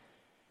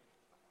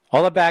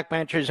 All the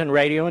backbenchers in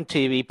radio and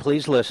TV,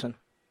 please listen.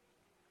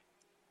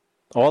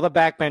 All the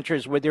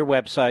backbenchers with your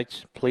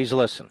websites, please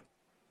listen.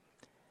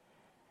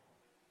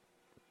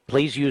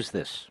 Please use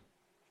this.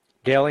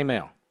 Daily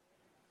Mail.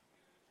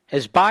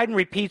 As Biden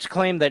repeats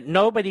claim that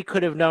nobody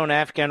could have known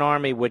Afghan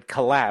army would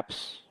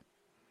collapse,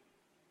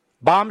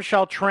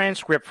 bombshell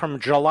transcript from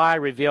July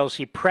reveals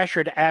he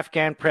pressured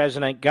Afghan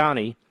President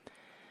Ghani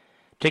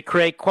to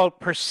create, quote,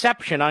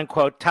 perception,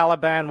 unquote,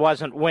 Taliban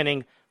wasn't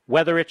winning,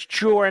 whether it's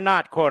true or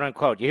not, quote,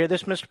 unquote. You hear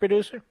this, Mr.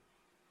 Producer?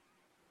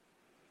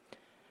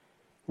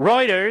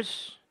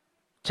 Reuters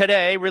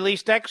today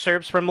released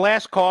excerpts from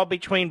last call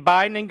between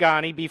Biden and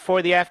Ghani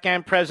before the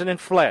Afghan president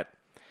fled.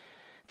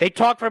 They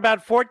talked for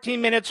about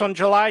 14 minutes on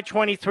July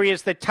 23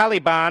 as the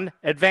Taliban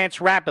advanced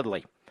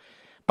rapidly.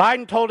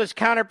 Biden told his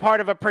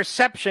counterpart of a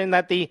perception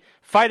that the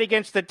fight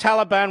against the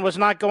Taliban was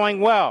not going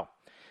well.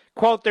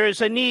 Quote, there is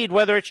a need,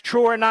 whether it's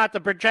true or not, to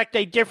project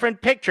a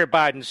different picture,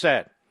 Biden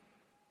said.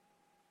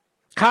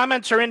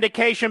 Comments or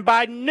indication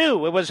Biden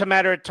knew it was a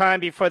matter of time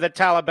before the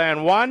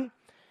Taliban won.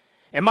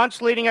 In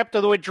months leading up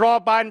to the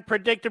withdrawal, Biden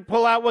predicted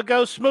pullout would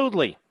go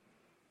smoothly.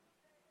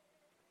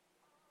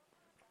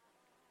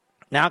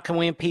 Now can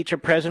we impeach a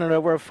president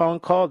over a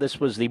phone call? This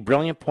was the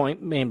brilliant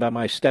point made by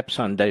my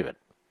stepson, David.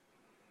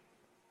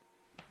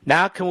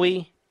 Now can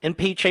we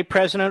impeach a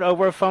president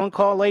over a phone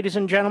call, ladies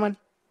and gentlemen?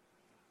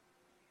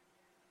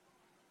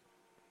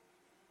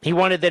 He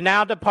wanted the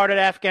now departed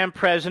Afghan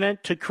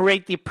president to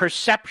create the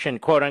perception,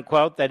 quote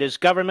unquote, that his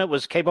government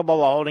was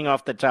capable of holding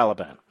off the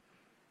Taliban.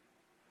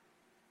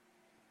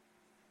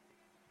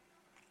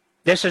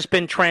 This has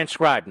been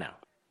transcribed now.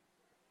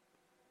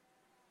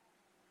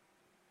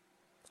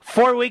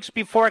 4 weeks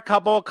before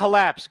Kabul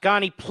collapsed,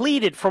 Ghani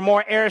pleaded for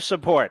more air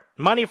support,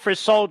 money for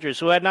soldiers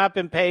who had not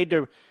been paid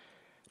to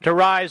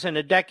rise in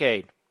a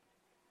decade.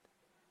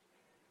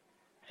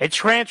 A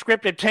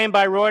transcript obtained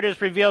by Reuters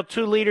revealed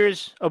two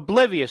leaders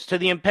oblivious to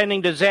the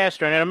impending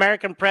disaster and an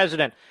American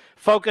president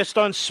focused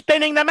on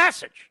spinning the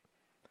message.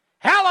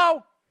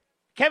 Hello,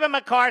 Kevin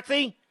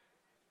McCarthy.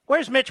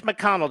 Where's Mitch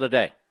McConnell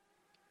today?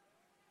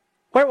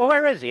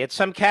 Where is he? At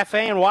some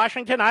cafe in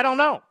Washington? I don't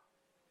know.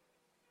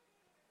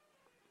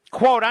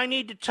 Quote, I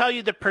need to tell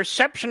you the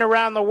perception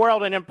around the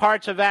world and in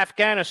parts of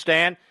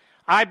Afghanistan,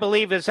 I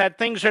believe, is that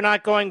things are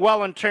not going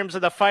well in terms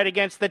of the fight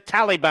against the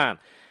Taliban.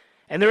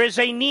 And there is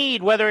a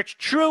need, whether it's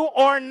true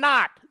or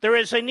not, there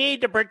is a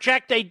need to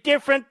project a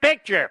different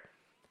picture,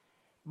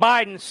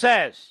 Biden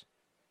says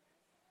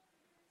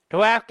to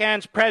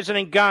Afghan's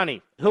President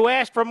Ghani, who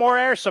asked for more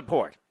air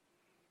support.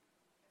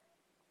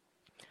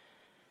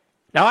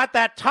 Now, at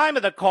that time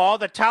of the call,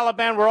 the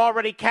Taliban were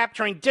already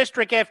capturing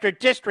district after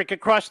district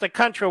across the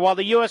country while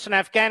the U.S. and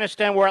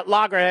Afghanistan were at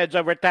loggerheads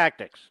over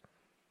tactics.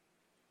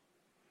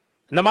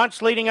 In the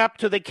months leading up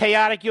to the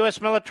chaotic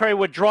U.S. military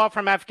withdrawal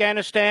from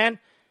Afghanistan,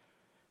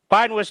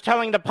 Biden was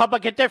telling the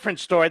public a different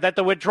story, that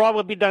the withdrawal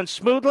would be done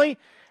smoothly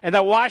and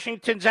that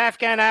Washington's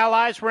Afghan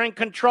allies were in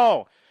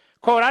control.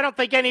 Quote, I don't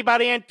think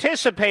anybody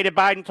anticipated,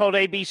 Biden told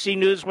ABC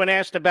News when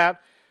asked about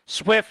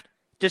swift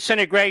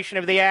disintegration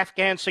of the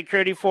Afghan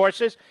security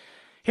forces.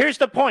 Here's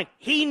the point.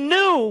 He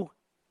knew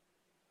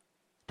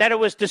that it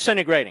was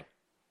disintegrating.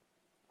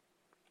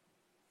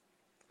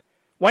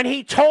 When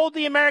he told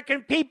the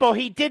American people,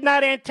 he did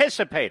not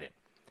anticipate it.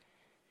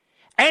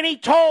 And he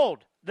told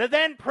the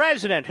then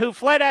president who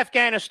fled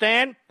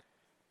Afghanistan,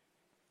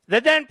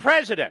 the then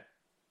president,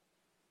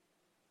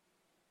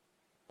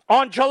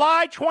 on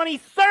July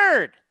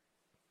 23rd,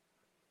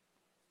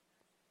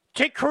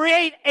 to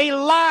create a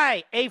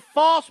lie, a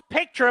false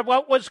picture of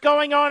what was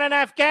going on in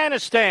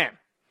Afghanistan.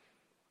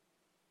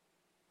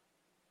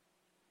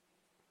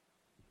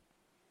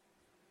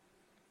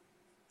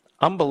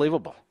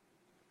 Unbelievable.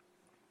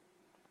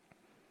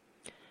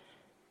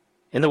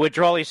 In the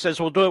withdrawal, he says,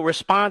 we'll do it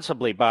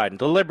responsibly, Biden,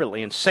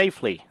 deliberately and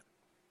safely.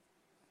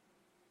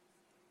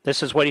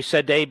 This is what he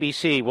said to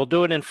ABC. We'll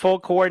do it in full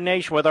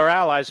coordination with our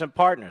allies and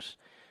partners.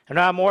 And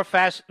there are more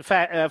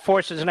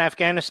forces in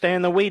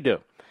Afghanistan than we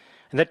do.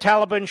 And the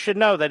Taliban should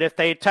know that if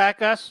they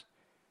attack us,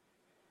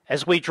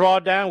 as we draw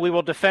down, we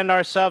will defend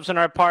ourselves and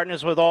our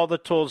partners with all the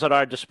tools at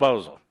our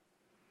disposal.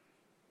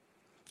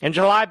 In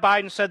July,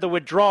 Biden said the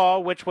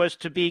withdrawal, which was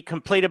to be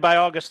completed by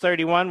August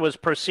 31, was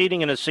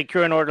proceeding in a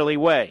secure and orderly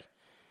way.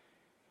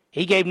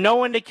 He gave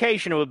no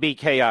indication it would be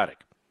chaotic.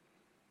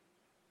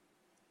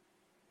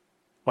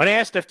 When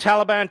asked if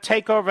Taliban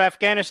takeover of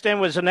Afghanistan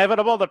was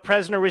inevitable, the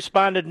president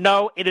responded,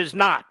 no, it is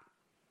not.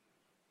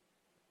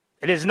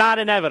 It is not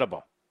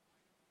inevitable.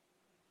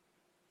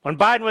 When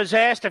Biden was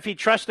asked if he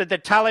trusted the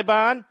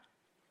Taliban,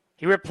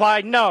 he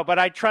replied, no, but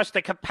I trust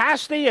the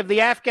capacity of the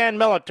Afghan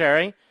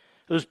military,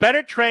 who's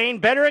better trained,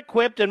 better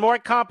equipped, and more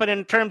competent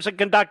in terms of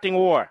conducting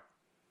war.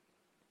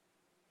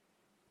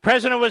 The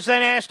president was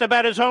then asked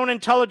about his own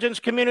intelligence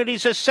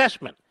community's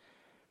assessment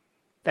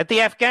that the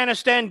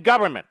Afghanistan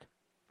government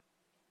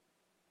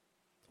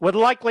would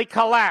likely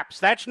collapse.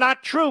 That's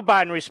not true,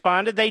 Biden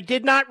responded. They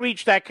did not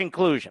reach that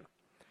conclusion.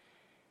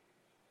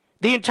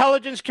 The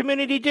intelligence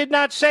community did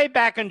not say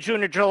back in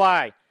June or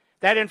July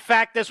that, in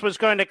fact, this was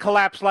going to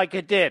collapse like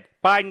it did.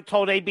 Biden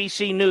told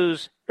ABC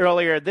News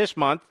earlier this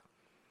month.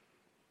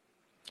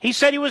 He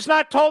said he was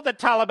not told that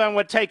Taliban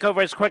would take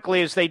over as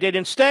quickly as they did.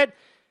 Instead,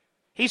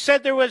 he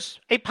said there was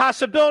a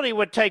possibility it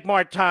would take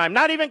more time.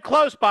 Not even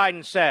close,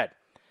 Biden said.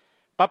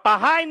 But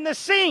behind the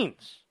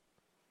scenes,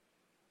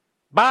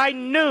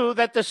 Biden knew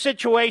that the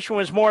situation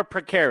was more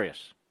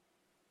precarious.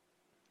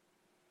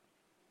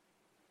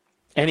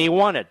 And he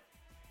wanted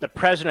the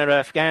president of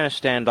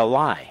Afghanistan to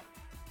lie,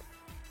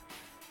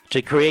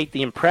 to create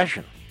the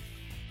impression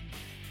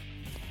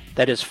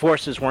that his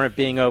forces weren't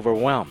being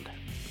overwhelmed.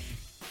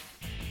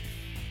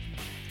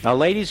 Now,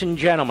 ladies and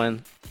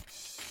gentlemen,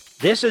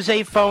 this is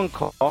a phone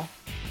call,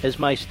 as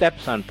my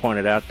stepson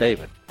pointed out,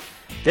 David.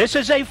 This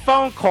is a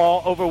phone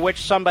call over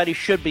which somebody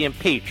should be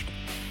impeached,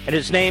 and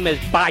his name is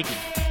Biden.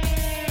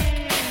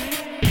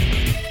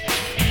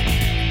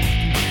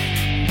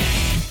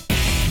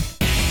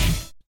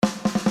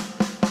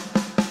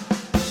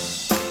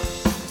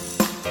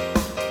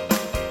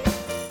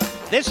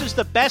 This is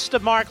the best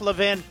of Mark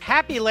Levin.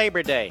 Happy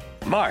Labor Day.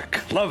 Mark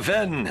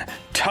Levin,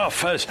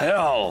 tough as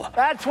hell.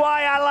 That's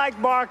why I like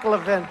Mark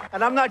Levin.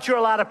 And I'm not sure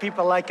a lot of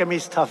people like him.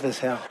 He's tough as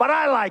hell. But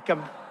I like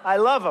him. I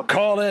love him.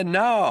 Call in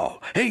now.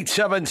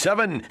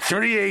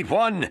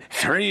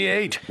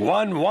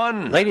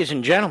 877-381-3811. Ladies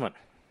and gentlemen,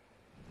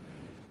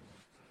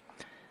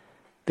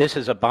 this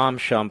is a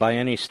bombshell by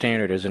any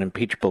standard as an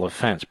impeachable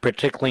offense,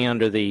 particularly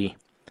under the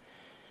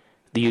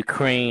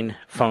Ukraine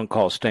phone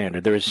call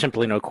standard. There is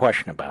simply no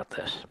question about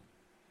this.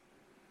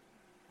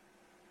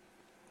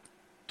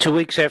 2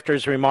 weeks after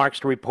his remarks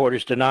to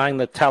reporters denying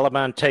the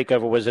Taliban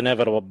takeover was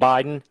inevitable,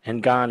 Biden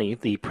and Ghani,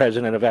 the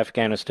president of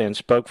Afghanistan,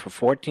 spoke for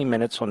 14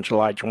 minutes on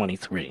July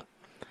 23. It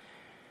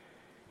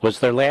was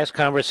their last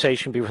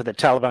conversation before the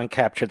Taliban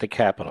captured the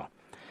capital.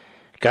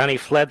 Ghani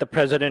fled the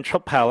presidential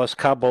palace,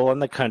 Kabul,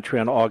 and the country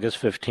on August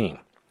 15.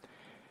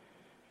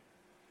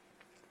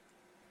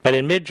 But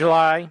in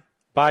mid-July,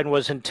 Biden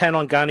was intent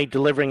on Ghani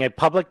delivering a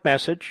public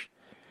message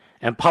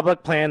and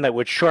public plan that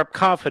would shore up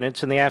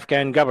confidence in the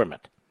Afghan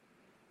government.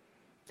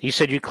 He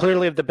said, you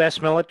clearly have the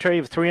best military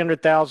of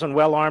 300,000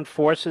 well-armed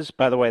forces.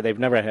 By the way, they've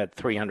never had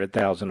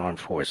 300,000 armed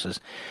forces.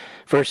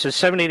 Versus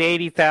 70 to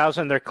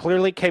 80,000, they're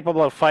clearly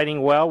capable of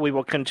fighting well. We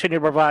will continue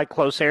to provide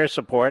close air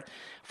support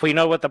if we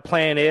know what the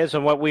plan is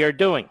and what we are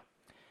doing.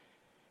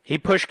 He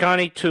pushed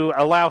Ghani to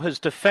allow his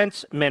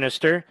defense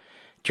minister,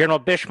 General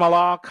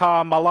Bismillah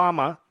Khan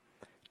Malama,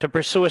 to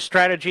pursue a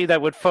strategy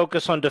that would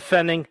focus on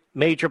defending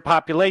major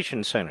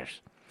population centers.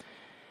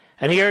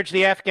 And he urged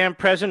the Afghan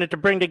president to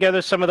bring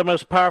together some of the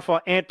most powerful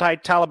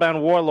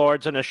anti-Taliban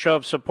warlords in a show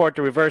of support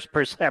to reverse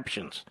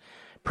perceptions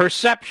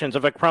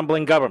of a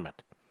crumbling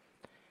government.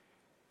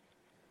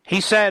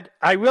 He said,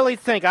 I really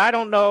think, I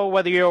don't know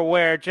whether you're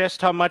aware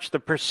just how much the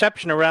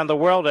perception around the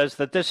world is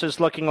that this is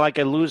looking like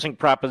a losing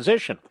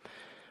proposition,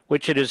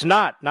 which it is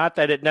not. Not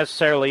that it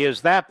necessarily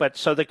is that, but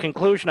so the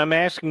conclusion I'm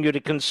asking you to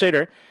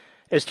consider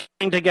is to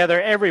bring together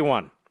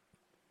everyone.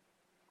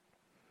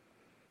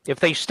 If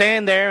they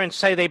stand there and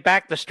say they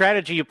back the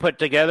strategy you put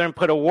together and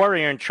put a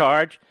warrior in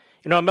charge,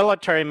 a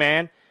military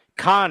man,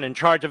 Khan, in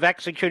charge of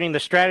executing the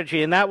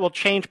strategy, and that will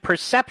change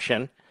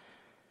perception,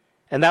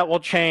 and that will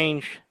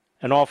change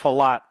an awful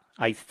lot,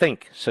 I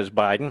think, says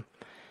Biden.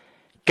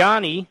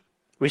 Ghani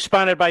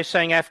responded by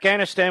saying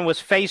Afghanistan was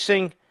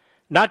facing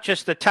not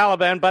just the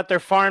Taliban, but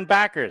their foreign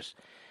backers.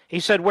 He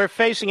said, we're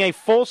facing a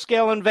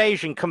full-scale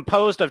invasion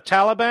composed of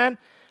Taliban,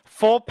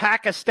 full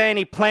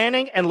Pakistani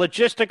planning and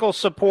logistical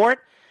support,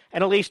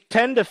 and at least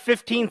 10 to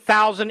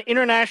 15,000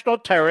 international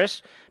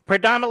terrorists,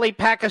 predominantly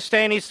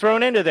Pakistanis,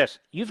 thrown into this.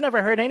 You've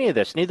never heard any of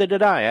this. Neither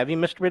did I. Have you,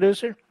 Mr.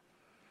 Producer?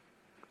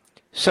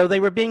 So they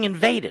were being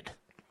invaded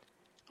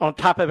on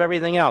top of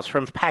everything else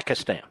from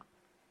Pakistan.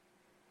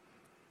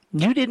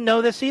 You didn't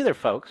know this either,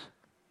 folks.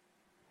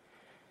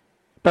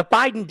 But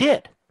Biden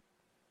did.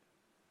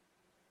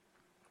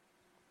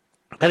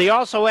 But he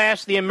also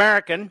asked the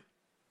American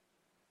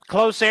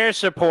close air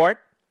support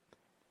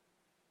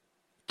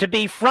to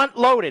be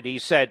front-loaded, he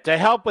said, to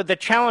help with the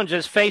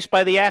challenges faced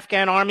by the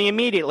Afghan army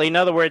immediately. In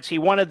other words, he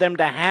wanted them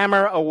to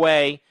hammer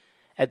away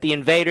at the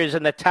invaders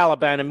and the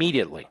Taliban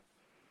immediately.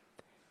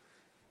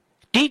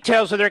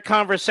 Details of their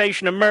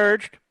conversation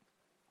emerged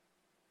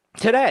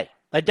today,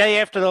 a day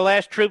after the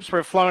last troops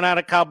were flown out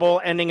of Kabul,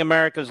 ending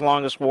America's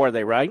longest war,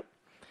 they write.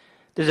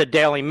 This is a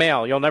Daily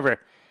Mail. You'll never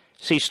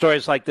see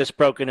stories like this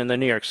broken in the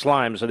New York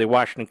Slimes or the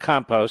Washington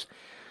Compost.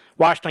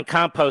 Washington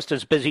Compost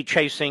is busy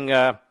chasing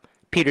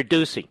Peter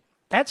Doocy.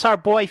 That's our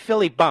boy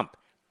Philly Bump.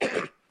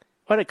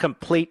 What a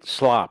complete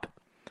slop.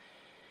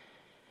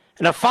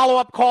 In a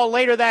follow-up call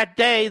later that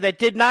day that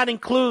did not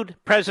include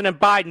President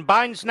Biden,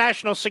 Biden's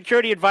National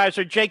Security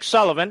Advisor Jake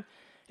Sullivan,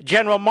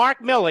 General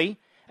Mark Milley,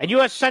 and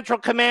U.S. Central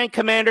Command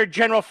Commander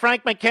General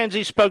Frank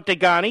McKenzie spoke to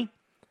Ghani.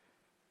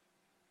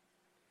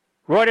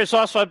 Reuters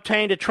also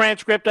obtained a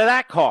transcript of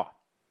that call.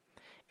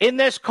 In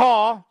this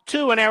call,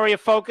 too, an area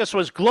of focus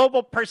was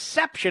global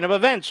perception of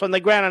events on the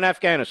ground in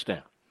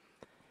Afghanistan.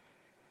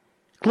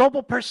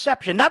 Global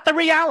perception, not the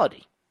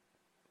reality.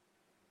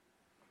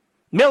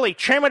 Milley,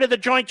 chairman of the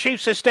Joint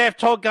Chiefs of Staff,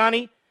 told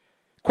Ghani,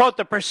 quote,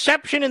 the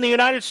perception in the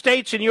United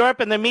States and Europe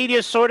and the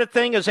media sort of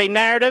thing is a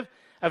narrative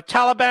of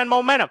Taliban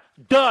momentum.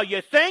 Duh,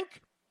 you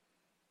think?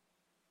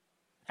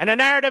 And a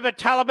narrative of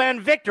Taliban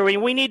victory.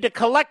 We need to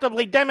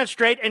collectively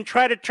demonstrate and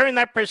try to turn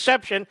that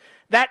perception,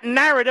 that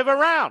narrative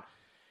around.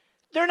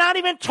 They're not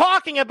even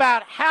talking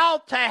about how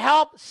to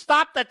help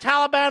stop the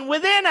Taliban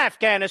within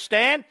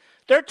Afghanistan.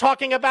 They're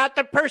talking about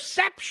the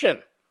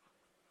perception.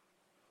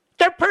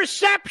 The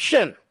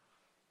perception.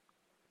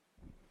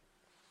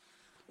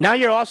 Now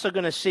you're also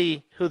going to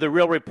see who the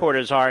real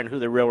reporters are and who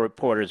the real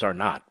reporters are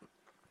not.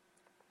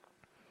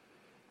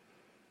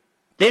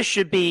 This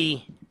should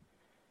be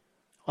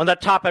on the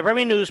top of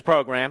every news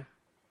program.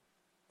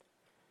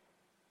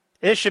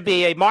 This should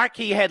be a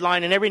marquee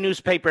headline in every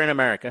newspaper in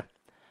America,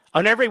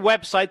 on every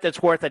website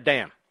that's worth a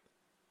damn.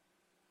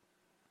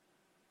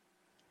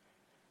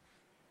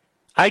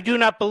 I do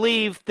not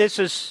believe this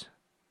is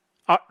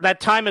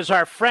that time is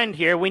our friend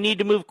here. We need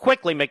to move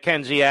quickly,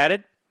 McKenzie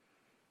added.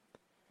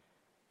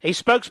 A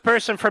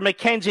spokesperson for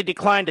McKenzie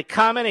declined to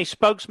comment. A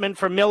spokesman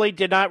for Milley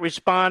did not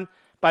respond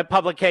by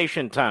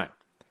publication time.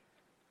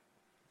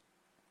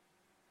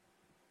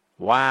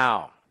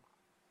 Wow.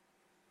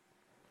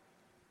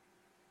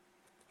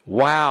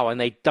 Wow, and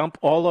they dump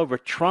all over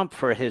Trump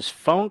for his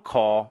phone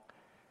call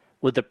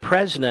with the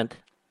president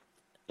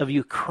of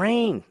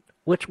Ukraine,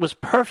 which was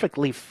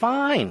perfectly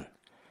fine.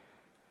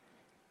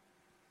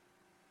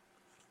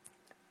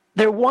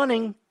 They're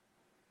wanting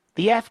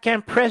the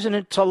Afghan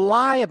president to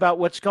lie about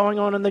what's going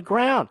on the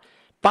ground.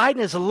 Biden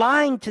is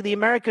lying to the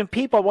American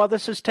people while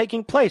this is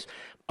taking place.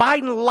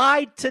 Biden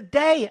lied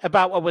today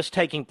about what was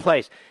taking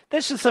place.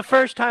 This is the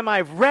first time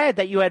I've read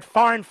that you had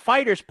foreign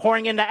fighters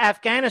pouring into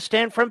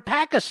Afghanistan from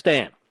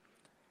Pakistan.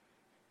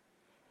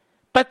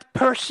 But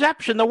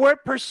perception, the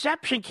word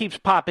perception keeps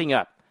popping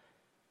up.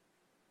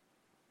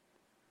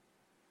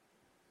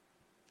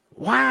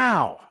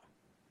 Wow.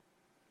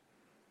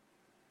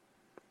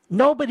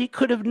 Nobody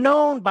could have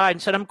known,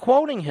 Biden said, I'm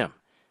quoting him,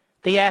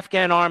 the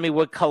Afghan army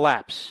would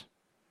collapse.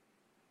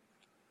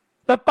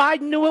 But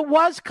Biden knew it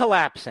was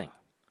collapsing.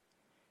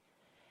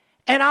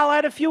 And I'll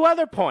add a few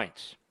other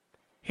points.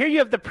 Here you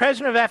have the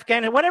president of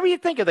Afghanistan, whatever you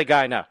think of the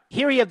guy now.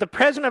 Here you have the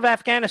president of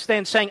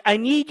Afghanistan saying, I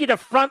need you to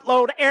front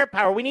load air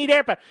power. We need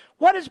air power.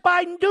 What does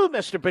Biden do,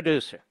 Mr.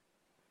 Producer?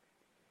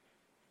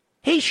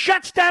 He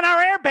shuts down our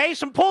air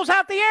base and pulls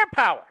out the air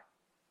power.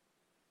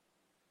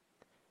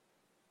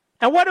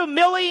 And what do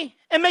Milley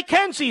and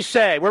McKenzie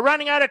say? We're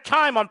running out of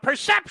time on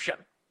perception.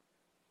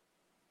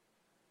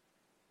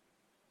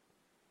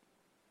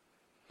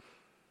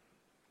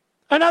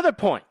 Another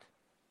point.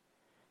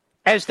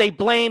 As they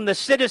blame the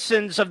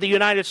citizens of the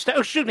United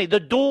States, the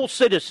dual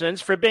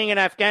citizens for being in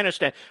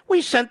Afghanistan,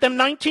 we sent them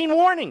 19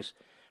 warnings.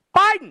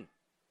 Biden,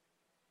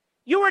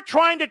 you were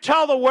trying to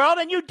tell the world,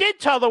 and you did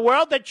tell the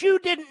world, that you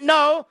didn't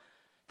know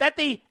that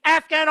the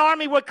Afghan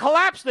army would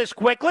collapse this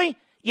quickly.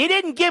 You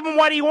didn't give him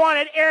what he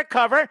wanted, air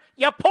cover.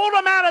 You pulled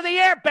him out of the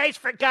air base,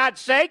 for God's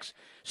sakes.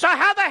 So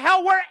how the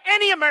hell were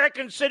any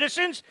American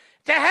citizens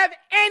to have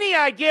any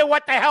idea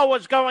what the hell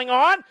was going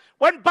on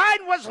when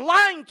Biden was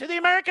lying to the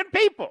American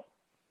people?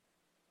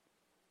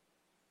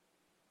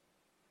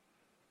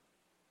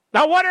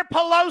 Now, what are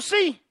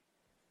Pelosi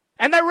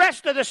and the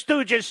rest of the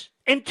stooges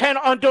intent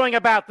on doing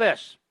about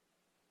this?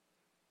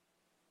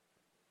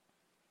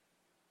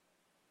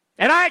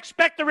 And I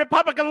expect the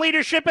Republican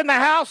leadership in the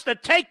House to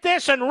take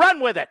this and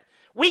run with it.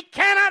 We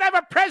cannot have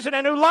a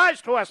president who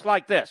lies to us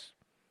like this.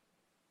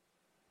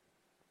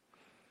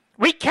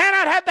 We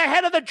cannot have the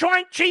head of the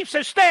Joint Chiefs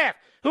of Staff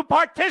who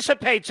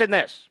participates in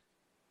this.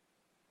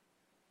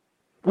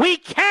 We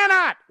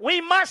cannot. We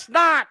must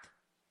not.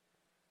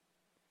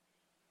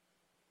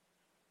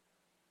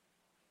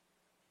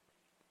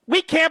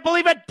 We can't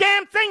believe a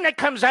damn thing that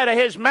comes out of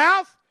his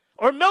mouth,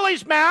 or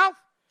Milley's mouth,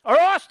 or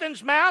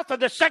Austin's mouth, or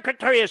the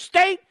Secretary of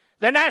State,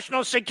 the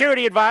National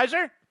Security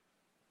Advisor.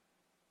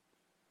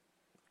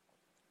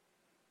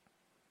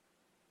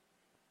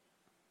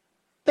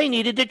 They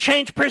needed to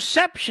change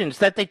perceptions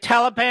that the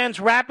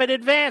Taliban's rapid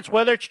advance,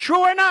 whether it's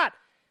true or not.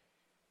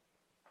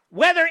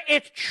 Whether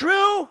it's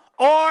true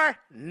or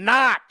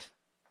not.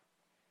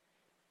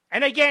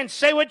 And again,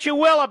 say what you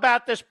will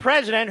about this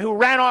president who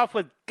ran off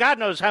with God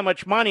knows how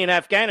much money in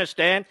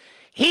Afghanistan.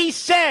 He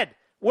said,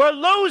 we're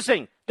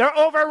losing. They're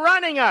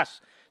overrunning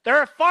us. There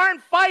are foreign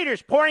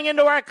fighters pouring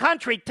into our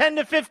country, 10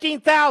 to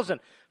 15,000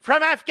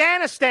 from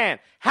Afghanistan.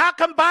 How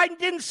come Biden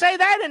didn't say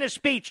that in his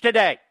speech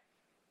today?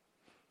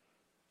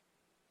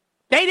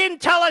 They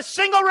didn't tell a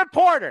single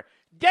reporter,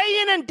 day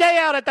in and day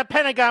out at the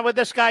Pentagon with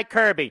this guy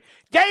Kirby,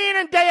 day in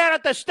and day out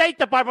at the State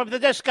Department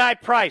with this guy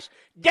Price,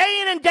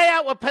 day in and day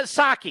out with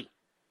Psaki,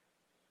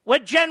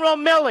 with General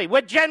Milley,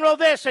 with General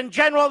this and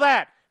General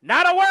that.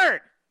 Not a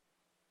word.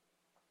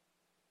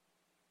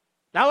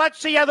 Now let's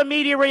see how the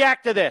media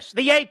react to this.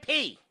 The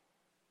AP.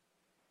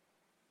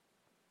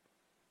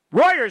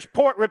 Reuters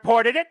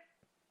reported it.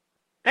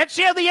 Let's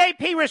see how the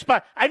AP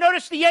responds. I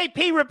noticed the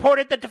AP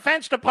reported the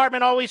Defense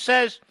Department always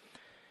says,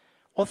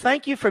 well,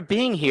 thank you for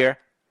being here.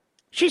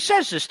 She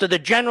says this to the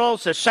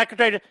generals, the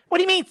secretary. What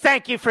do you mean,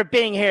 thank you for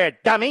being here,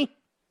 dummy?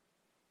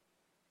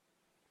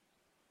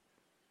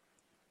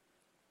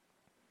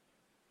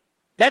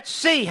 Let's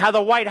see how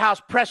the White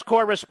House press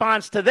corps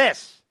responds to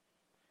this.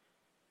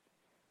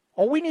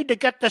 Oh, we need to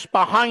get this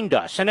behind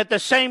us. And at the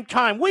same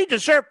time, we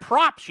deserve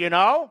props, you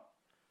know.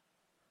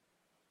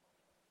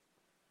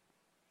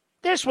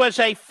 This was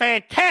a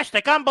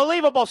fantastic,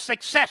 unbelievable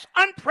success,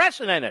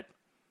 unprecedented.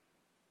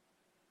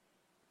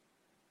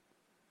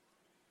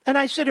 And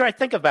I sit here, I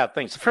think about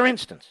things. For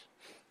instance,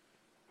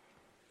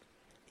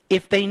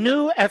 if they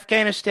knew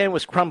Afghanistan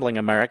was crumbling,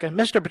 America,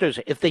 Mr.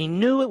 Producer, if they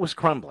knew it was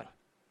crumbling,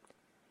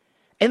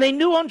 and they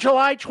knew on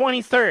July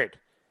 23rd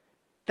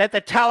that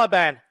the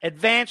Taliban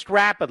advanced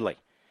rapidly,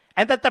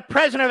 and that the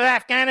president of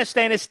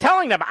Afghanistan is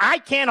telling them, I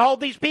can't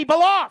hold these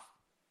people off,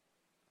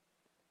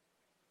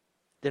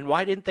 then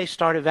why didn't they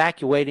start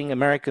evacuating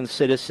American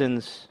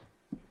citizens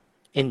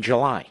in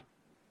July?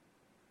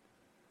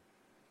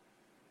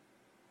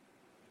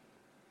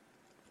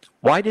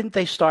 Why didn't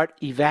they start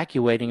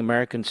evacuating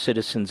American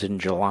citizens in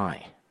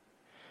July?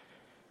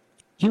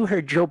 You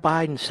heard Joe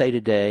Biden say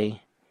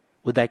today,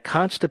 with that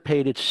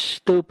constipated,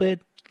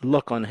 stupid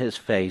look on his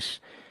face,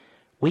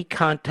 we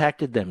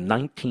contacted them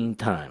 19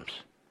 times.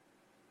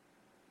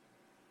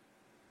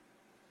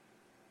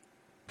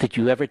 Did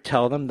you ever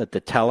tell them that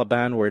the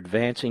Taliban were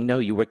advancing? No,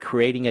 you were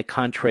creating a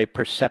contrary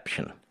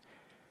perception.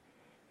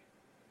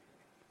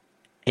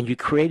 And you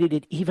created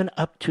it even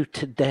up to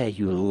today.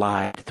 You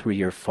lied through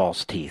your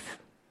false teeth.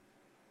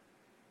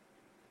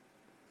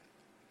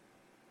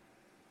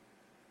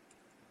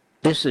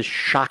 This is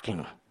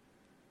shocking.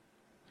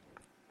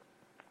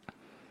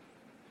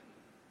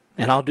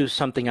 And I'll do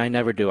something I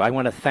never do. I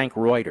want to thank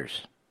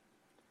Reuters.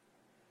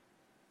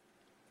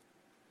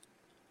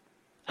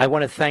 I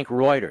want to thank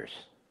Reuters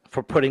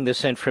for putting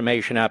this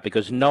information out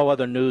because no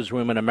other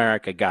newsroom in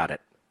America got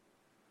it.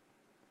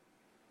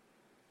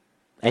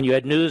 And you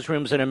had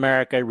newsrooms in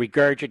America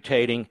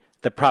regurgitating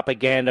the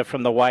propaganda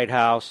from the White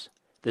House,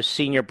 the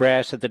senior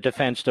brass at the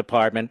Defense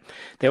Department.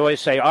 They always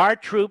say, our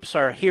troops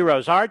are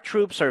heroes, our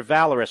troops are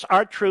valorous,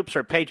 our troops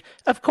are patriots.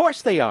 Of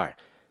course they are.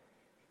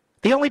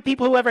 The only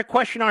people who ever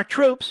question our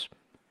troops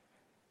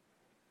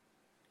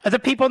are the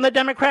people in the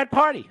Democrat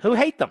Party who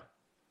hate them.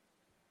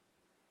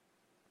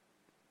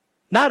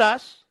 Not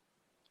us.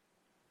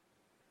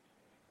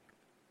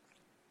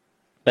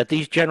 But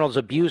these generals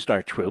abused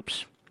our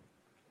troops.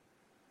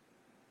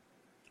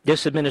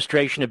 This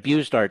administration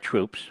abused our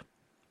troops.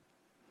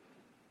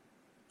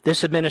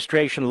 This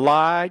administration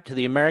lied to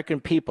the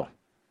American people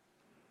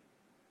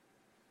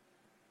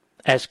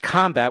as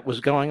combat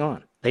was going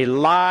on. They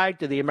lied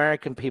to the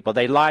American people.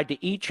 They lied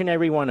to each and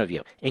every one of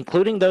you,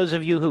 including those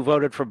of you who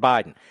voted for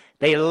Biden.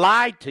 They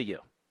lied to you.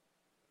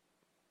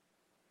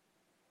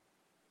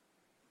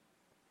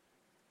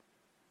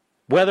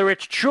 Whether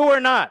it's true or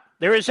not,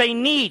 there is a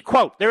need,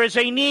 quote, there is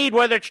a need,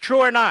 whether it's true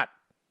or not,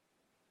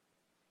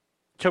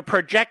 to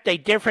project a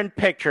different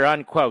picture,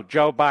 unquote,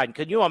 Joe Biden.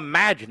 Can you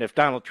imagine if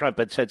Donald Trump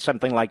had said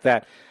something like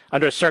that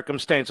under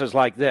circumstances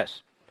like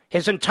this?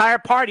 His entire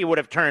party would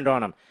have turned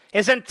on him.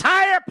 His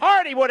entire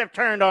party would have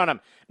turned on him.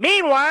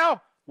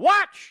 Meanwhile,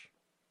 watch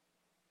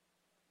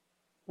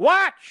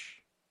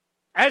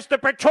as the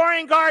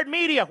Praetorian Guard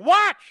media,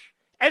 watch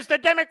as the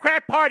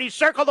Democrat Party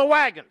circle the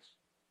wagons.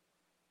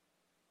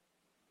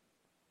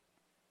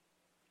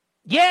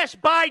 Yes,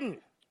 Biden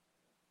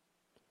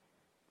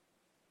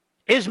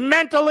is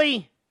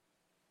mentally,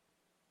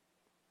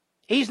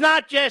 he's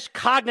not just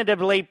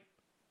cognitively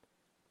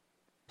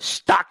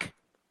stuck,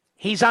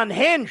 he's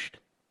unhinged.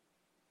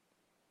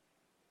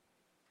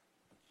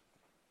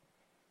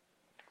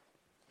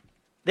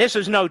 This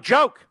is no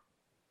joke.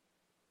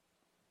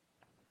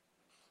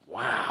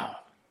 Wow.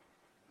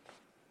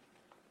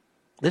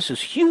 This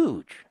is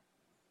huge.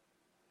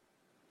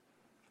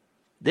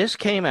 This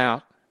came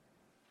out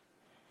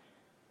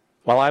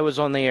while I was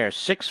on the air,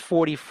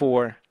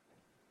 6:44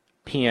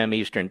 p.m.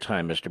 Eastern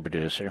Time, Mr.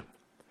 Producer.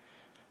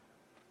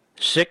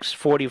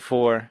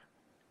 6:44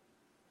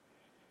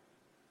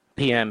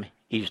 p.m.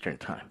 Eastern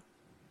Time.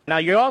 Now,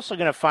 you're also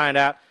going to find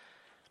out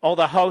all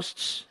the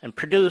hosts and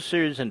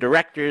producers and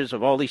directors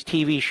of all these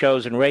TV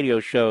shows and radio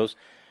shows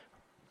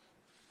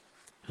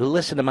who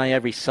listen to my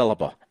every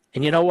syllable.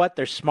 And you know what?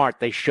 They're smart.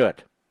 They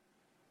should.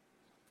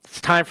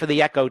 It's time for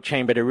the echo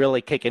chamber to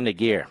really kick into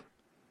gear.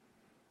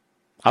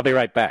 I'll be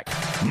right back.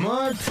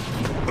 Mark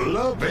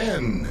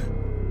Levin.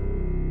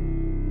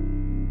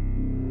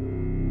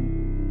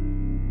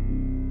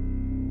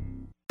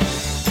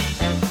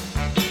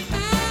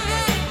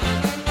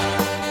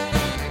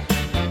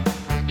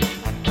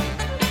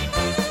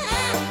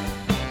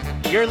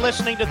 You're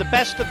listening to the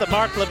best of the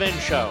Mark Levin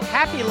Show.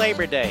 Happy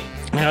Labor Day.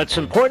 Now, it's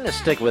important to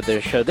stick with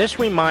this show. This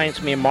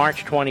reminds me of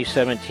March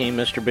 2017,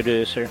 Mr.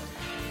 Producer,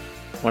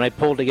 when I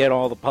pulled together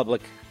all the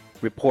public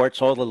reports,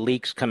 all the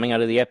leaks coming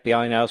out of the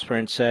FBI and elsewhere,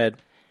 and said,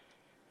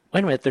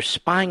 wait a minute, they're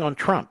spying on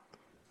Trump.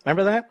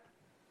 Remember that?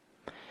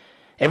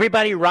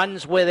 Everybody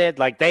runs with it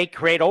like they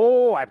create,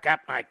 I've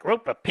got my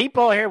group of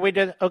people here. We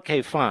did.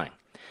 Okay, fine.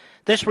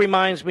 This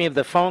reminds me of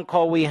the phone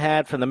call we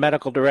had from the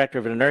medical director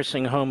of a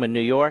nursing home in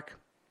New York.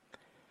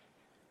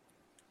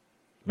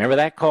 Remember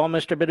that call,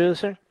 Mr.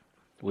 Producer?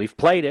 We've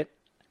played it,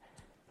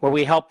 where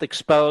we helped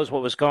expose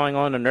what was going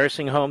on in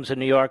nursing homes in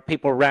New York.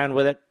 People ran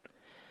with it.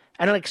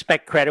 I don't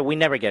expect credit. We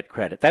never get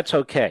credit. That's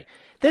okay.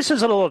 This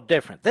is a little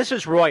different. This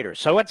is Reuters,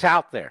 so it's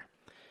out there.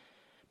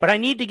 But I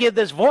need to give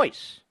this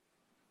voice.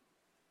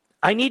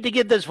 I need to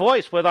give this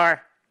voice with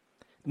our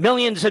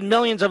millions and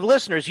millions of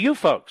listeners, you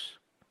folks,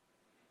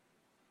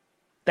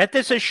 that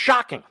this is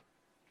shocking.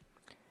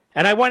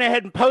 And I went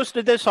ahead and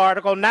posted this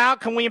article. Now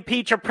can we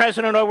impeach a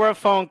president over a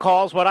phone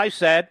call is what I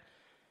said.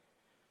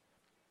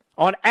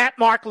 On at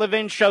Mark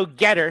Levin Show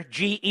Getter,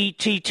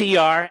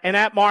 Gettr, and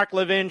at Mark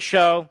Levin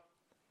Show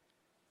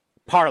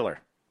Parler.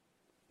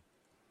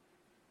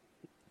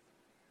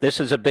 This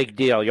is a big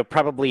deal. You'll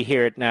probably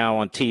hear it now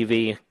on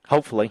TV,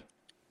 hopefully,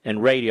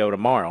 and radio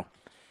tomorrow.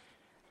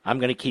 I'm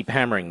going to keep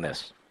hammering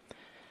this.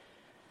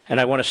 And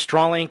I want to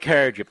strongly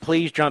encourage you,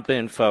 please jump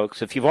in,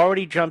 folks. If you've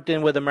already jumped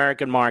in with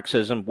American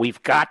Marxism,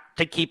 we've got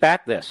to keep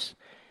at this.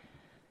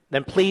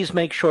 Then please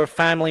make sure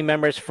family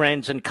members,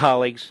 friends, and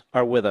colleagues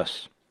are with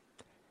us.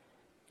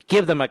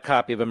 Give them a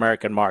copy of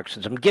American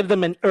Marxism. Give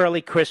them an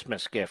early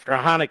Christmas gift or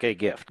a Hanukkah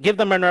gift. Give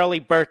them an early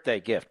birthday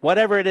gift,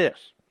 whatever it is.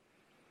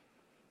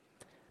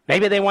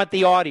 Maybe they want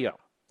the audio.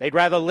 They'd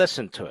rather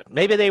listen to it.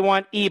 Maybe they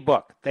want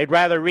ebook. They'd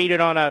rather read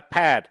it on a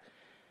pad.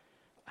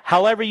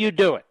 However you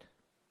do it.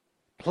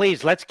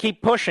 Please, let's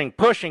keep pushing.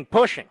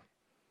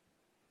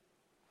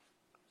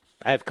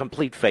 I have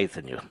complete faith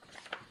in you.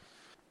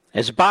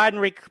 As Biden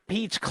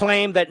repeats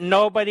claim that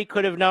nobody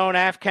could have known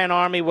Afghan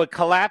army would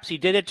collapse, he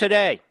did it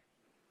today.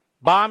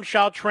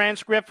 Bombshell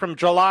transcript from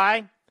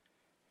July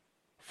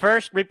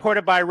 1st,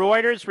 reported by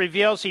Reuters,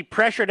 reveals he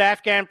pressured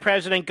Afghan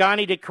President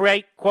Ghani to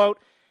create, quote,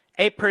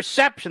 a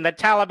perception that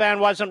Taliban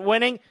wasn't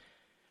winning,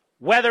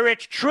 whether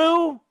it's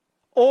true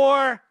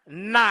or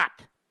not.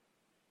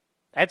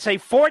 That's a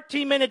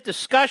 14-minute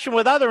discussion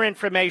with other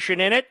information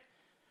in it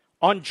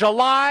on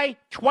July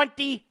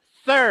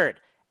 23rd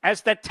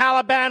as the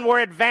Taliban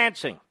were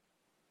advancing.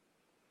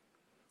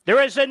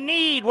 There is a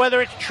need, whether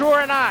it's true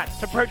or not,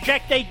 to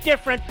project a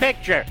different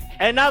picture.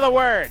 In other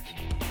words,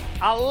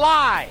 a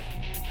lie.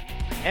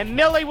 And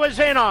Milley was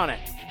in on it.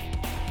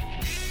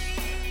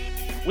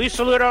 We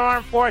salute our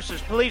armed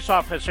forces, police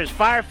officers,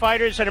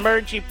 firefighters, and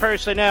emergency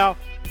personnel.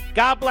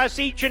 God bless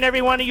each and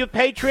every one of you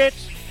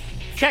patriots.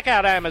 Check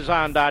out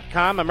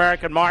Amazon.com,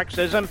 American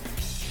Marxism.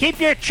 Keep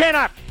your chin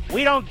up.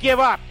 We don't give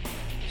up.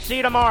 See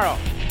you tomorrow.